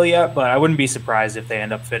website they will yet, but I wouldn't be surprised if they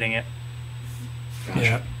end up fitting it.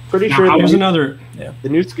 Yeah, pretty sure there's another. The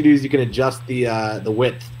new Skidoos, you can adjust the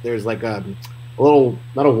width. There's like a little,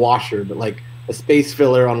 not a washer, but like a space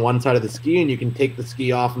filler on one side of the ski, and you can take the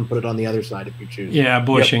ski off and put it on the other side if you choose. Yeah,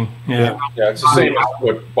 bushing. Yeah, it's the same as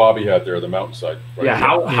what Bobby had there, the Mountainside. Right? Yeah,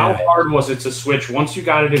 how hard was it to switch once you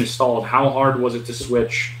got it installed? How hard was it to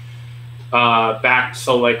switch back?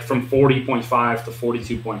 So like from 40.5 to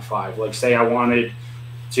 42.5. Like, say I wanted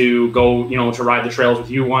to go, to ride the trails with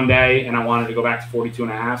you one day, and I wanted to go back to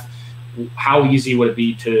 42.5. How easy would it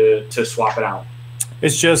be to swap it out?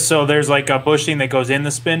 It's just so there's like a bushing that goes in the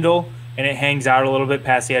spindle, and it hangs out a little bit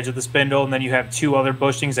past the edge of the spindle, and then you have two other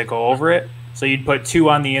bushings that go over it. So you'd put two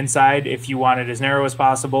on the inside if you want it as narrow as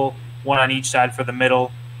possible, one on each side for the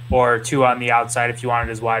middle, or two on the outside if you want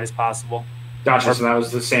it as wide as possible. Gotcha. So that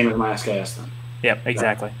was the same as my SKS then. Yep,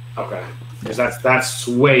 exactly. Okay, because that's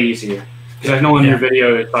way easier. Because I know in your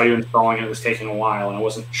video I saw you installing it was taking a while, and I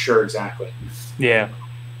wasn't sure exactly. Yeah.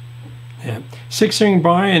 Yeah. Six-Ring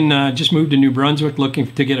Brian just moved to New Brunswick looking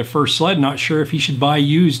to get a first sled. Not sure if he should buy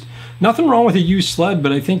used. Nothing wrong with a used sled,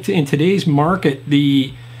 but I think in today's market,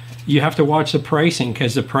 you have to watch the pricing,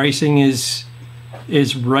 because the pricing is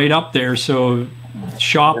right up there. So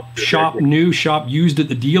shop new, shop used at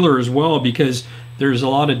the dealer as well, because there's a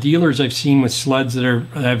lot of dealers I've seen with sleds that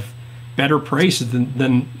have better prices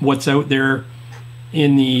than what's out there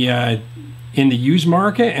in the used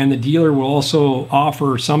market, and the dealer will also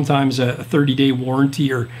offer sometimes a 30-day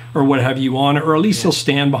warranty or what have you on it, or at least he'll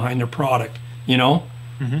stand behind their product,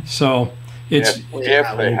 So it's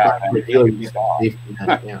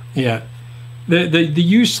the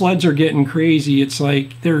used sleds are getting crazy. It's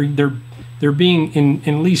like they're being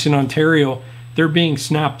at least in Ontario, they're being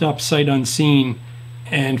snapped up sight unseen,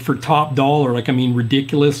 and for top dollar,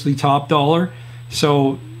 ridiculously top dollar.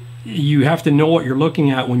 So you have to know what you're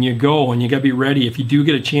looking at when you go, and you got to be ready. If you do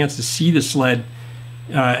get a chance to see the sled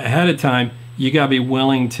ahead of time, you got to be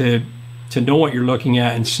willing to know what you're looking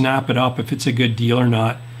at and snap it up if it's a good deal or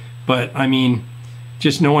not. But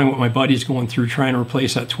just knowing what my buddy's going through trying to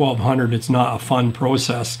replace that 1200, it's not a fun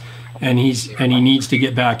process, and he needs to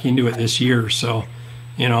get back into it this year. So,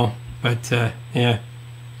 But yeah.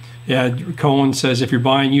 Cohen says if you're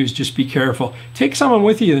buying used, just be careful. Take someone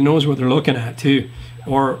with you that knows what they're looking at too,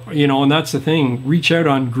 or and that's the thing. Reach out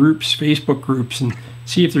on groups, Facebook groups, and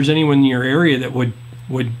see if there's anyone in your area that would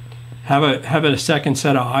have a second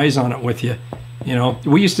set of eyes on it with you.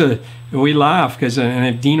 We laugh because,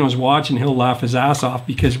 and if Dino's watching, he'll laugh his ass off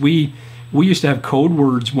because we used to have code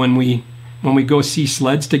words when we go see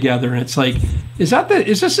sleds together, and it's like, is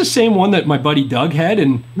this the same one that my buddy Doug had?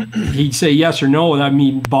 And he'd say yes or no, that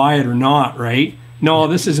mean buy it or not, right? No,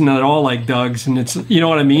 this isn't at all like Doug's, and it's, you know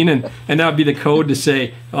what I mean? And that'd be the code to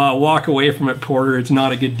say, walk away from it, Porter, it's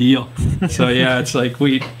not a good deal. So yeah, it's like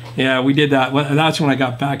we did that. That's when I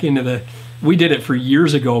got back into we did it for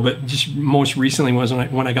years ago, but just most recently was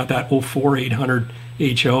when I got that 04 800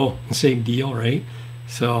 HO, same deal, right?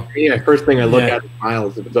 So yeah, first thing I look at is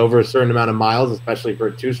miles. If it's over a certain amount of miles, especially for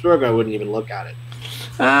a two-stroke, I wouldn't even look at it.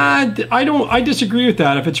 I disagree with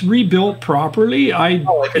that. If it's rebuilt properly,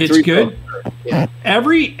 it's good. Yeah.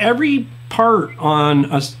 Every part on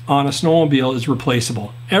a snowmobile is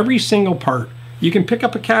replaceable. Every single part. You can pick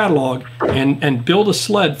up a catalog and build a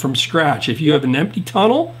sled from scratch. If you have an empty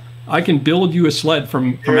tunnel, I can build you a sled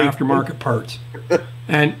from aftermarket parts.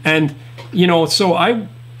 And so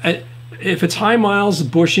if it's high miles,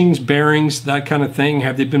 bushings, bearings, that kind of thing,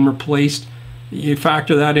 have they been replaced? You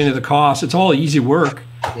factor that into the cost. It's all easy work.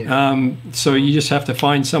 Yeah. So you just have to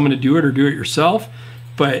find someone to do it or do it yourself.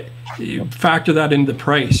 But you factor that into the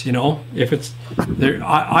price. If it's there,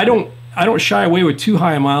 I don't shy away with too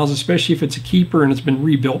high miles, especially if it's a keeper and it's been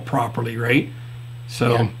rebuilt properly, right?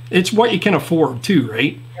 So it's what you can afford too,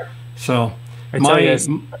 right? So go ahead,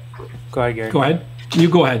 Gary. Go ahead. You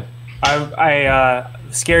go ahead.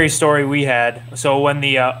 Scary story we had. So when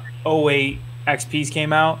the 08 XPs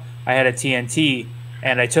came out, I had a TNT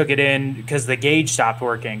and I took it in because the gauge stopped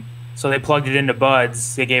working. So they plugged it into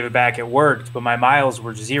buds, they gave it back, it worked, but my miles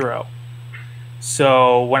were 0.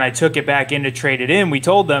 So when I took it back in to trade it in, we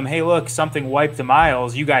told them, hey, look, something wiped the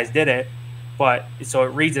miles. You guys did it. But so it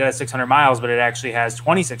reads it as 600 miles, but it actually has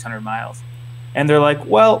 2,600 miles. And they're like,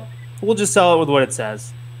 well, we'll just sell it with what it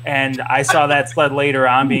says. And I saw that sled later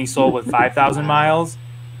on being sold with 5,000 miles,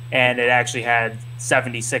 and it actually had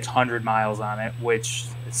 7,600 miles on it, which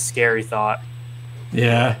is a scary thought.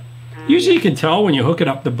 Yeah. Usually you can tell when you hook it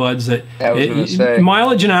up the buds that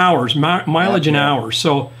mileage in hours, mileage in hours.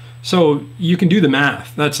 So you can do the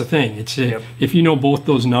math. That's the thing. It's if you know both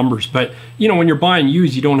those numbers. But when you're buying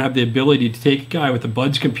used, you don't have the ability to take a guy with a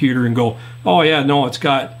buds computer and go, oh yeah, no, it's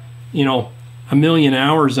got 1,000,000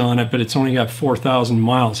 hours on it, but it's only got 4,000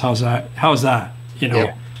 miles. How's that?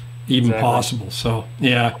 Even possible? So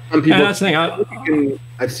yeah. And that's the thing.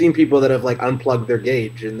 I've seen people that have unplugged their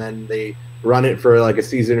gauge and then they run it for a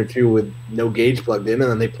season or two with no gauge plugged in, and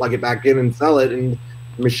then they plug it back in and sell it, and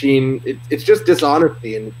the machine. It's just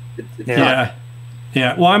dishonesty, and it's not.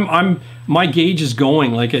 Yeah. Well, my gauge is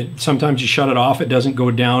going sometimes you shut it off, it doesn't go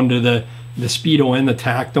down to the speedo and the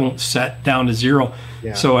tack don't set down to 0.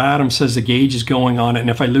 Yeah. So Adam says the gauge is going on it, and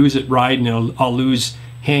if I lose it riding, I'll lose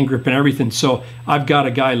hand grip and everything. So I've got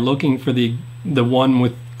a guy looking for the one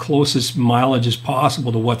with closest mileage as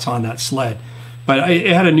possible to what's on that sled. But it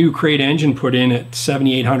had a new crate engine put in at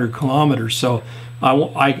 7,800 kilometers, so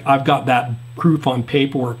I've got that proof on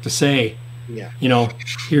paperwork to say,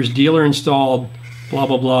 here's dealer installed, blah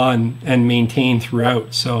blah blah, and maintained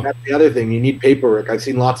throughout. So that's the other thing. You need paperwork. I've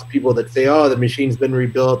seen lots of people that say, "Oh, the machine's been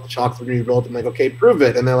rebuilt, the shock's been rebuilt." I'm like, "Okay, prove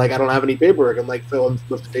it." And they're like, "I don't have any paperwork." I'm like, "So I'm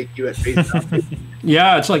supposed to take you at face value?"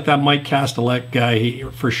 Yeah, it's like that Mike Castellet guy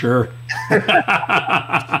for sure.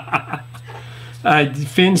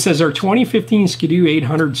 Finn says, our 2015 Skidoo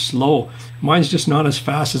 800 slow. Mine's just not as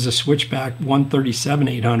fast as a Switchback 137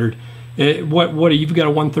 800. What you've got a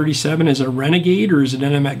 137? Is it a Renegade or is it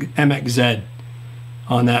an MXZ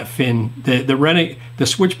on that Finn? The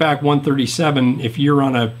Switchback 137, if you're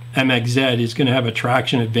on a MXZ, is going to have a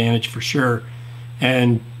traction advantage for sure,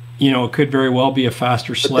 and it could very well be a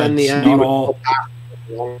faster sled. It's not all.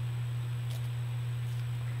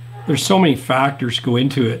 There's so many factors go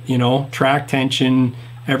into it, track tension,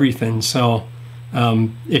 everything. So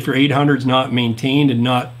if your 800's not maintained and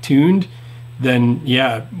not tuned, then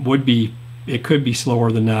yeah, it could be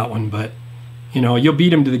slower than that one. But you'll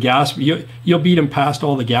beat them to the gas. You'll beat them past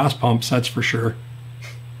all the gas pumps. That's for sure.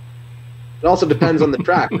 It also depends on the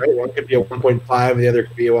track, right? One could be a 1.5, the other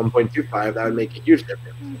could be a 1.25. That would make a huge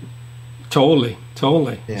difference. Totally.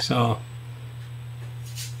 Yeah. So.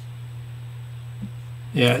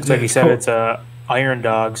 Yeah, it's like you said, it's a Iron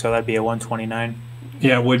Dog, so that'd be a 129.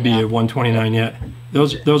 Yeah, it would be a 129. Yeah,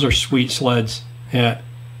 those are sweet sleds. Yeah,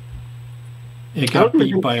 it got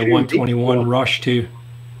beat by a 121 Rush too.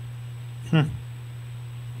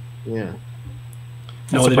 Yeah.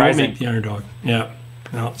 No, they don't make the underdog. Yeah.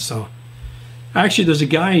 No, so actually, there's a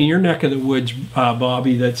guy in your neck of the woods,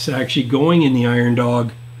 Bobby, that's actually going in the Iron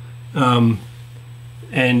Dog, and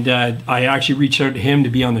I actually reached out to him to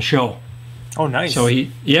be on the show. Oh, nice. So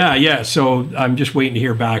yeah. So I'm just waiting to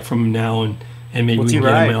hear back from him now, and maybe we can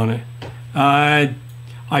get him on it.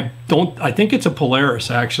 I think it's a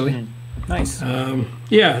Polaris actually. Nice.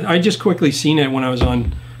 Yeah, I just quickly seen it when I was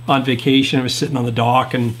on vacation. I was sitting on the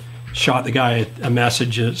dock and shot the guy a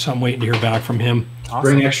message, so I'm waiting to hear back from him. Awesome.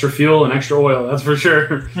 Bring extra fuel and extra oil, that's for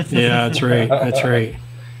sure. Yeah, that's right. That's right.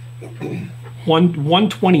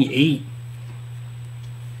 128.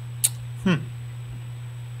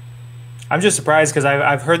 I'm just surprised because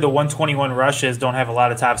I've heard the 121 rushes don't have a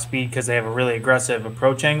lot of top speed because they have a really aggressive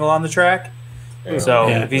approach angle on the track. Yeah. So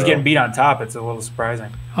if he's getting beat on top, it's a little surprising.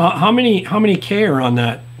 How many K are on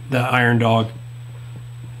the Iron Dog?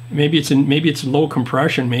 Maybe it's low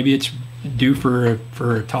compression. Maybe it's due for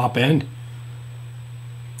a top end.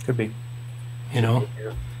 Could be. You know,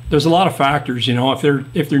 there's a lot of factors. You know, if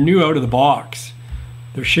they're new out of the box,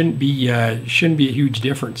 there shouldn't be a huge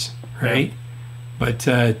difference, right? Yeah. But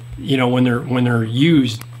you know, when they're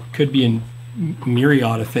used, could be in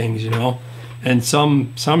myriad of things. You know, and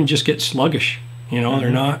some just get sluggish. You know, they're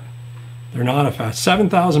not a fast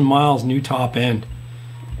 7,000 miles new top end.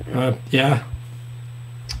 Yeah.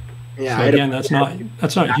 Yeah. So again,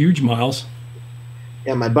 that's not huge miles.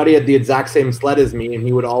 Yeah, my buddy had the exact same sled as me, and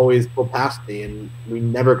he would always go past me, and we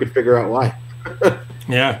never could figure out why.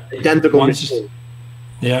 Yeah. Identical machine.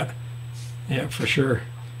 Yeah. Yeah, for sure.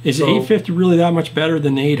 Is the 850 really that much better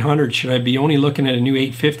than the 800? Should I be only looking at a new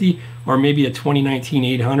 850 or maybe a 2019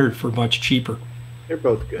 800 for much cheaper? They're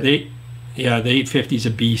both good. The 850 is a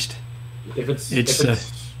beast. If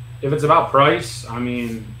it's about price, I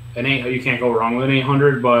mean, you can't go wrong with an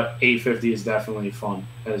 800, but 850 is definitely fun.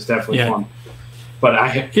 It's definitely fun. But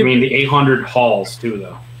I mean, the 800 hauls too,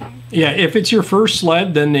 though. Yeah, if it's your first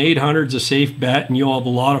sled, then the 800 is a safe bet, and you'll have a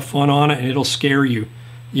lot of fun on it, and it'll scare you.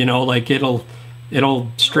 You know, like it'll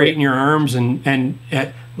straighten your arms, and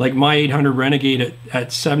at like my 800 Renegade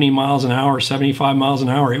at 70 miles an hour, 75 miles an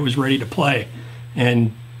hour, it was ready to play.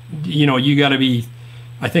 And you know, you got to be.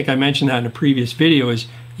 I think I mentioned that in a previous video. Is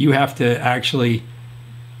you have to actually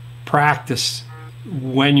practice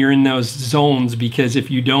when you're in those zones, because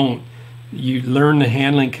if you don't, you learn the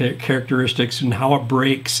handling characteristics and how it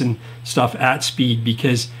brakes and stuff at speed,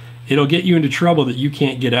 because it'll get you into trouble that you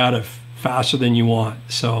can't get out of faster than you want.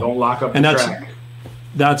 So don't lock up the track.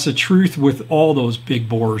 That's the truth with all those big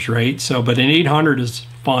bores, right? So, but an 800 is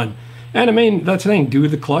fun, and I mean that's the thing. Do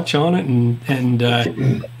the clutch on it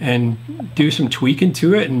and do some tweaking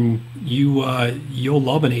to it, and you'll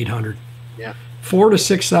love an 800. Yeah, $4,000 to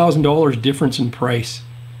 $6,000 difference in price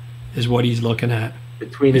is what he's looking at.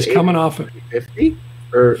 Between he's coming off of 50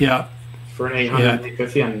 for an 800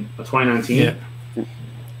 850 and a 2019.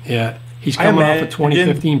 Yeah. He's coming off a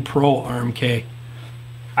 2015 Pro RMK.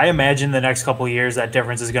 I imagine the next couple of years that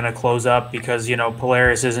difference is going to close up because, you know,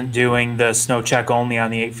 Polaris isn't doing the snow check only on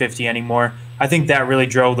the 850 anymore. I think that really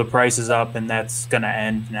drove the prices up, and that's going to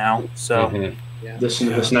end now. So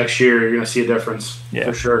this next year, you're going to see a difference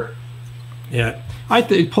for sure. Yeah. I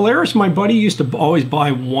think Polaris, my buddy used to always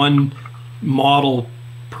buy one model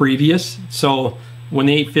previous. So when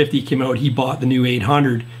the 850 came out, he bought the new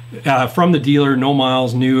 800 from the dealer, no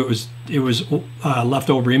miles, knew it was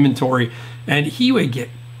leftover inventory, and he would get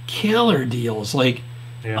killer deals, like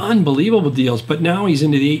unbelievable deals. But now he's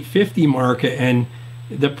into the 850 market, and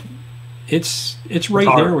it's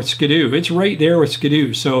right there with skidoo. It's right there with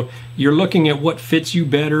skidoo. So you're looking at what fits you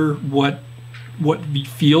better, what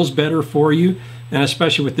feels better for you, and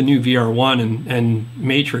especially with the new VR1 and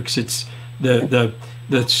Matrix, it's the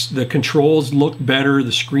controls look better,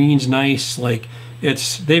 the screen's nice, like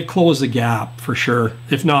they've closed the gap for sure,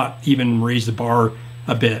 if not even raised the bar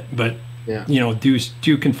a bit, but you know, do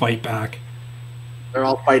can fight back. They're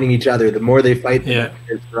all fighting each other. The more they fight, they're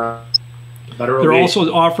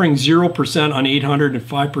also offering 0% on 800 and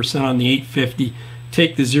 5% on the 850.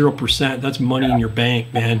 Take the 0%. That's money in your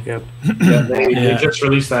bank, man. Yep. They just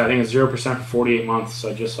released that. I think it's 0% for 48 months.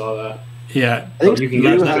 I just saw that. Yeah, I think you can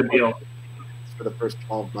get a good deal for the first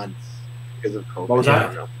 12 months because of COVID. What was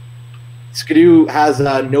that? Skidoo has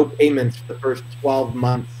no payments for the first 12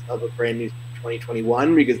 months of a brand new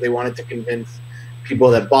 2021 because they wanted to convince people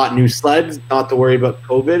that bought new sleds not to worry about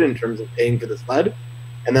COVID in terms of paying for the sled.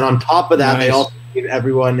 And then on top of that, they also gave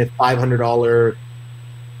everyone a $500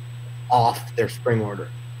 off their spring order.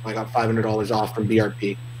 I got $500 off from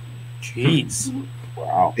BRP. Jeez.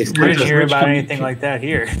 Wow. We didn't hear about anything like that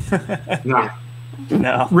here. No.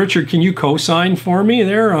 No. Richard, can you co-sign for me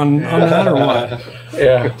there on that or what?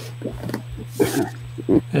 Yeah.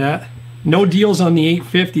 Yeah. No deals on the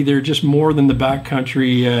 850. They're just more than the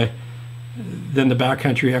backcountry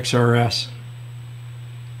XRS.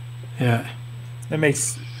 Yeah. That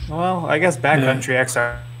makes, well, I guess backcountry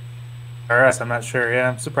XRS. I'm not sure. Yeah,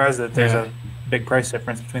 I'm surprised that there's a big price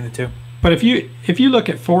difference between the two. But if you look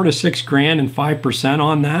at $4 to $6 grand and 5%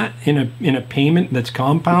 on that in a payment that's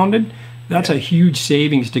compounded, that's a huge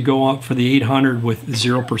savings to go up for the 800 with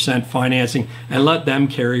 0% financing and let them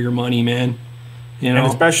carry your money, man. You know,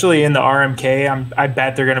 and especially in the RMK, I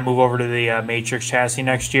bet they're going to move over to the Matrix chassis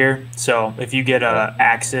next year. So if you get a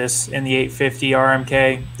Axis in the 850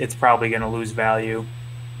 RMK, it's probably going to lose value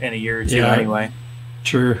in a year or two anyway.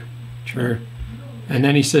 True. And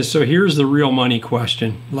then he says, so here's the real money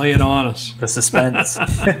question. Lay it on us. The suspense.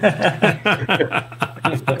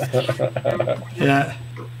 Yeah.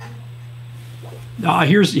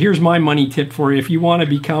 Here's my money tip for you. If you want to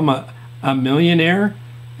become a millionaire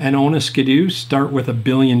and own a skidoo, start with $1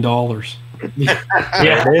 billion. Yeah,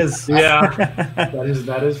 it is. Yeah,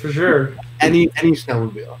 that is for sure. Any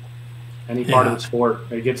snowmobile, any part of the sport,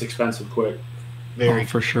 it gets expensive quick. Very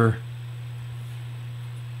for sure.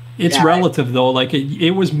 It's relative though. Like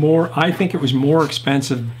it was more. I think it was more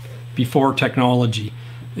expensive before technology,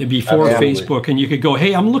 before Facebook, and you could go,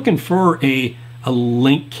 "Hey, I'm looking for a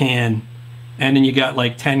link can," and then you got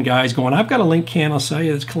like 10 guys going, "I've got a link can. I'll sell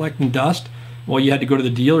you. That's collecting dust." Well, you had to go to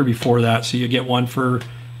the dealer before that, so you get one for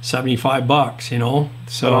 $75. You know,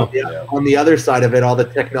 so on the other side of it, all the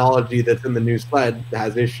technology that's in the new sled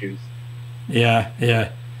has issues.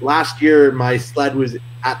 Yeah. Last year, my sled was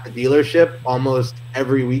at the dealership almost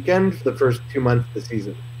every weekend for the first 2 months of the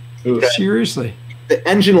season. Seriously? The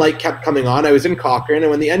engine light kept coming on. I was in Cochrane, and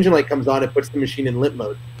when the engine light comes on, it puts the machine in limp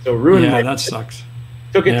mode. So ruined my that sucks.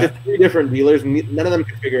 Took it to 3 different dealers. None of them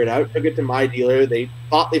could figure it out. Took it to my dealer. They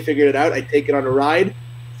thought they figured it out. I take it on a ride.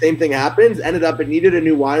 Same thing happens. Ended up it needed a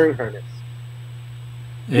new wiring harness.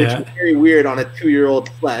 Which was very weird on a 2-year-old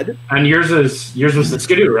sled. And yours was the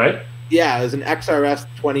skidoo, right? Yeah, it was an XRS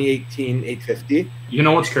 2018 850. You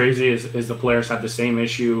know what's crazy is the Polaris had the same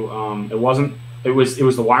issue. It was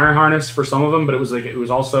the wiring harness for some of them, but it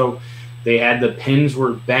was also they had the pins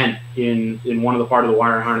were bent in one of the part of the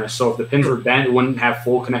wiring harness. So if the pins were bent, it wouldn't have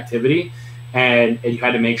full connectivity, and you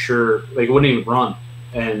had to make sure like it wouldn't even run,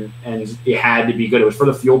 and it had to be good. It was for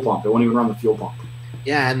the fuel pump. It wouldn't even run the fuel pump.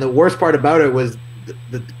 Yeah, and the worst part about it was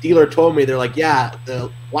the dealer told me, they're like, yeah,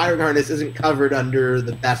 the wiring harness isn't covered under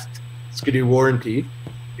the best skidoo warranty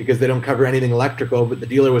because they don't cover anything electrical, but the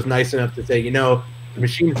dealer was nice enough to say, you know, the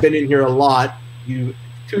machine's been in here a lot. 2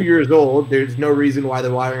 years old. There's no reason why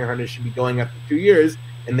the wiring harness should be going up to 2 years,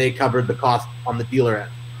 and they covered the cost on the dealer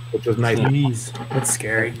end, which was nice. Jeez, that's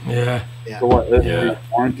scary. Yeah. So what? These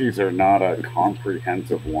warranties are not a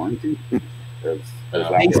comprehensive warranty. There's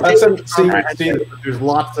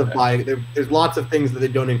lots of there's lots of things that they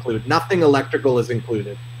don't include. Nothing electrical is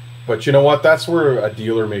included. But you know what? That's where a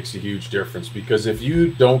dealer makes a huge difference, because if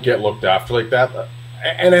you don't get looked after like that,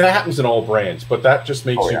 and it happens in all brands, but that just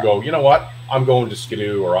makes you go, you know what? I'm going to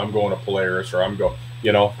Skidoo, or I'm going to Polaris, or I'm going,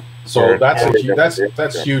 you know. So that's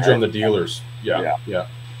huge on the dealers. Yeah.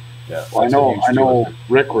 Well, I know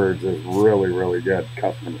Rickward's is really good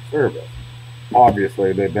customer service.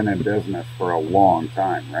 Obviously, they've been in business for a long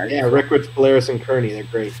time, right? Yeah, Rickward's, Polaris, and Kearney, they're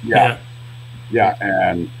great. Yeah,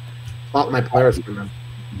 and not my Polaris for them.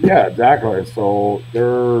 Yeah, exactly. So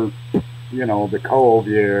they're, you know, the Cove,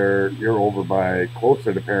 you're over by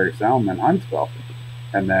closer to Perry Sound than Huntsville,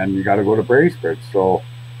 and then you got to go to Bracebridge. So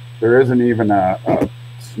there isn't even a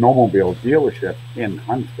snowmobile dealership in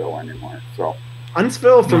Huntsville anymore. So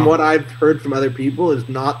Huntsville, from what I've heard from other people, is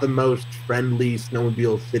not the most friendly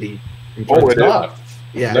snowmobile city. Oh, it's not.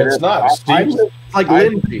 Yeah, it's not. It's like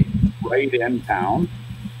Lindsay, right in town.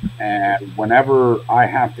 And whenever I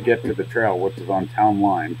have to get to the trail, which is on town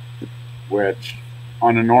line, which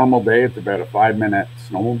on a normal day it's about a 5-minute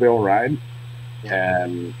snowmobile ride,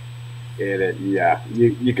 and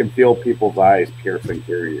you can feel people's eyes piercing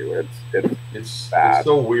through you. It's bad. It's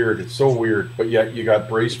so weird. It's so weird. But yet you got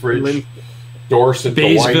Bracebridge, Dorset,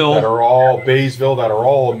 Baysville, that are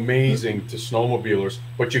all amazing to snowmobilers.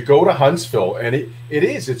 But you go to Huntsville, and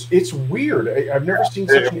it's weird. I've never seen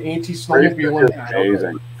such an anti-snowmobiling.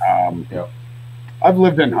 Amazing. I've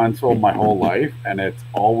lived in Huntsville my whole life, and it's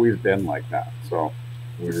always been like that. So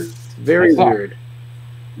weird. Very weird.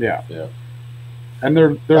 Yeah. And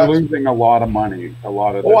they're losing a lot of money. A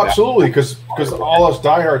lot of absolutely, because all us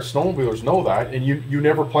diehard snowmobilers know that, and you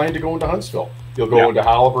never plan to go into Huntsville. You'll go into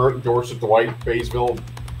Halliburton, Dorset, Dwight, Baysville,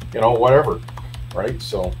 you know, whatever, right?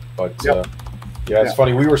 So, but Yeah, it's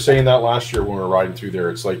funny. We were saying that last year when we were riding through there.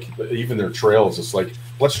 It's like even their trails. It's like,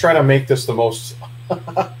 let's try to make this the most,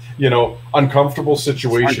 uncomfortable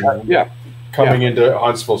situation. Coming into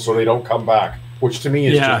Huntsville, so they don't come back, which to me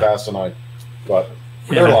is just asinine. But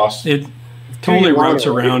they're lost. It totally routes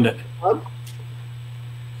around it.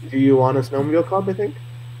 Do you want a snowmobile club? I think.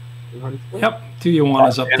 Yep. Do you want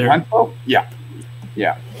us up there? Huntsville? Yeah.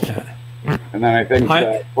 And then I think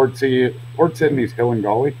Port Sydney's Hill and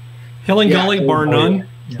Gully. Hill and Gully, bar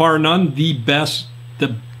none,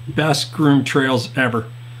 the best groomed trails ever.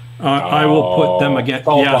 I will put them again.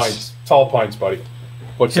 Tall Pines, buddy.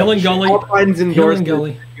 Hill and Gully. Tall Pines and Hill and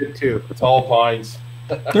Gully. Good too. Tall Pines.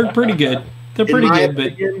 They're pretty good. They're pretty good,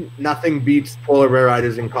 but nothing beats Polar Bear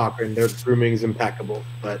Riders in Cochrane. Their grooming is impeccable.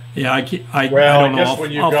 But I don't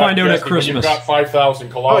know. I'll find out at Christmas. You've got 5,000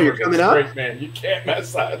 kilometers. Oh, you're coming up? Great, man. You can't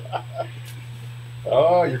mess that.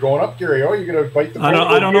 Oh, you're going up, Gary. Oh, you're going to bite the boat.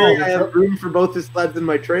 I don't know. I have room for both the sleds in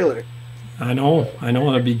my trailer. I know.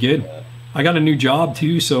 That'd be good. I got a new job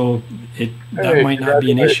too, so that might not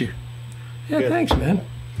be an issue. Yeah, good. Thanks, man.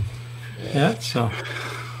 Yeah, so.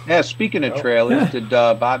 Yeah, speaking of trailers, did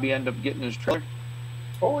Bobby end up getting his trailer?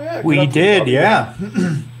 Oh yeah, we did. Yeah.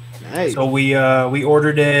 Nice. So we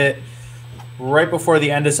ordered it right before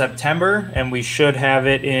the end of September, and we should have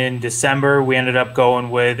it in December. We ended up going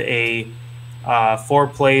with a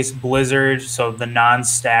 4-place Blizzard, so the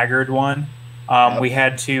non-staggered one. We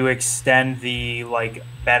had to extend the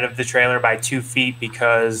bed of the trailer by 2 feet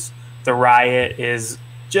because the Riot is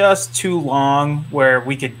just too long, where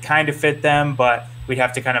we could kind of fit them, but we'd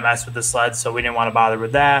have to kind of mess with the sleds, so we didn't want to bother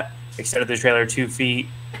with that. Extended the trailer 2 feet.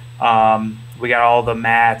 We got all the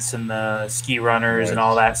mats and the ski runners and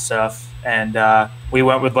all that stuff, and we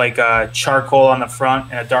went with a charcoal on the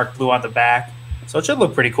front and a dark blue on the back, so it should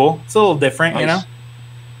look pretty cool. It's a little different, you know.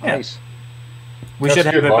 Yeah. Nice. We should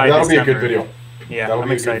have it by That'll December. be a good video. Yeah, that'll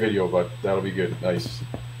be excited. a good video, but that'll be good. Nice.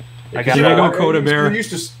 I got go KotaBear. We're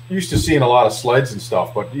used to seeing a lot of sleds and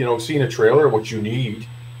stuff, but seeing a trailer, what you need.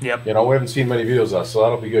 Yep. We haven't seen many videos of that, so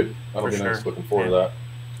that'll be good. That'll be nice. sure. Looking forward to that.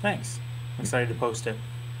 Thanks. I'm excited to post it.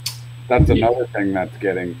 That's another thing that's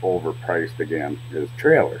getting overpriced again is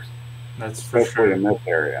trailers. That's for especially sure. in this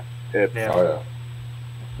area. It's,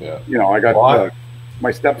 Yeah. I got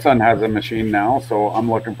my stepson has a machine now, so I'm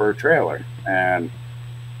looking for a trailer, and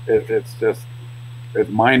it's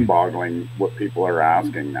mind-boggling what people are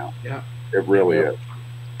asking now. Yeah, it really is.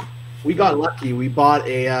 We got lucky. We bought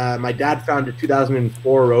my dad found a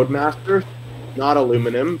 2004 Roadmaster, not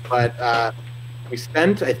aluminum, but we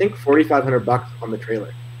spent, I think, $4,500 on the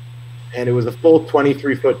trailer. And it was a full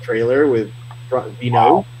 23-foot trailer with Vino.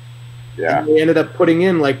 Wow. Yeah. And we ended up putting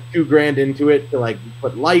in $2,000 into it to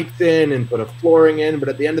put lights in and put a flooring in. But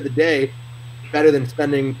at the end of the day, better than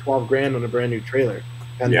spending $12,000 on a brand new trailer.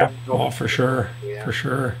 And for sure. Yeah. For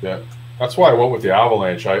sure. Yeah. That's why I went with the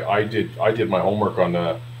Avalanche. I did my homework on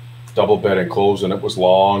the double bed enclosed, and it was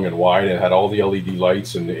long and wide and it had all the LED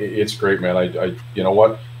lights, and it's great, man. I you know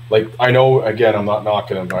what? I know, again, I'm not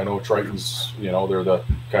knocking them. I know Tritons, they're the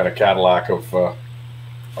kind of Cadillac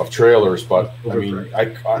of trailers, but I mean,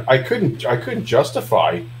 I couldn't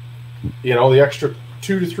justify, the extra $2,000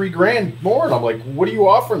 to $3,000 more, and I'm like, what are you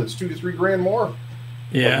offering that's $2,000 to $3,000 more?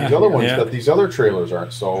 Yeah, these other ones that these other trailers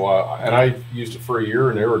aren't. So, and I used it for a year,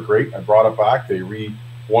 and they were great. I brought it back. They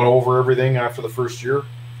won over everything after the first year.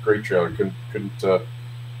 Great trailer. Couldn't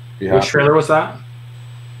be happy. Which trailer was that?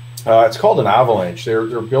 It's called an Avalanche.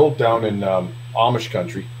 They're built down in Amish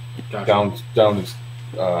country. Gotcha. Down in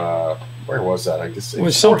where was that? I guess it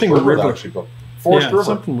was something River. Actually, but Forest River.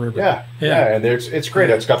 Something River. Yeah, and it's great.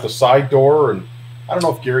 It's got the side door, and I don't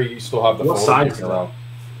know if Gary, you still have the what side around.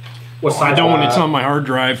 What side? I don't. It's on my hard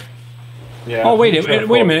drive. Yeah. Oh wait a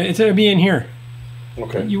minute! It's gonna be in here.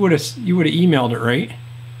 Okay. You would have emailed it, right?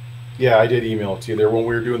 Yeah, I did email it to you there when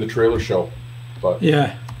we were doing the trailer show. But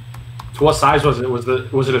yeah. So what size was it? Was it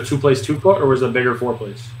a 2-place 2-foot, or was it a bigger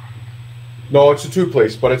 4-place? No, it's a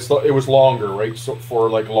 2-place, but it was longer, right? So for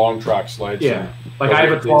long track sleds. Yeah, I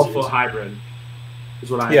have a 12-foot hybrid. Is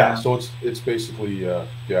what I have. So it's basically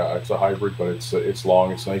it's a hybrid, but it's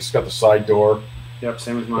long. It's nice. It's got the side door. Yep,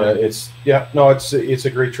 same as mine. It's a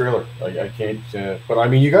great trailer. I can't, but I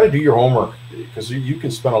mean, you got to do your homework because you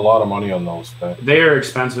can spend a lot of money on those. They are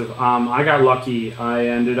expensive. I got lucky. I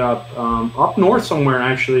ended up up north somewhere,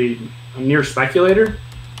 actually near Speculator,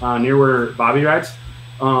 near where Bobby rides.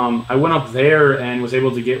 I went up there and was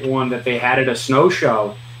able to get one that they had at a snow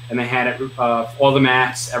show, and they had it all the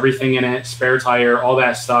mats, everything in it, spare tire, all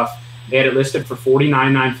that stuff. They had it listed for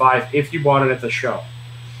 $49.95 if you bought it at the show.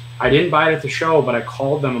 I didn't buy it at the show, but I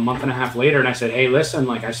called them a month and a half later and I said, hey, listen,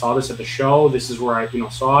 I saw this at the show. This is where I,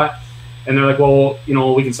 saw it. And they're like, well, you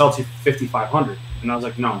know, we can sell it to you for $5,500. And I was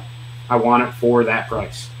like, no, I want it for that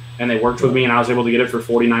price. And they worked with me, and I was able to get it for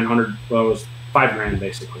 $4,900. Well, it was $5,000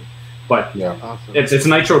 basically. But Awesome. it's a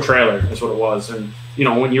nitro trailer. That's what it was. And you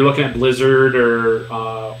know, when you're looking at Blizzard or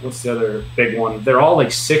what's the other big one, they're all like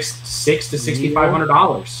 $600 to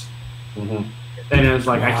 $6,500. And it's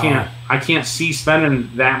like I can't see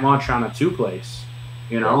spending that much on a 2-place.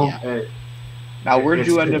 You know. Now, where did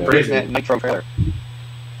you end up getting that nitro trailer?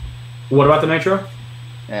 What about the nitro?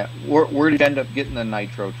 Yeah, where did you end up getting the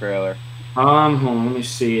nitro trailer? Hold on, let me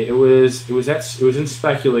see. It was in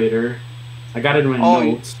Speculator. I got it in my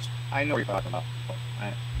notes. I know what you're talking about.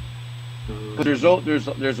 But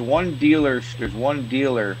there's one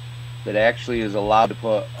dealer that actually is allowed to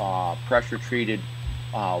put pressure treated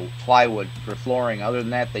plywood for flooring. Other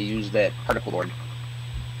than that, they use that particle board.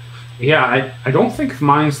 Yeah, I don't think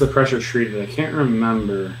mine's the pressure treated. I can't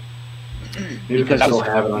remember. Maybe Because I still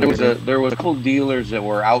have it on there was a couple dealers that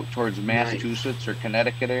were out towards Massachusetts or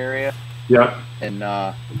Connecticut area. Yeah. And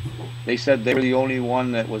they said they were the only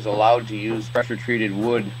one that was allowed to use pressure treated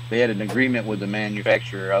wood. They had an agreement with the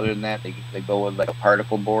manufacturer. Other than that, they go with like a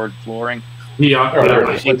particle board flooring. Yeah, or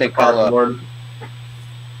what they call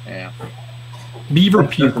yeah. Beaver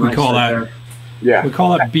puke, we call that. Yeah. We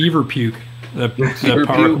call that beaver puke. The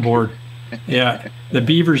particle board. Yeah. The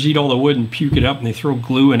beavers eat all the wood and puke it up, and they throw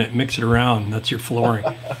glue in it, mix it around, and that's your flooring.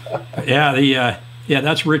 But yeah,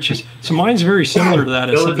 that's Rich's. So mine's very similar to that,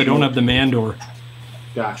 except they don't have the man door.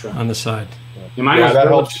 Gotcha. On the side. Yeah, mine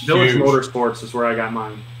was Village Motorsports is where I got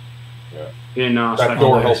mine. Yeah. In that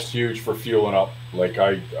door helps huge for fueling up. Like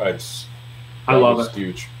I love it.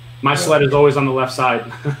 Huge. My sled is always on the left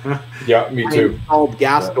side. Yeah, me too. I installed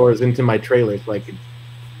gas doors into my trailer so I could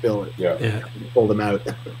fill it. Yeah. Pull them out.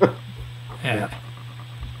 Yeah.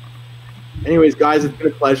 Anyways, guys, it's been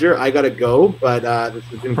a pleasure. I gotta go, but this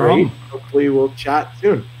has been great. Hopefully, we'll chat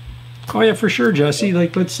soon. Oh yeah, for sure, Jesse.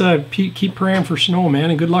 Like, let's keep praying for snow, man,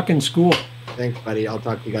 and good luck in school. Thanks, buddy. I'll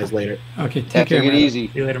talk to you guys later. Okay, take care. Take it easy.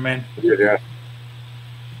 See you later, man. Yeah.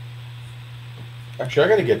 Actually, I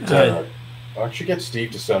gotta get Steve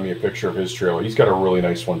to send me a picture of his trailer. He's got a really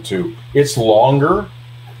nice one too. It's longer.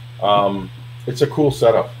 It's a cool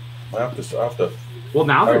setup. I have to. Well,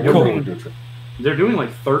 now they're doing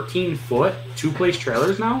like 13-foot 2-place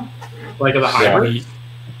trailers now, like the hybrids.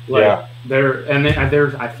 Like,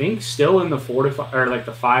 they're I think still in the $4 to 5 or like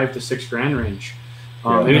the $5 to $6 grand range.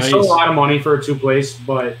 It's still a lot of money for a 2-place,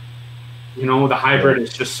 but you know the hybrid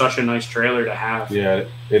is just such a nice trailer to have. Yeah,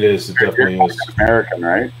 it is. It definitely is. American,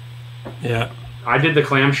 right? Yeah. I did the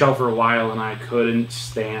clamshell for a while and I couldn't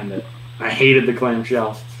stand it. I hated the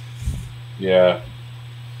clamshell. Yeah.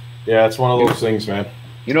 Yeah, it's one of those things, man.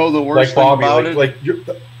 You know the worst like Bobby, thing about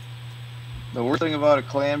it? The worst thing about a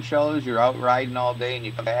clamshell is you're out riding all day and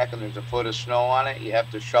you come back and there's a foot of snow on it. You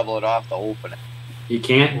have to shovel it off to open it. You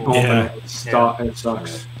can't open it. It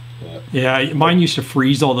sucks. Yeah, mine used to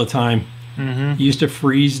freeze all the time. Used to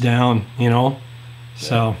freeze down, you know.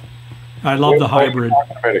 So I love the hybrid.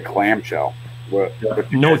 About a clamshell.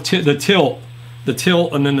 No, the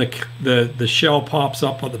tilt, and then the shell pops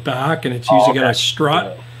up on the back, and it's usually got a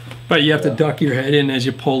strut. But you have to duck your head in as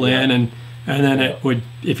you pull in, and then it would,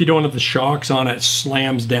 if you don't have the shocks on it,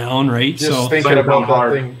 slams down, right? Just thinking about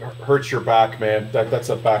that thing hurts your back, man. That's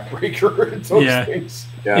a backbreaker. It's those things.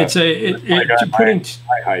 Yeah. It's putting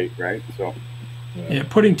my height, right? So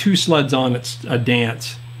putting 2 sleds on, it's a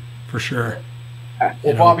dance for sure.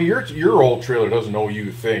 Well, Bobby, your old trailer doesn't owe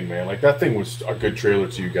you a thing, man. Like that thing was a good trailer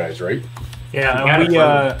to you guys, right? Yeah, and we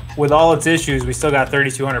with all its issues, we still got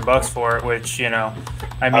 $3,200 for it, which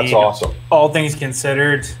that's awesome. All things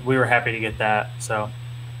considered, we were happy to get that. So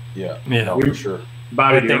yeah, for sure.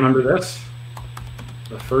 Bobby, do you remember this?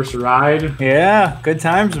 The first ride. Yeah, good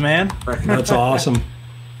times, man. That's awesome.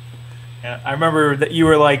 Yeah, I remember that you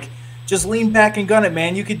were like, just lean back and gun it,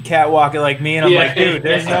 man. You could catwalk it like me. And I'm like, dude,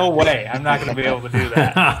 there's no way. I'm not going to be able to do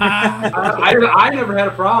that. I never had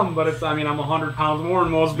a problem, but I'm 100 pounds more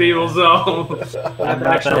than most people, so that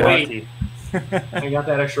extra weight. I got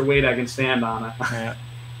that extra weight I can stand on it.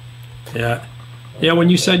 Yeah. When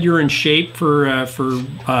you said you're in shape for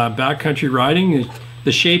backcountry riding,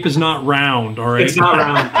 the shape is not round, all right? It's not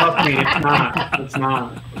round. Trust me, it's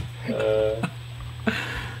not.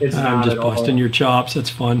 It's not. I'm just busting your chops. It's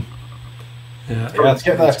fun. Yeah, it's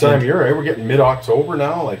getting that time of year, right? We're getting mid-October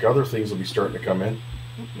now. Like other things will be starting to come in.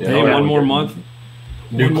 One more month.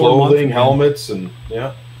 New clothing, helmets, and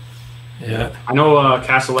yeah. I know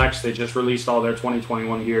Castle X, they just released all their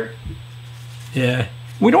 2021 gear. Yeah.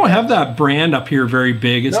 We don't have that brand up here very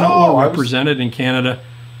big. It's not well represented in Canada.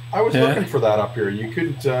 I was looking for that up here. You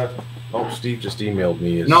couldn't. Oh, Steve just emailed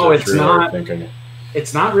me. No, it's not. Thinking.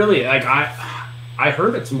 It's not really like I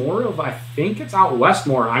heard it's more of. I think it's out west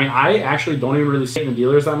more. I mean, I actually don't even really see it in the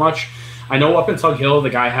dealers that much. I know up in Tug Hill, the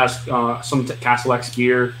guy has some Castle X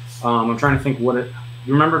gear. I'm trying to think what it.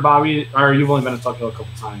 You remember, Bobby? Or you've only been to Tug Hill a couple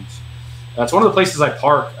times. That's one of the places I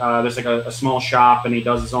park. There's like a small shop, and he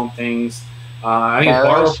does his own things. I think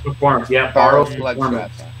Barrow's Performance. Yeah, Barrow's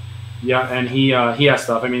Performance. Yeah, and he has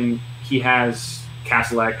stuff. I mean, he has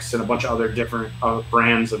Castle X and a bunch of other different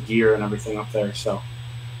brands of gear and everything up there. So,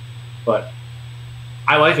 but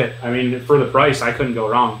I like it. I mean, for the price, I couldn't go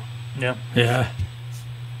wrong. Yeah.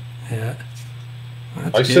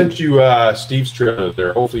 I sent you Steve's trailer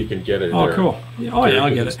there. Hopefully you can get it. Oh, there. cool. Oh, yeah,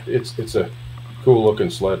 I'll get it. It's a cool looking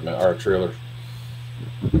sled, man. Our trailer.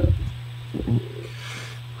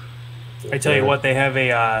 I tell you what, they have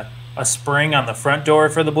a spring on the front door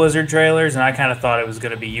for the Blizzard trailers, and I kind of thought it was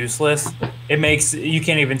going to be useless. It makes you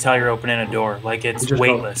can't even tell you're opening a door. Like, it's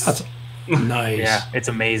weightless. That's nice. Yeah, it's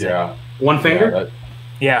amazing. Yeah. One finger?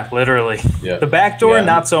 Yeah, literally. Yeah. The back door,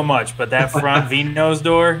 not so much, but that front V-nose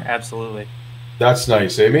door, absolutely. That's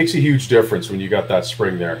nice. It makes a huge difference when you got that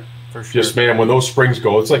spring there. For sure. Just, man, when those springs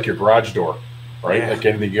go, it's like your garage door, right? Yeah.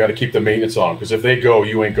 Again, you got to keep the maintenance on, because if they go,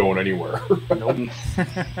 you ain't going anywhere. Nope.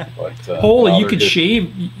 But, Holy, you could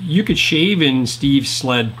shave. You could shave in Steve's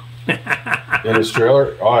sled. In his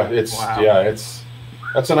trailer. Oh, it's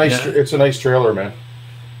that's a nice. Yeah. It's a nice trailer, man.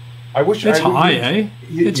 I wish it's high, eh?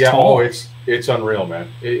 It's yeah. tall. Oh, it's unreal, man.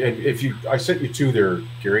 And if you, I sent you two there,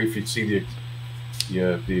 Gary. If you'd see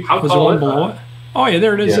the how was tall the one is below it? Oh yeah,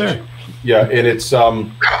 there it is. There. Yeah, and it's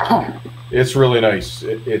really nice.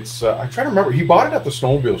 It's I'm trying to remember. He bought it at the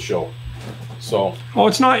Snowmobile show. So. Oh,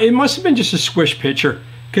 it's not. It must have been just a squish picture,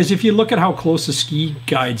 because if you look at how close the ski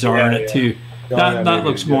guides are on it too, that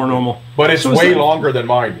looks more normal. But it's way longer than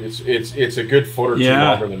mine. It's a good foot or two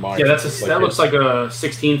longer than mine. Yeah, that looks like a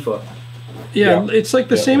 16-foot. Yeah, it's like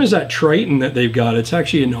the same as that Triton that they've got. It's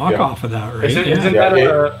actually a knockoff of that, right? Isn't that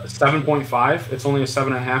a 7.5? It's only a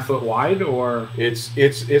 7.5 foot wide, or it's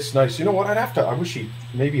nice. You know what? I wish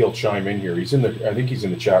maybe he'll chime in here. I think he's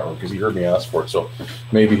in the chat room because he heard me ask for it. So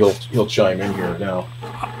maybe he'll chime in here now.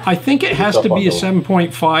 I think it has to be a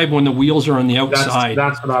 7.5 when the wheels are on the outside.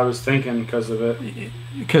 That's what I was thinking because of it.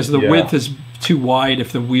 Because the width is too wide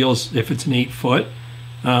if it's an 8 foot.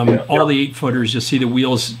 All the 8-footers, you'll see the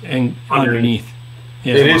wheels and underneath.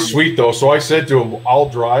 Yeah. It is sweet though. So I said to him, "I'll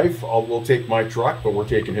drive. We'll take my truck, but we're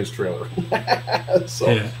taking his trailer." So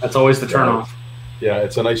that's always the turnoff. Yeah,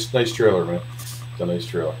 it's a nice trailer, man. It's a nice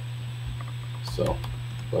trailer. So,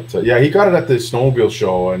 but he got it at the Snowmobile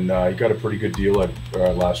show, and he got a pretty good deal at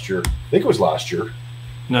last year. I think it was last year.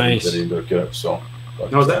 Nice. That he ended up getting it. So.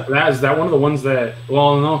 No, is that one of the ones that?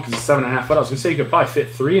 Well, no, because it's 7.5 foot. I was gonna say you could probably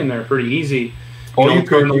fit 3 in there pretty easy. You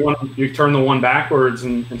turn the one backwards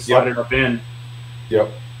and slide it up in.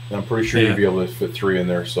 Yep, I'm pretty sure you'd be able to fit 3 in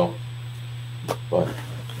there. So, but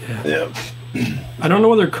I don't know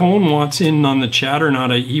whether Cone wants in on the chat or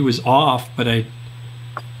not. He was off, but I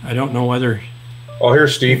don't know whether. Oh,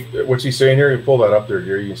 here's Steve. What's he saying here? You pull that up there,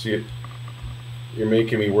 Gary. You can see it. You're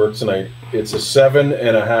making me work tonight. It's a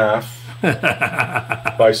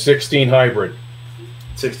 7.5 by 16 hybrid.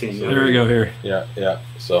 16. There we go. Here. Yeah.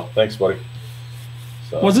 So thanks, buddy.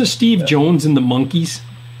 So, wasn't Steve Jones in the Monkeys?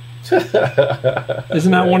 Isn't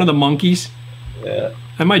that one of the Monkeys? Yeah.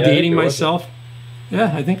 Am I dating myself?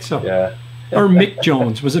 Yeah, I think so. Yeah. Or Mick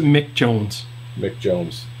Jones. Was it Mick Jones? Mick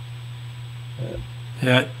Jones.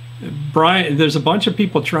 Yeah. Brian, there's a bunch of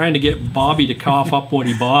people trying to get Bobby to cough up what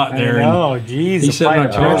he bought there. Oh, geez. He said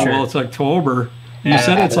October. Well, it's October. You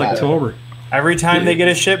said it's October. Every time they get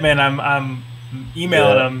a shipment, I'm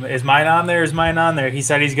emailing him. Is mine on there? Is mine on there? He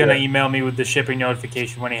said he's going to email me with the shipping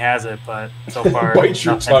notification when he has it, but so far, bite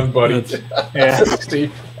your tongue, buddy.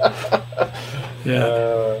 Steve.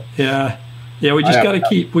 Yeah. We just got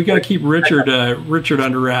to keep Richard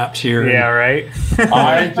under wraps here. Yeah, right.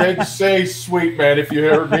 I did say sweet, man. If you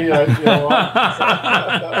heard me,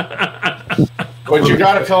 but you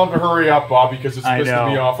got to tell him to hurry up, Bob, because it's pissing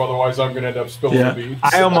me off. Otherwise, I'm going to end up spilling the beans.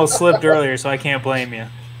 I almost slipped earlier, so I can't blame you.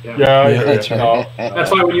 Yeah, that's right. That's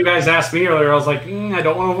why when you guys asked me earlier, I was like, I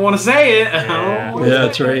don't want to say it.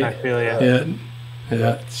 That's right. I feel you.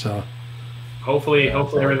 Yeah. So hopefully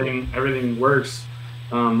everything works.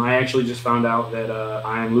 I actually just found out that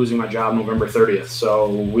I am losing my job November 30th, so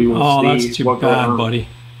we will see. Oh, that's too bad, buddy.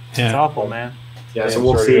 Yeah. It's awful, man. Yeah, so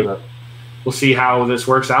we'll see. We'll see how this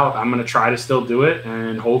works out. I'm going to try to still do it,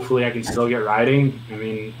 and hopefully I can still get riding. I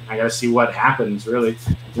mean, I got to see what happens, really.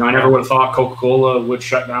 I never would have thought Coca-Cola would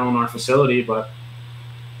shut down our facility, but,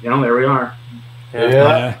 there we are.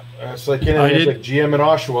 Yeah. It's like it's like GM in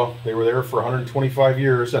Oshawa. They were there for 125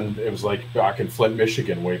 years, and it was like back in Flint,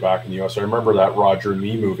 Michigan, way back in the U.S. I remember that Roger and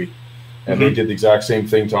Me movie, and they did the exact same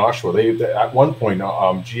thing to Oshawa. They at one point,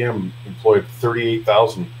 GM employed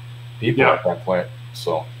 38,000 people at that plant.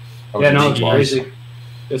 So it's crazy.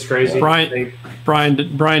 It's crazy.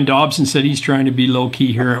 Brian Dobson said he's trying to be low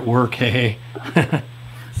key here at work. Hey,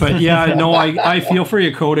 but yeah, no, I feel for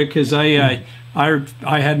you, Kota, because I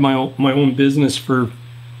had my own business for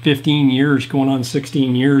 15 years, going on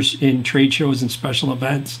 16 years in trade shows and special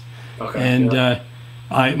events. Okay. And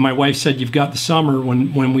my wife said, you've got the summer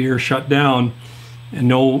when we were shut down and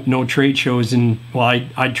no trade shows. And well,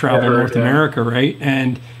 I'd travel North America, right?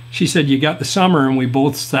 And she said, you got the summer, and we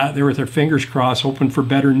both sat there with our fingers crossed, hoping for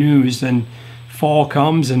better news. And fall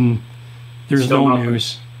comes and there's still no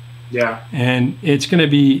news. Yeah. And it's going to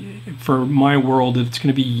be, for my world, it's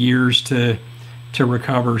going to be years to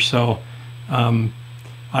recover. So, I'm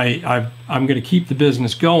going to keep the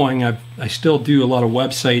business going. I still do a lot of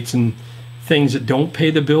websites and things that don't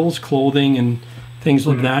pay the bills, clothing and things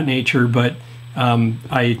of that nature. But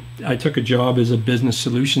I took a job as a business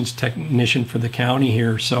solutions technician for the county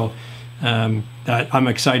here, so that I'm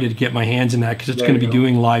excited to get my hands in that, because it's going to be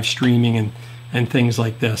doing live streaming and things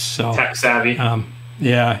like this. So tech savvy.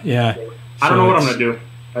 Yeah. I don't know what I'm going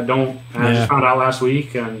to do. I just found out last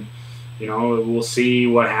week, and we'll see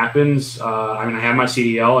what happens. I have my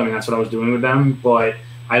CDL. That's what I was doing with them, but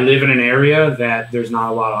I live in an area that there's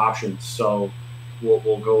not a lot of options. So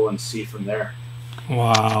we'll go and see from there.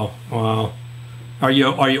 Wow. Are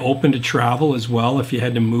you open to travel as well if you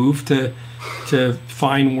had to move to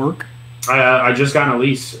find work? I just got a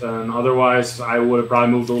lease, and otherwise I would have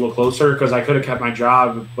probably moved a little closer, because I could have kept my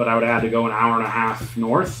job, but I would have had to go an hour and a half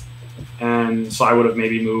north. And so I would have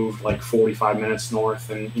maybe moved like 45 minutes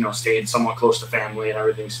north and, stayed somewhat close to family and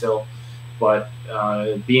everything still. But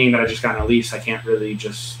being that I just got a lease, I can't really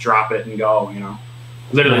just drop it and go,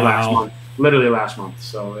 literally last month.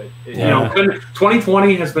 So,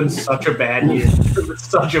 2020 has been such a bad year. It's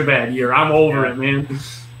such a bad year. I'm over it, man.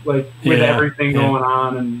 Like with everything going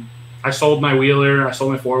on. And I sold my wheeler. I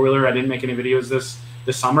sold my four-wheeler. I didn't make any videos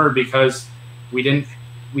this summer because we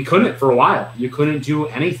couldn't for a while. You couldn't do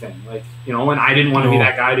anything, and I didn't want to be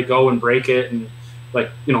that guy to go and break it and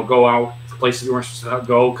go out to places we weren't supposed to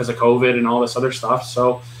go because of COVID and all this other stuff.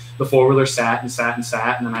 So the four-wheeler sat, and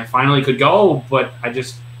then I finally could go, but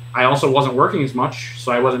I also wasn't working as much,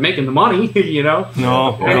 so I wasn't making the money, The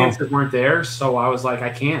finances weren't there, so I was like, I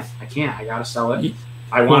can't, I gotta sell it.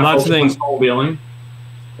 I want to focus on snowmobiling,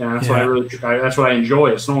 and that's what I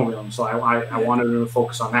enjoy is snowmobiling. So I wanted to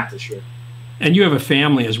focus on that this year. And you have a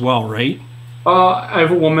family as well, right? I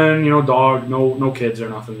have a woman, dog, no kids or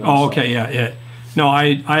nothing. Oh, okay, yeah. No,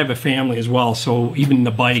 I have a family as well, so even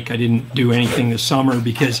the bike, I didn't do anything this summer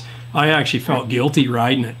because I actually felt guilty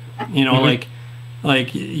riding it.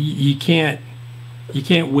 Like you can't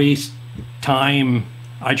waste time.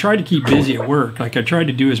 I tried to keep busy at work. Like I tried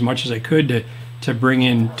to do as much as I could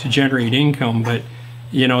to generate income, but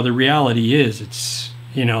the reality is it's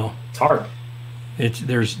hard.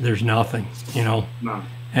 There's nothing, No.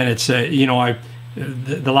 And it's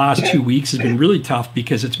the last 2 weeks has been really tough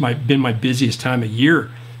because it's been my busiest time of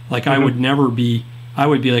year. Like I would be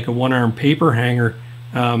like a one-armed paper hanger.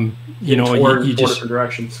 You just different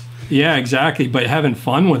directions. Yeah, exactly. But having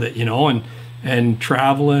fun with it, and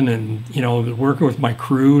traveling and working with my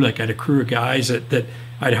crew. Like I had a crew of guys that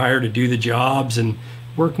I'd hire to do the jobs and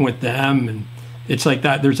working with them. And it's like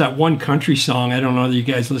that. There's that one country song. I don't know that you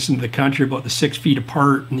guys listen to the country about the 6 feet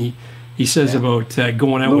apart, and he says about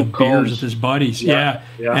going out with beers with his buddies. Yeah.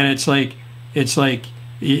 And it's like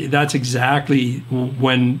that's exactly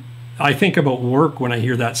when I think about work when I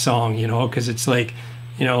hear that song. Because it's like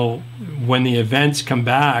when the events come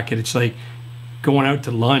back, and it's like going out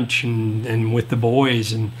to lunch and with the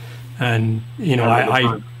boys and I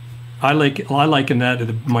liken that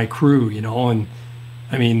to my crew. And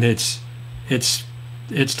I mean it's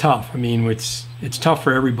tough. I mean, it's tough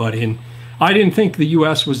for everybody. And I didn't think the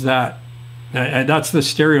U.S. was that. That's the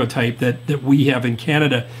stereotype that we have in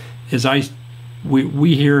Canada. Is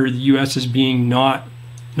we hear the U.S. as being not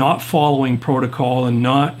following protocol and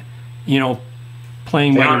not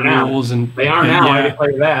playing by the rules. And they are now. I can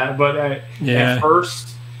tell you that. But at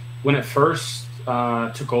first, when it first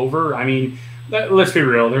took over, I mean, let's be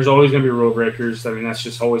real. There's always going to be rule breakers. I mean, that's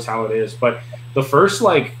just always how it is. But the first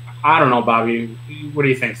I don't know, Bobby, what do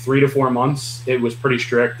you think? 3 to 4 months, it was pretty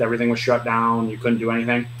strict. Everything was shut down. You couldn't do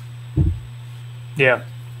anything. Yeah.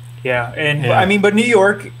 And I mean, but New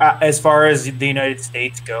York, as far as the United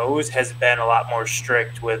States goes, has been a lot more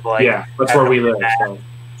strict with that's where we live.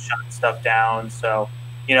 Shutting stuff down. So,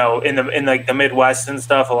 you know, in like the Midwest and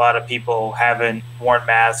stuff, a lot of people haven't worn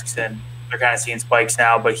masks and they're kind of seeing spikes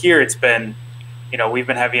now. But here it's been, you know, we've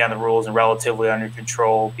been heavy on the rules and relatively under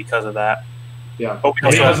control because of that. Yeah,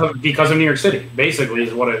 because of New York City, basically,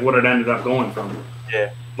 is what it ended up going from.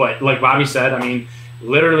 Yeah. But like Bobby said, I mean,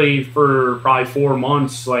 literally for probably 4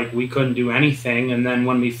 months, like we couldn't do anything, and then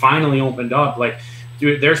when we finally opened up, like,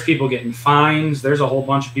 dude, there's people getting fines. There's a whole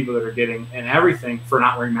bunch of people that are getting and everything for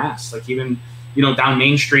not wearing masks. Like even, you know, down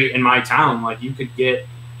Main Street in my town, like you could get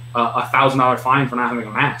a $1,000 fine for not having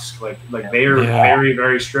a mask. Like they are very,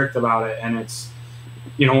 very strict about it, and it's,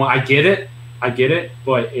 you know, I get it,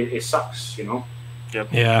 but it sucks, you know.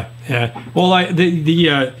 Yep. Yeah, yeah. Well,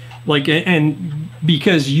 like, and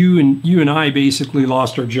because you and I basically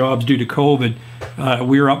lost our jobs due to COVID,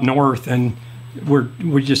 we were up north, and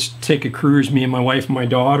we just take a cruise, me and my wife and my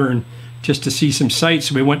daughter, and just to see some sights.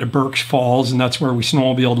 So we went to Berks Falls, and that's where we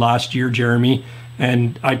snowmobiled last year, Jeremy.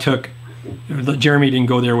 And Jeremy didn't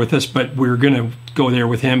go there with us, but we were going to go there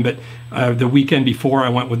with him. But the weekend before, I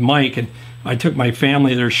went with Mike, and I took my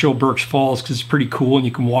family there to show Berks Falls because it's pretty cool, and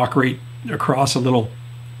you can walk right across a little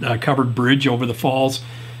covered bridge over the falls.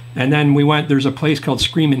 And then we went, there's a place called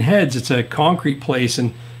Screaming Heads. It's a concrete place,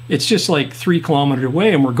 and it's just like 3 kilometers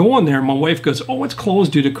away. And we're going there, and my wife goes, oh, it's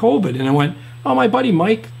closed due to COVID. And I went, oh, my buddy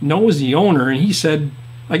Mike knows the owner, and he said,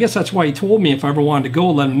 I guess that's why he told me if I ever wanted to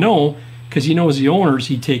go, let him know, because he knows the owners,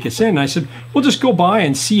 he'd take us in. And I said, we'll just go by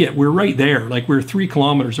and see it. We're right there. Like we're 3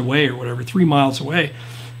 kilometers away or whatever, 3 miles away.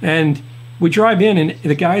 And we drive in, and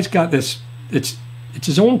the guy's got this, it's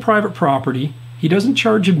his own private property. He doesn't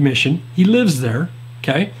charge admission. He lives there,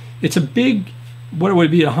 okay? It's a big, what would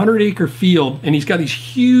it be, 100-acre field, and he's got these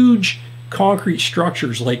huge concrete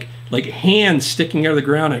structures, like hands sticking out of the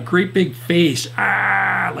ground, and a great big face,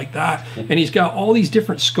 like that. And he's got all these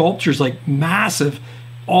different sculptures, like massive,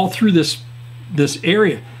 all through this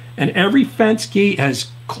area. And every fence gate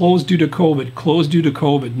has closed due to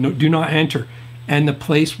COVID, no, do not enter. And the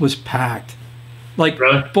place was packed. Like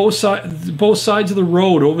both sides of the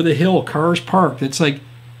road, over the hill, cars parked. It's like,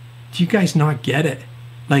 do you guys not get it?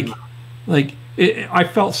 I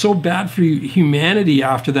felt so bad for humanity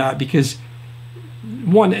after that, because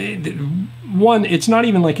one, it's not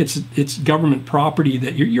even like it's government property,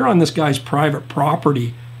 that you're on this guy's private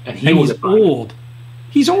property, and he's old.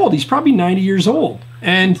 He's old. He's probably 90 years old,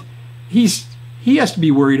 and he has to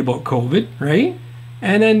be worried about COVID, right?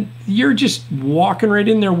 And then you're just walking right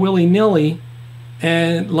in there willy-nilly,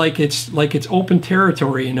 and like it's open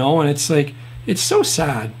territory, you know. And it's like, it's so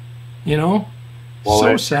sad, you know. Well,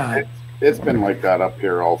 so sad. It's been like that up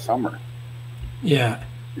here all summer. Yeah.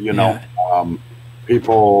 You know,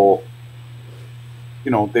 people,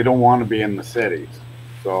 you know, they don't want to be in the cities.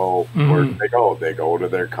 So where do they go? They go to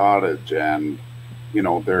their cottage, and, you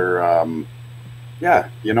know, they're,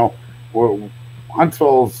 you know,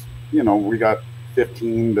 Huntsville's, you know, we got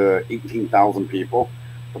 15 to 18,000 people.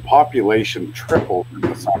 The population tripled in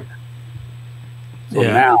the summer.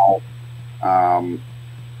 So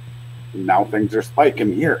now things are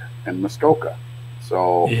spiking here in Muskoka.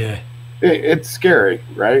 So it's scary,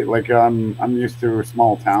 right? Like I'm used to a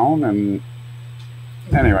small town, and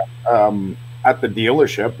anyway, at the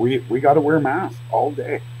dealership we got to wear masks all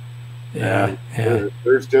day.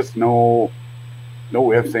 There's just no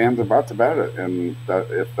ifs, ands, or buts about it, and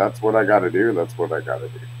if that's what I got to do, that's what I got to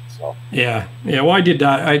do. So yeah. Well, I did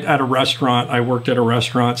that. At a restaurant. I worked at a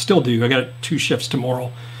restaurant. Still do. I got 2 shifts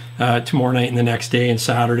tomorrow night and the next day and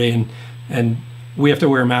Saturday, and we have to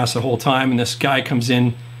wear masks the whole time. And this guy comes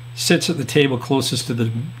in, sits at the table closest to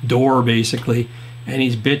the door, basically, and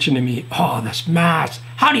he's bitching to me. Oh, this mask.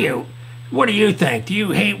 What do you think? Do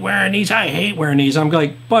you hate wearing these? I hate wearing these. I'm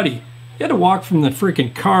like, buddy, you had to walk from the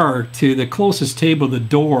freaking car to the closest table to the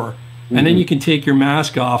door, and then you can take your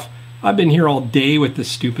mask off. I've been here all day with this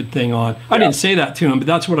stupid thing on. I didn't say that to him, but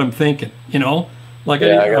that's what I'm thinking, you know? Like,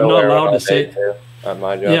 I'm not allowed to say it at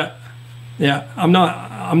my job. Yeah. I'm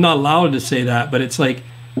not allowed to say that, but it's like,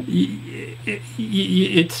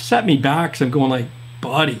 it set me back, because I'm going like,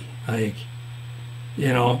 buddy, like, you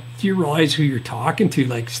know, do you realize who you're talking to?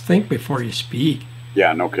 Like, think before you speak.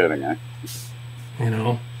 Yeah, no kidding, eh? You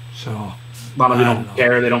know, so. A lot of them don't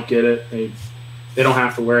care. They don't get it. They don't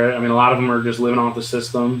have to wear it. I mean, a lot of them are just living off the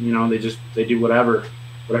system. You know, they do whatever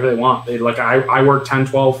they want. I work 10,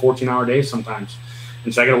 12, 14-hour days sometimes,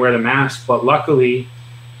 and so I got to wear the mask. But luckily,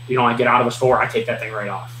 you know, I get out of a store, I take that thing right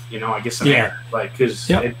off. You know, I get some air, like, because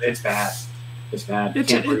it's bad. It's bad.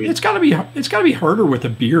 It's got to be harder with a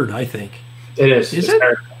beard, I think. It is. Is it?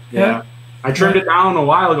 Yeah. I trimmed it down a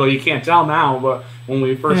while ago. You can't tell now, but when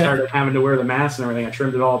we first started having to wear the mask and everything, I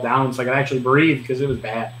trimmed it all down so I could actually breathe, because it was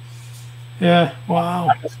bad. Yeah. Wow.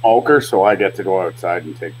 I'm a smoker, so I get to go outside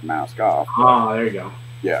and take the mask off. Oh, there you go.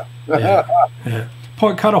 Yeah. Yeah.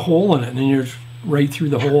 Cut a hole in it, and then you're right through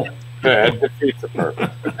the hole. Yeah, it defeats the purpose.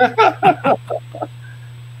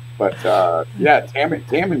 But yeah,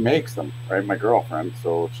 Tammy makes them, right? My girlfriend,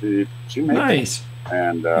 so she makes them.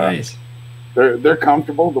 And nice. They're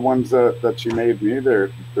comfortable. The ones that she made me, they're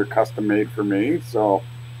custom made for me, so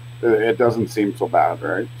it doesn't seem so bad,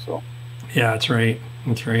 right? So yeah, that's right.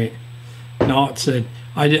 That's right. No, it's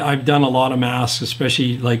I've done a lot of masks,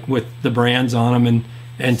 especially like with the brands on them,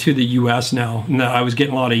 and to the U.S. now. And I was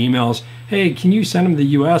getting a lot of emails. Hey, can you send them to the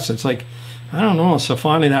U.S.? It's like, I don't know. So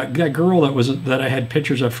finally, that girl that I had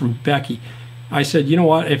pictures of from Becky, I said, you know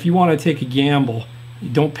what? If you want to take a gamble,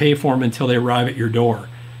 don't pay for them until they arrive at your door,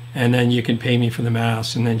 and then you can pay me for the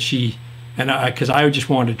mask. And then because I just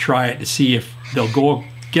wanted to try it to see if they'll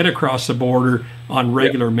get across the border on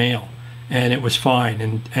regular mail, and it was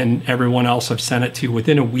fine. And everyone else I've sent it to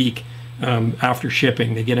within a week after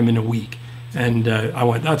shipping, they get them in a week. And I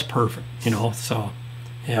went, that's perfect, So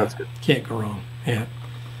yeah, can't go wrong. Yeah.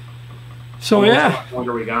 So yeah. How much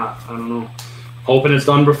longer we got? I don't know. Hoping it's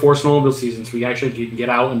done before snowmobile season, so we actually can get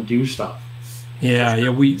out and do stuff. Yeah.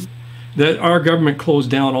 Our government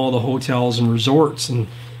closed down all the hotels and resorts, and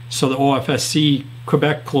so the OFSC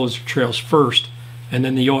Quebec closed their trails first, and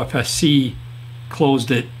then the OFSC closed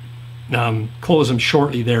them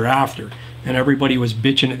shortly thereafter. And everybody was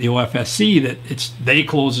bitching at the OFSC that they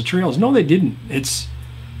closed the trails. No, they didn't.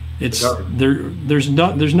 There's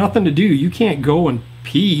nothing to do. You can't go and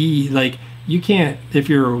pee. Like, you can't, if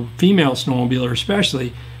you're a female snowmobiler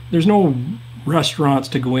especially, there's no restaurants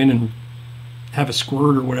to go in and have a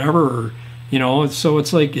squirt or whatever, or so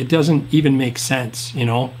it's like it doesn't even make sense,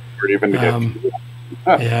 Or even to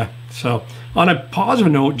get yeah. So on a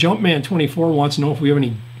positive note, Jumpman24 wants to know if we have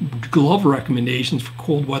any glove recommendations for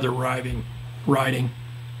cold weather riding.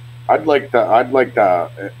 I'd like the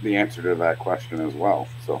answer to that question as well.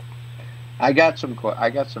 So I got some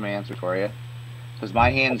answers for you, because my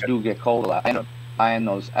hands do get cold a lot. I end up buying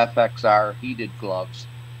those FXR heated gloves,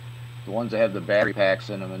 the ones that have the battery packs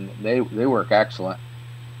in them, and they work excellent.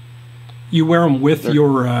 You wear them with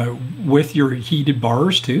your heated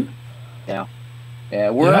bars too? Yeah. Yeah,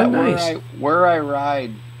 where I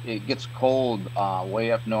ride, it gets cold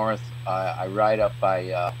way up north. I ride up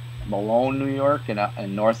by Malone, New York,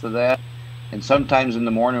 and north of that. And sometimes in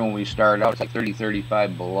the morning when we start out, it's like 30,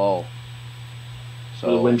 35 below.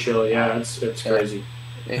 So the wind chill, yeah, it's crazy.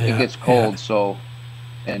 It gets cold, so,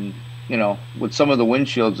 and with some of the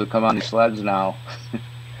windshields that come on these sleds now,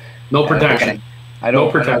 no protection. I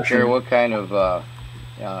don't care what kind of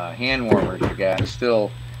hand warmers you got.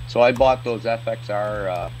 So I bought those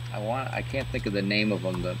FXR. I can't think of the name of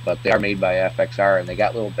them, but they are made by FXR, and they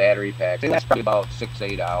got little battery packs. They last probably about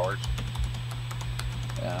 6-8 hours.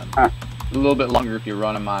 A little bit longer if you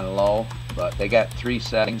run them on low, but they got 3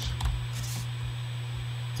 settings.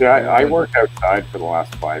 See, I worked outside for the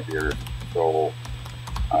last 5 years, so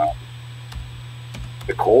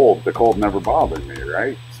the cold never bothered me,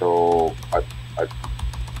 right? So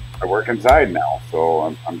I work inside now,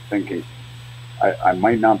 so I'm thinking I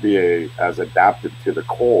might not be as adapted to the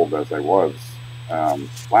cold as I was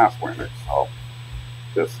last winter. So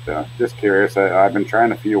just curious. I've been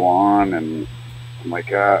trying a few on, and I'm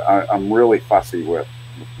like I'm really fussy with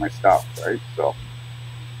my stuff, right? So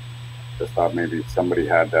just thought maybe somebody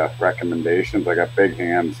had recommendations. I got big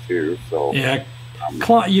hands too, so yeah.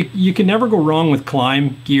 You can never go wrong with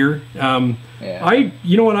climb gear.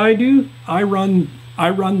 You know what I do? I run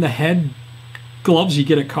the head gloves you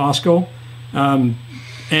get at Costco,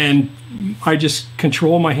 and I just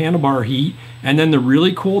control my handlebar heat. And then the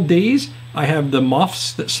really cold days, I have the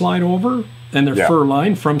muffs that slide over, and they're fur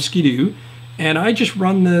lined from Skidoo, and I just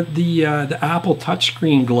run the Apple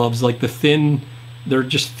touchscreen gloves, like the thin. They're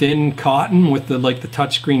just thin cotton with the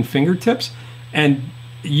touchscreen fingertips, and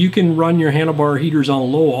you can run your handlebar heaters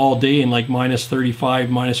on low all day in like -35,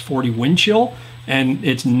 -40 wind chill, and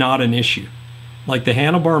it's not an issue. Like, the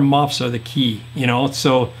handlebar muffs are the key,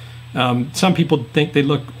 So some people think they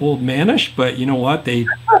look old manish, but you know what?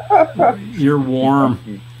 You're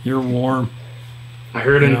warm. You're warm. I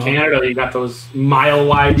heard in Canada you got those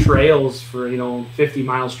mile-wide trails for 50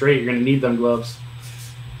 miles straight. You're gonna need them gloves.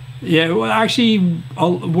 Yeah, well, actually,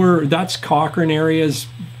 that's Cochrane areas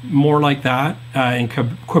more like that, and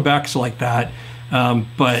Quebec's like that.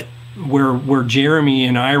 But where Jeremy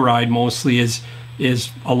and I ride mostly is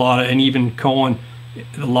a lot of, and even Cohen,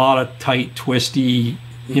 a lot of tight, twisty,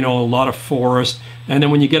 a lot of forest. And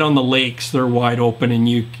then when you get on the lakes, they're wide open, and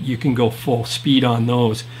you can go full speed on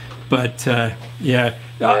those. But yeah,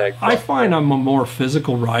 I find I'm a more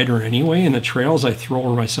physical rider anyway. In the trails, I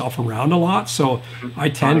throw myself around a lot, so I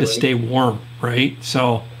tend to stay warm, right?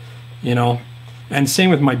 So, you know, and same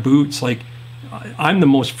with my boots. Like, I'm the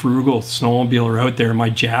most frugal snowmobiler out there. My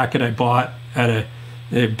jacket I bought at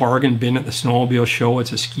a bargain bin at the snowmobile show.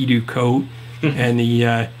 It's a skidoo coat,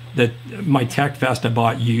 and my tech vest I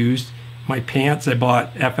bought used. My pants I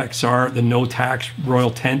bought FXR, the no tax Royal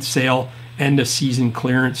Tent sale, end of season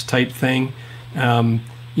clearance type thing.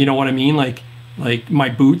 You know what I mean? Like my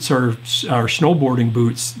boots are snowboarding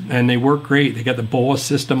boots, and they work great. They got the BOA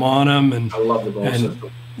system on them, and I love the BOA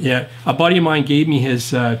system. Yeah, a buddy of mine gave me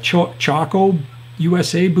his Choco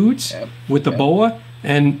USA boots with the BOA,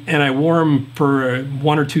 and I wore them for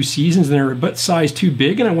 1 or 2 seasons, and they were a bit size too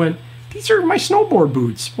big, and I went, these are my snowboard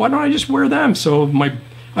boots. Why don't I just wear them? So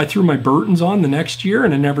I threw my Burtons on the next year,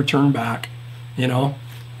 and I never turned back, you know.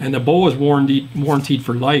 And the BOA is warranted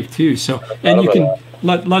for life too. So, and you can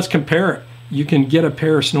let's compare it. You can get a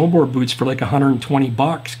pair of snowboard boots for like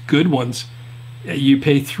 $120, good ones. You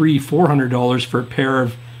pay $300-400 for a pair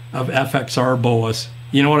of FXR BOAs.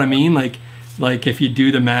 You know what I mean? Like if you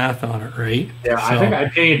do the math on it, right? Yeah, so, I think I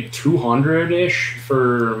paid $200-ish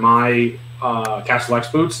for my Castle X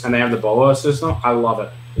boots, and they have the BOA system. I love it.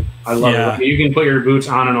 I love it. You can put your boots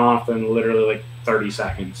on and off in literally like 30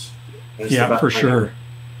 seconds. Yeah, for sure.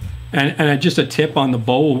 And just a tip on the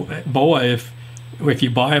BOA, if you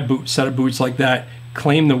buy a set of boots like that,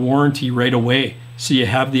 claim the warranty right away, so you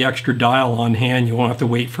have the extra dial on hand. You won't have to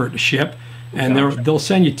wait for it to ship, and they'll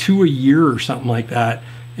send you 2 a year or something like that.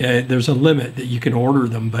 There's a limit that you can order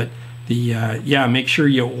them, but make sure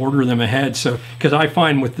you order them ahead. So because I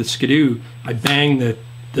find with the skidoo, I bang the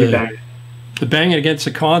bang it against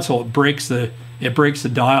the console, it breaks the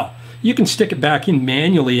dial. You can stick it back in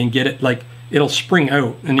manually and get it, like, it'll spring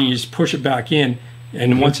out, and then you just push it back in,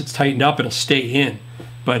 and once it's tightened up, it'll stay in.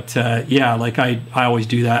 But like I always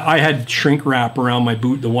do that. I had shrink wrap around my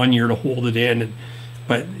boot the 1 year to hold it in,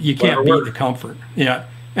 but you can't beat the comfort. Yeah,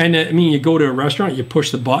 and I mean, you go to a restaurant, you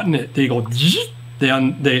push the button, they go,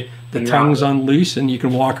 the tongues unloose, and you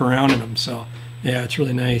can walk around in them. So yeah, it's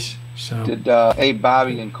really nice. So hey,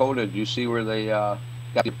 Bobby and Kota, did you see where they got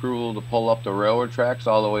the approval to pull up the railroad tracks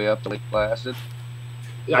all the way up to Lake Placid?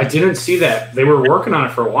 I didn't see that. They were working on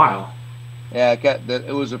it for a while. Yeah,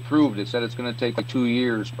 it was approved. It said it's going to take like 2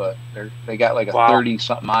 years, but they got like a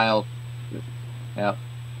 30-something mile. Yeah.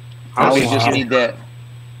 Now we just need that.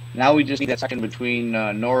 Now we just need that section between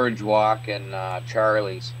Norridge Walk and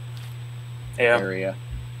Charlie's area.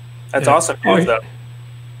 That's awesome news, though.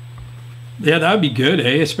 Yeah, that would be good,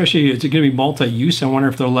 eh? Especially it's going to be multi-use. I wonder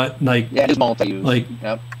if they'll let it is multi-use. Like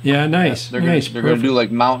yeah, nice. They're going to do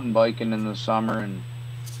like mountain biking in the summer and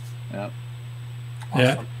awesome.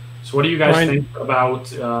 Yeah. So what do you guys think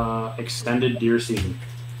about extended deer season?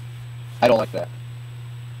 I don't like that.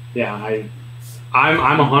 Yeah,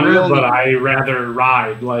 I'm a hunter, but I rather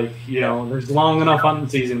ride. Like, you know, there's long enough hunting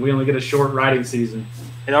season. We only get a short riding season.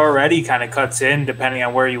 It already kind of cuts in depending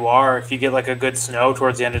on where you are. If you get like a good snow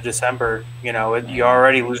towards the end of December, you know, you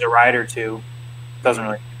already lose a ride or two. It doesn't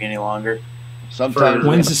really be any longer. Sometimes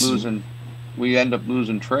we end up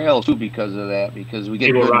losing trails too because of that, because we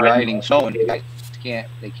get good riding snow and guys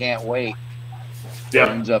they can't wait. Yeah.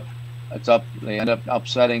 They end up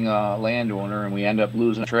upsetting a landowner, and we end up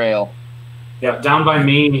losing a trail. Yeah, down by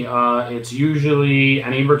me, it's usually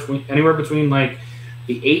anywhere between like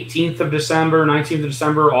the 18th of December, 19th of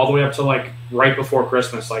December, all the way up to like right before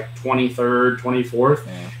Christmas, like 23rd, 24th.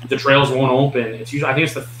 Yeah. The trails won't open. It's usually, I think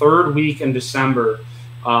it's the 3rd week in December.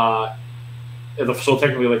 So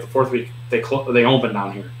technically, like the 4th week, they open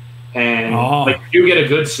down here. And like if you get a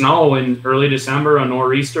good snow in early December, a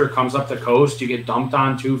nor'easter comes up the coast, you get dumped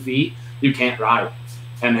on 2 feet, you can't ride.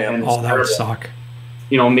 And that would suck.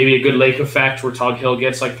 You know, maybe a good lake effect where Tug Hill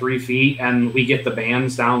gets like 3 feet, and we get the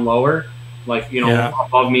bands down lower, like, you know,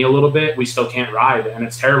 above me a little bit, we still can't ride, and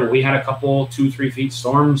it's terrible. We had a couple 2-3 feet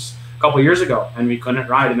storms a couple years ago, and we couldn't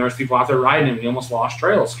ride, and there was people out there riding, and we almost lost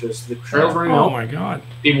trails because the trails were oh my god,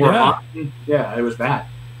 people were hunting. Yeah, it was bad.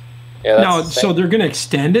 Yeah, now, so they're going to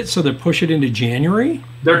extend it, so they push it into January?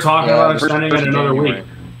 They're talking about extending it another week.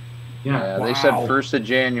 Yeah, they said 1st of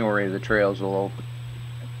January the trails will open.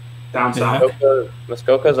 Down south.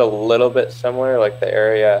 Muskoka's a little bit similar, like the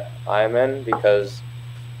area I'm in, because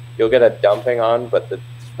you'll get a dumping on, but the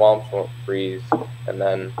swamps won't freeze, and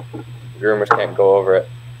then groomers can't go over it.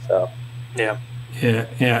 So yeah.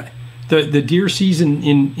 The deer season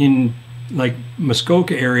in like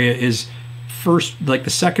Muskoka area is first, like the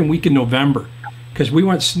 2nd week in November, because we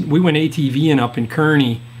went ATVing up in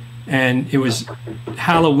Kearney, and it was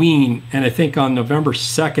Halloween, and I think on November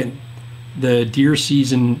 2nd, the deer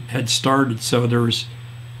season had started, so there was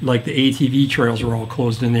like the ATV trails were all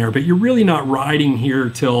closed in there. But you're really not riding here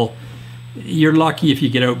till you're lucky if you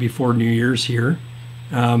get out before New Year's here.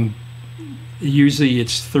 Usually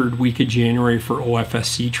it's third week of January for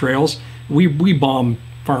OFSC trails. We bomb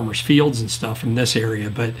farmers' fields and stuff in this area,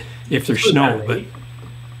 but if there's snow, but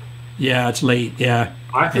yeah, it's late. Yeah,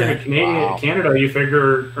 I figured Canada, you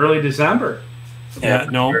figure early December. Yeah,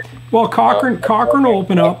 no. Well, Cochrane will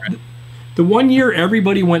open up. The one year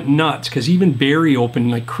everybody went nuts because even Barrie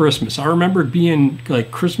opened like Christmas. I remember being like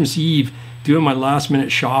Christmas Eve doing my last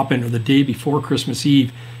minute shopping or the day before Christmas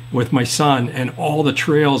Eve with my son, and all the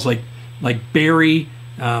trails like Barrie,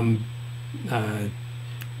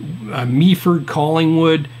 Meaford,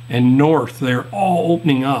 Collingwood, and North, they're all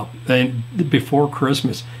opening up before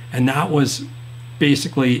Christmas, and that was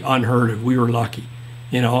basically unheard of. We were lucky,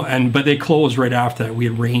 but they closed right after that. We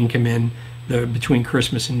had rain come in between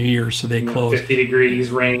Christmas and New Year's, so they closed. 50 degrees,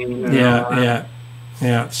 rain. Yeah.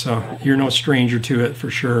 So you're no stranger to it for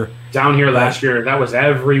sure. Down here last year, that was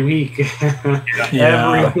every week.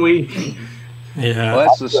 Every week. Yeah. Well,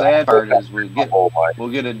 that's the sad part is we'll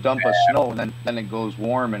get a dump of snow, and then it goes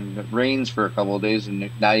warm and it rains for a couple of days, and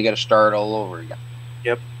now you got to start all over again.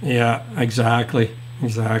 Yep. Yeah. Exactly.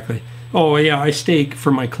 Oh yeah, I stake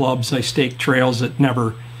for my clubs. I stake trails that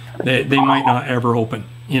they might not ever open.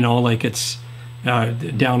 Like it's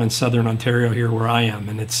down in southern Ontario here where I am,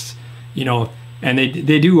 and it's and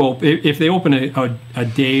they do open if they open a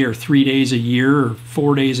day or 3 days a year or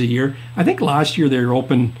 4 days a year. I think last year they were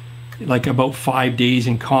open like about 5 days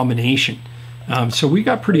in combination. So we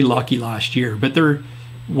got pretty lucky last year. But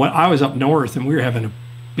when I was up north and we were having a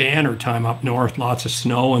banner time up north, lots of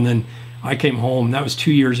snow, and then I came home. That was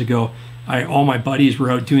 2 years ago. All my buddies were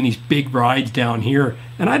out doing these big rides down here,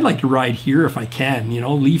 and I'd like to ride here if I can.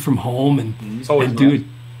 Leave from home and do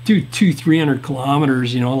 200-300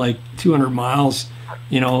 kilometers. Like 200 miles.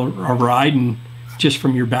 A riding just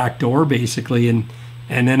from your back door, basically. And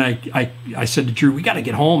then I said to Drew, we got to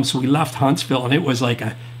get home. So we left Huntsville, and it was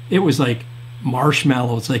like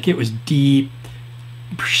marshmallows. Like it was deep,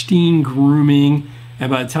 pristine grooming. And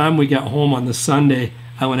by the time we got home on the Sunday,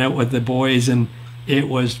 I went out with the boys, and it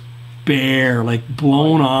was bare, like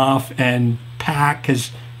blown off and packed because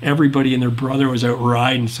everybody and their brother was out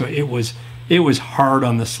riding. So it was hard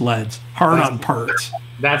on the sleds, on parts.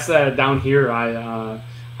 That's down here. I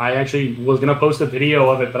actually was gonna post a video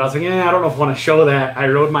of it, but I was like, I don't know if I want to show that. I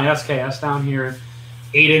rode my SKS down here,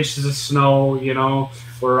 8 inches of snow.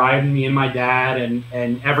 We're riding, me and my dad,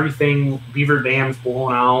 and everything. Beaver Dam's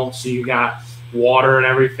blown out, so you got water and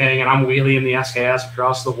everything, and I'm wheeling the SKS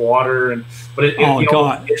across the water, but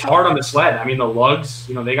it's hard on the sled. I mean, the lugs,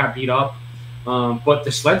 they got beat up, but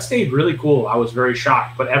the sled stayed really cool. I was very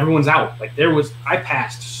shocked, but everyone's out. Like I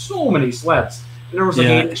passed so many sleds, and there was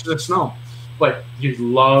 8 inches of snow. But you'd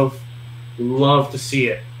love to see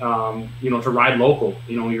it, to ride local,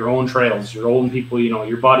 your own trails, your own people,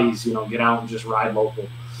 your buddies, get out and just ride local.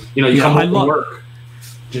 You come home from work.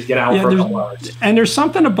 Just get out for a couple hours. And there's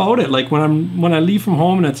something about it. Like when I leave from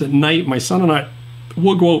home and it's at night, my son and I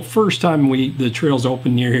will go out first time the trails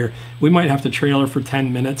open near here. We might have to trailer for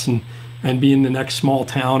 10 minutes and be in the next small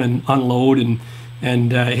town and unload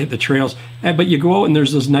and hit the trails. But you go out and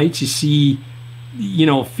there's those nights you see,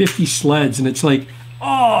 50 sleds, and it's like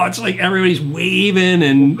everybody's waving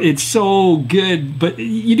and it's so good. But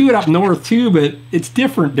you do it up north too, but it's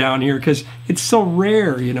different down here because it's so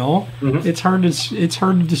rare. Mm-hmm. It's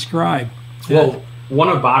hard to describe. Well, one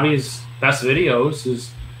of Bobby's best videos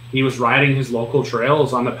is he was riding his local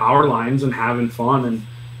trails on the power lines and having fun, and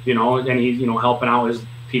and he helping out his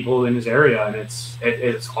people in his area, and it's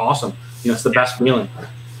awesome. It's the best feeling.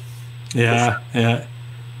 Yeah.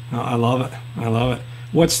 I love it.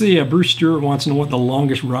 What's the Bruce Stewart wants to know what the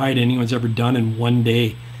longest ride anyone's ever done in one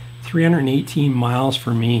day? 318 miles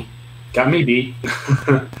for me. Got me beat.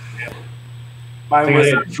 Mine was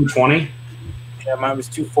 220. Yeah, mine was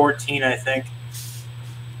 214, I think.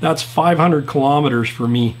 That's 500 kilometers for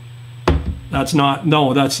me. That's not.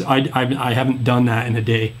 No, that's I haven't done that in a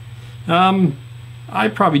day.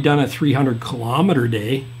 I've probably done a 300 kilometer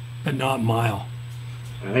day, but not mile.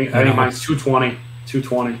 I think mine's 220.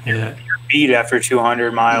 220. Yeah. You're beat after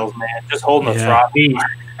 200 miles, man. Just holding the throttle.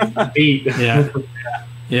 Beat.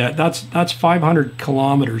 Yeah. That's 500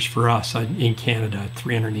 kilometers for us in Canada.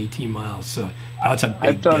 318 miles. So that's a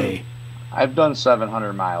big day. I've done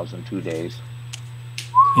 700 miles in 2 days.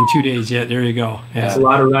 In 2 days, yeah. There you go. Yeah. That's a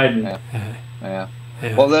lot of riding. Yeah.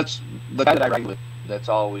 Well, that's the guy that I ride with. That's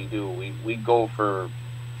all we do. We go for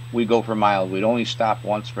we go for miles. We'd only stop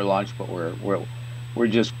once for lunch, but we're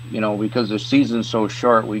just, you know, because the season's so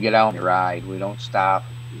short, we get out and ride. We don't stop,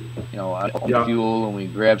 you know, on fuel, and we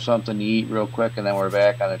grab something to eat real quick, and then we're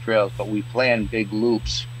back on the trails. But we plan big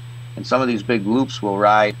loops, and some of these big loops we'll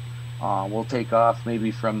ride. We'll take off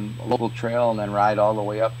maybe from a local trail and then ride all the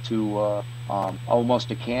way up to almost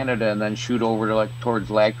to Canada, and then shoot over to towards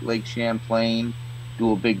Lake Champlain,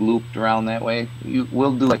 do a big loop around that way.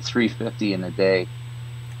 We'll do like 350 in a day.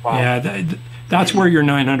 Wow. Yeah, that's where your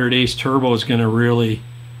 900 Ace Turbo is going to really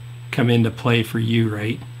come into play for you,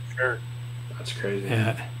 right? Sure. That's crazy.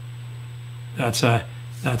 Yeah,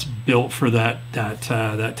 that's built for that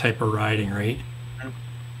type of riding, right?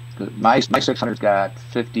 My 600's got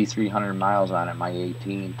 5,300 miles on it. My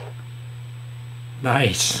 18.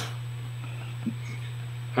 Nice.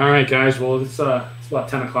 All right, guys. Well, it's about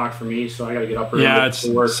 10 o'clock for me, so I got to get up early. Yeah, it's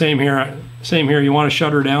same here. Same here. You want to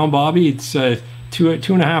shut her down, Bobby? It's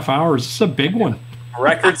 2.5 hours. It's a big one.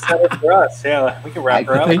 Record setter for us. Yeah, we can wrap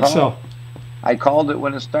her up. I think so. I called it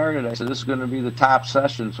when it started. I said, this is going to be the top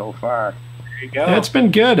session so far. There you go. Yeah, it's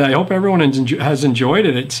been good. I hope everyone has enjoyed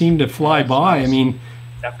it. It seemed to fly by. Nice. I mean,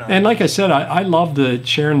 definitely. And like I said, I love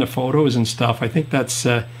sharing the photos and stuff. I think that's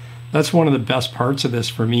one of the best parts of this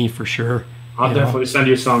for me, for sure. I'll definitely send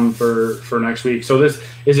you some for next week. So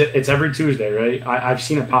it's every Tuesday, right? I've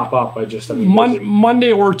seen it pop up.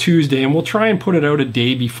 Monday or Tuesday, and we'll try and put it out a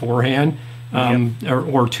day beforehand,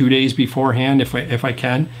 or 2 days beforehand if I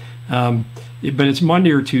can. But it's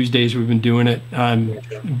Monday or Tuesdays we've been doing it.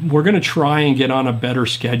 We're going to try and get on a better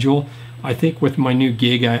schedule. I think with my new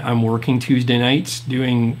gig, I'm working Tuesday nights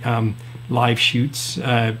doing live shoots,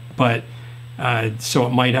 but so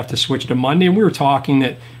it might have to switch to Monday. And we were talking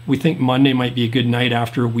that we think Monday might be a good night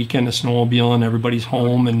after a weekend of snowmobiling, and everybody's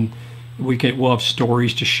home, and we'll have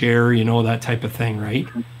stories to share, you know, that type of thing, right?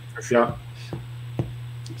 For sure.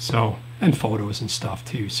 So, and photos and stuff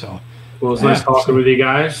too. So, well, it's nice talking with you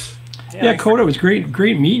guys. Yeah, Kota, it was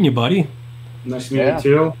great meeting you, buddy. Nice to meet you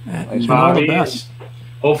too. Bobby, all the best.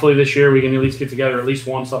 Hopefully this year we can at least get together at least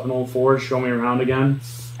once up in Old Forge, show me around again.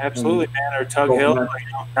 Absolutely, man. Or Tug Hill. Now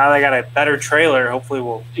that I got a better trailer, hopefully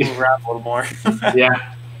we'll move around a little more.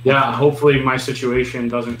 Yeah. Hopefully my situation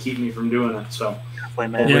doesn't keep me from doing it. So,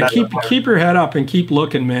 man. Yeah, keep your head up and keep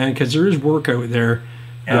looking, man, because there is work out there.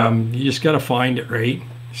 Yeah. You just got to find it, right?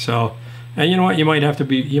 So, and you know what? You might have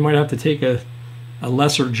to take a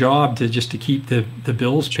lesser job to keep the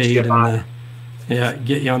bills paid and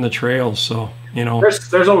get you on the trails. So, you know,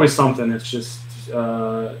 there's always something. It's just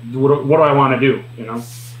what do I want to do? You know,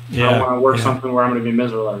 I don't want to work something where I'm going to be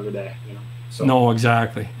miserable every day. You know. So. No,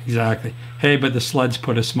 exactly. Hey, but the sleds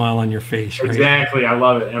put a smile on your face, right? Exactly. I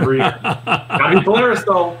love it. Gotta be Polaris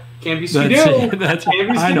though. Can't be skidoo. Can't be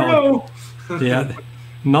skidoo. I know. Yeah,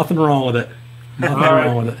 nothing wrong with it. Nothing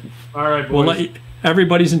wrong with it. All right, boys.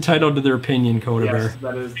 Everybody's entitled to their opinion, KotaBear. Yes,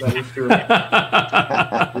 that is true.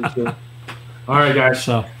 That's true. All right, guys.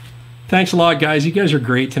 So, thanks a lot, guys. You guys are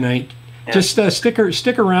great tonight. Yeah. Just stick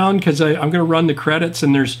around, because I'm going to run the credits,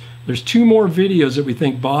 and there's 2 more videos that we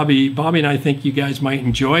think Bobby and I think you guys might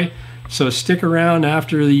enjoy. So stick around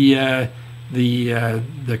after the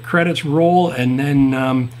credits roll, and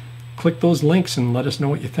then click those links and let us know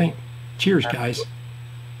what you think. Cheers, guys.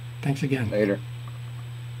 Thanks again. Later.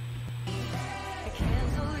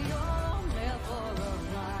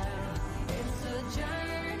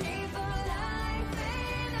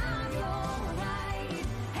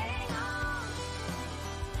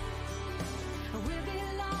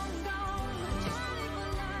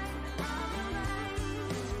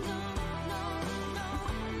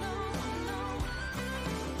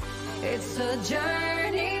 It's a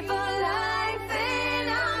journey for life.